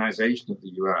Americanization of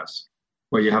the U.S.,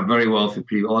 where you have very wealthy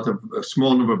people, a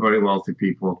small number of very wealthy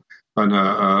people, and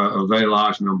a very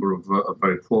large number of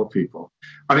very poor people.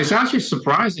 And it's actually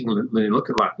surprising when you look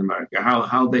at Latin America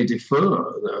how they defer.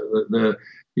 The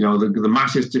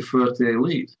masses defer to the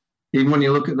elite. Even when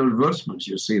you look at the advertisements,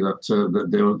 you see that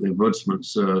the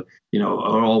advertisements, are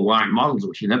all white models,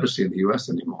 which you never see in the U.S.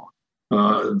 anymore.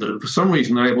 For some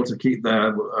reason, they're able to keep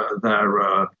their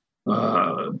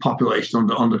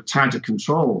population under tighter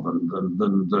control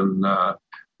than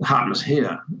happens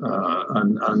here,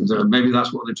 and maybe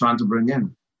that's what they're trying to bring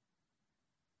in.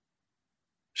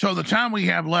 So the time we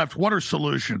have left, what are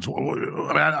solutions? I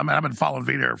mean, I've been following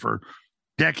VDARE for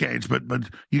decades, but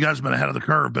you guys have been ahead of the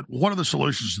curve. But what are the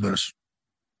solutions to this?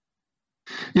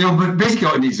 But basically,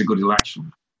 all it needs is a good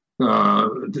election.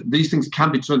 These things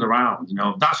can be turned around.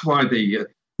 That's why the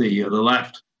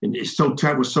left was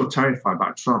so terrified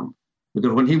by Trump,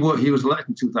 because when he was elected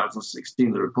in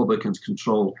 2016, the Republicans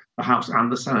controlled the House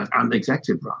and the Senate and the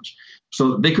executive branch.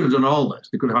 So they could have done all this.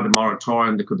 They could have had a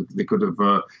moratorium. They could have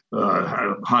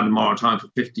had a moratorium for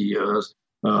 50 years.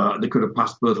 They could have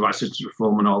passed birthright citizenship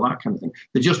reform and all that kind of thing.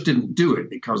 They just didn't do it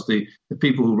because the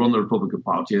people who run the Republican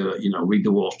Party, read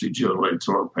the Wall Street Journal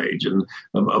editorial page and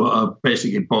are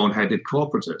basically boneheaded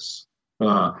corporatists.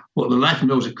 But the left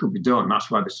knows it could be done. That's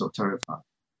why they're so terrified.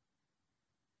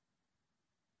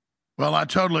 Well, I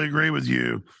totally agree with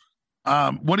you.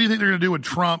 What do you think they're going to do with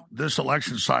Trump this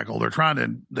election cycle? They're trying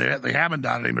to. They haven't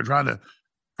done it. They're trying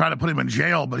to put him in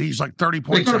jail, but he's like 30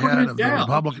 points ahead of the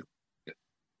Republican.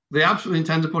 They absolutely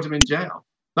intend to put him in jail.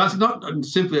 That's not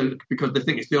simply because they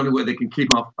think it's the only way they can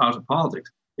keep him out of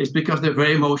politics. It's because they're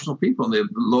very emotional people and they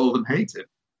loathe and hate him.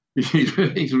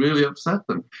 He's really upset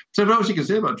them. So what else you can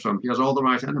say about Trump? He has all the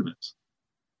right enemies.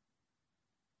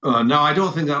 No, I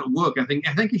don't think that'll work. I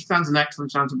think he stands an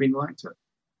excellent chance of being elected.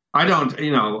 I don't,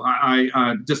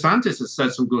 DeSantis has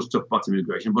said some good stuff about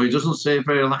immigration, but he doesn't say it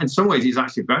very loud. In some ways, he's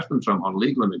actually better than Trump on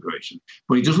legal immigration,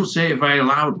 but he doesn't say it very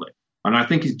loudly. And I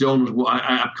think his donors,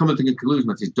 I've come to the conclusion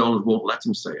that his donors won't let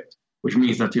him say it, which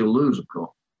means that he'll lose, of course.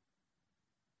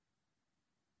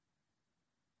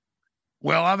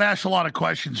 Well, I've asked a lot of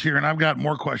questions here, and I've got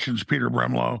more questions, Peter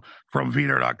Bremlow from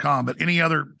VDARE.com. But any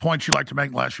other points you'd like to make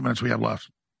in the last few minutes we have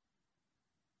left?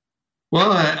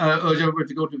 Well, I urge everybody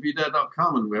to go to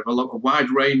VDARE.com, and we have a wide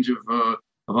range of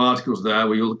articles there.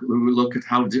 We look at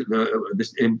how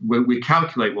we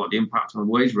calculate what the impact on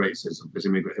wage rates is of this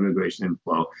immigration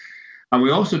inflow. And we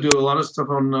also do a lot of stuff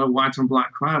on white and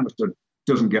black crime, which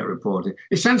doesn't get reported.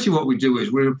 Essentially what we do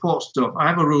is we report stuff. I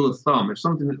have a rule of thumb. If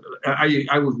something,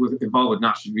 I was involved with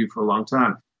National Review for a long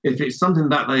time. If it's something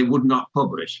that they would not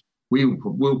publish,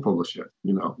 we'll publish it.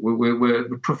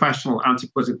 We're a professional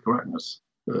anti-political correctness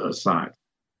side.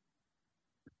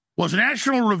 Was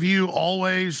National Review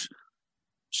always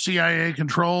CIA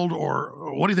controlled,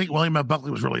 or what do you think William F.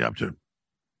 Buckley was really up to?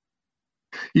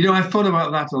 I thought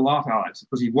about that a lot, Alex,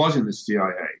 because he was in the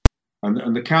CIA,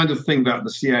 and the kind of thing that the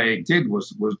CIA did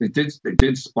was they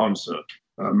did sponsor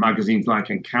magazines like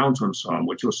Encounter and so on,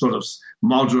 which were sort of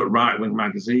moderate right-wing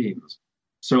magazines.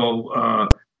 So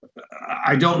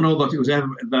I don't know that it was ever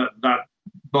that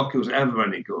Buckley was ever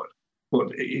any good,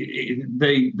 but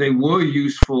they were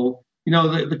useful.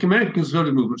 The American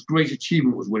conservative movement's great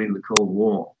achievement was winning the Cold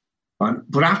War.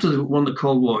 But after they won the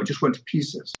Cold War, it just went to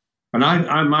pieces. And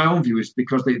my own view is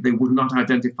because they would not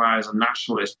identify as a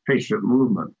nationalist patriot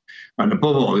movement. And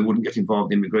above all, they wouldn't get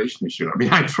involved in the immigration issue. I mean,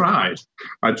 I tried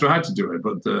to do it,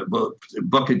 but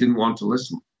Bucket didn't want to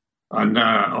listen. And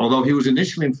although he was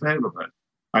initially in favor of it,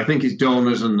 I think his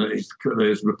donors and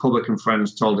his Republican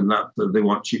friends told him that they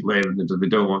want cheap labor and that they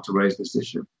don't want to raise this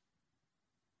issue.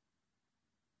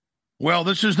 Well,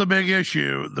 this is the big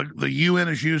issue. The UN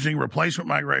is using replacement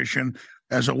migration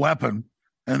as a weapon.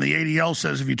 And the ADL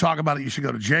says if you talk about it, you should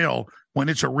go to jail when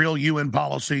it's a real UN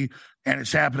policy and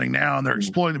it's happening now. And they're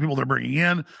exploiting the people they're bringing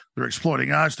in. They're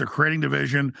exploiting us. They're creating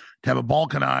division to have a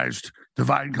balkanized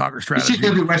divide and conquer strategy.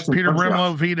 Peter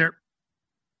Brimlow,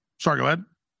 sorry, go ahead.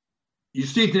 You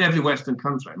see it in every Western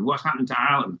country. And what's happening to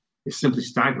Ireland is simply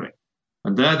staggering.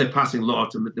 And there they're passing law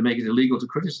to make it illegal to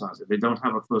criticize it. They don't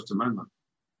have a First Amendment.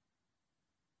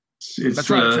 That's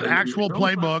right. It's an actual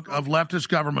playbook of leftist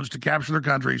governments to capture their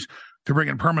countries, to bring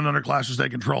in permanent underclasses they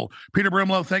control. Peter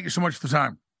Brimlow, thank you so much for the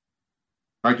time.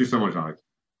 Thank you so much, Alex.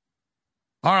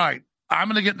 All right. I'm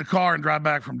going to get in the car and drive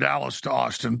back from Dallas to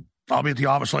Austin. I'll be at the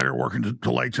office later working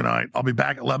till late tonight. I'll be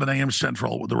back at 11 a.m.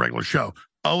 Central with the regular show.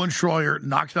 Owen Schroyer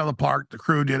knocked it out of the park. The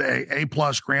crew did a A+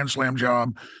 Grand Slam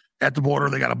job at the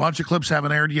border. They got a bunch of clips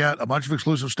haven't aired yet, a bunch of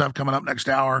exclusive stuff coming up next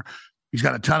hour. He's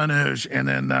got a ton of news. And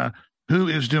then who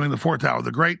is doing the fourth hour?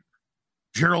 The great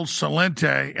Gerald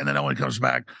Celente. And then Owen comes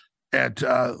back at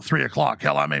 3 o'clock.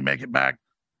 Hell, I may make it back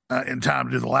in time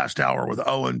to do the last hour with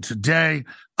Owen today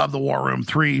of the War Room,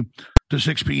 3 to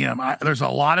 6 p.m. There's a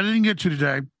lot I didn't get to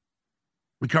today.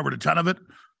 We covered a ton of it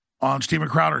on Steven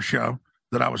Crowder's show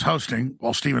that I was hosting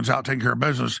while Steven's out taking care of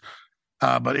business.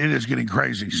 But it is getting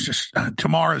crazy. It's just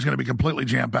tomorrow is going to be completely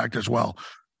jam-packed as well.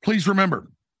 Please remember,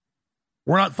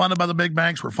 we're not funded by the big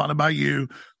banks. We're funded by you.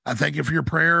 I thank you for your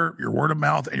prayer, your word of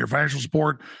mouth, and your financial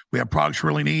support. We have products you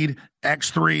really need.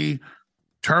 X3,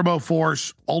 Turbo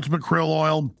Force, Ultimate Krill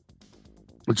Oil.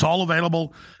 It's all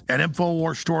available at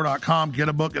InfoWarsStore.com. Get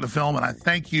a book, get a film, and I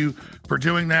thank you for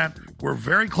doing that. We're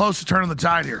very close to turning the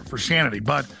tide here for sanity,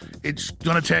 but it's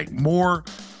going to take more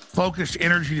focused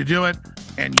energy to do it,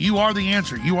 and you are the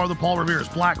answer. You are the Paul Revere's.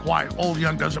 Black, white, old,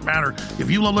 young, doesn't matter.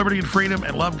 If you love liberty and freedom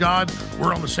and love God,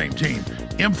 we're on the same team.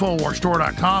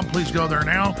 InfoWarsStore.com. Please go there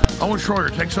now. Owen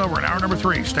Schroyer takes over in hour number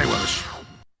 3. Stay with us.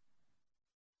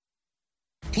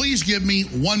 Please give me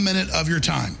 1 minute of your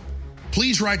time.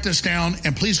 Please write this down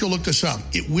and please go look this up.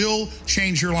 It will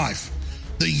change your life.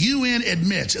 The UN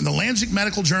admits, and the Lancet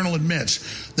Medical Journal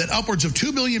admits, that upwards of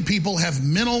 2 billion people have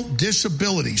mental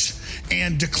disabilities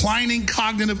and declining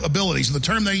cognitive abilities. And the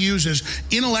term they use is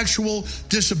intellectual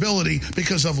disability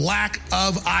because of lack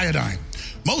of iodine.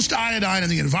 Most iodine in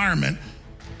the environment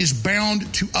is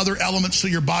bound to other elements so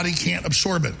your body can't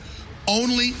absorb it.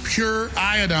 Only pure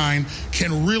iodine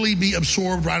can really be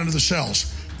absorbed right into the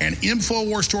cells. And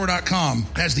InfoWarsStore.com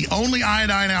has the only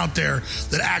iodine out there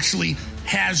that actually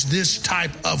has this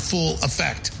type of full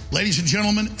effect. Ladies and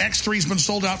gentlemen, X3 has been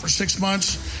sold out for 6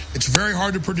 months. It's very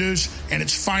hard to produce, and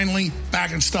it's finally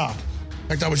back in stock. In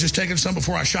fact, I was just taking some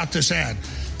before I shot this ad.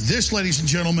 This, ladies and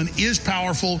gentlemen, is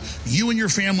powerful. You and your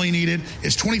family need it.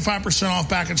 It's 25% off,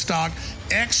 back in stock.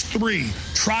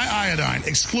 X3 Tri-Iodine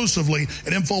exclusively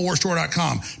at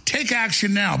InfoWarsStore.com. Take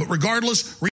action now, but regardless...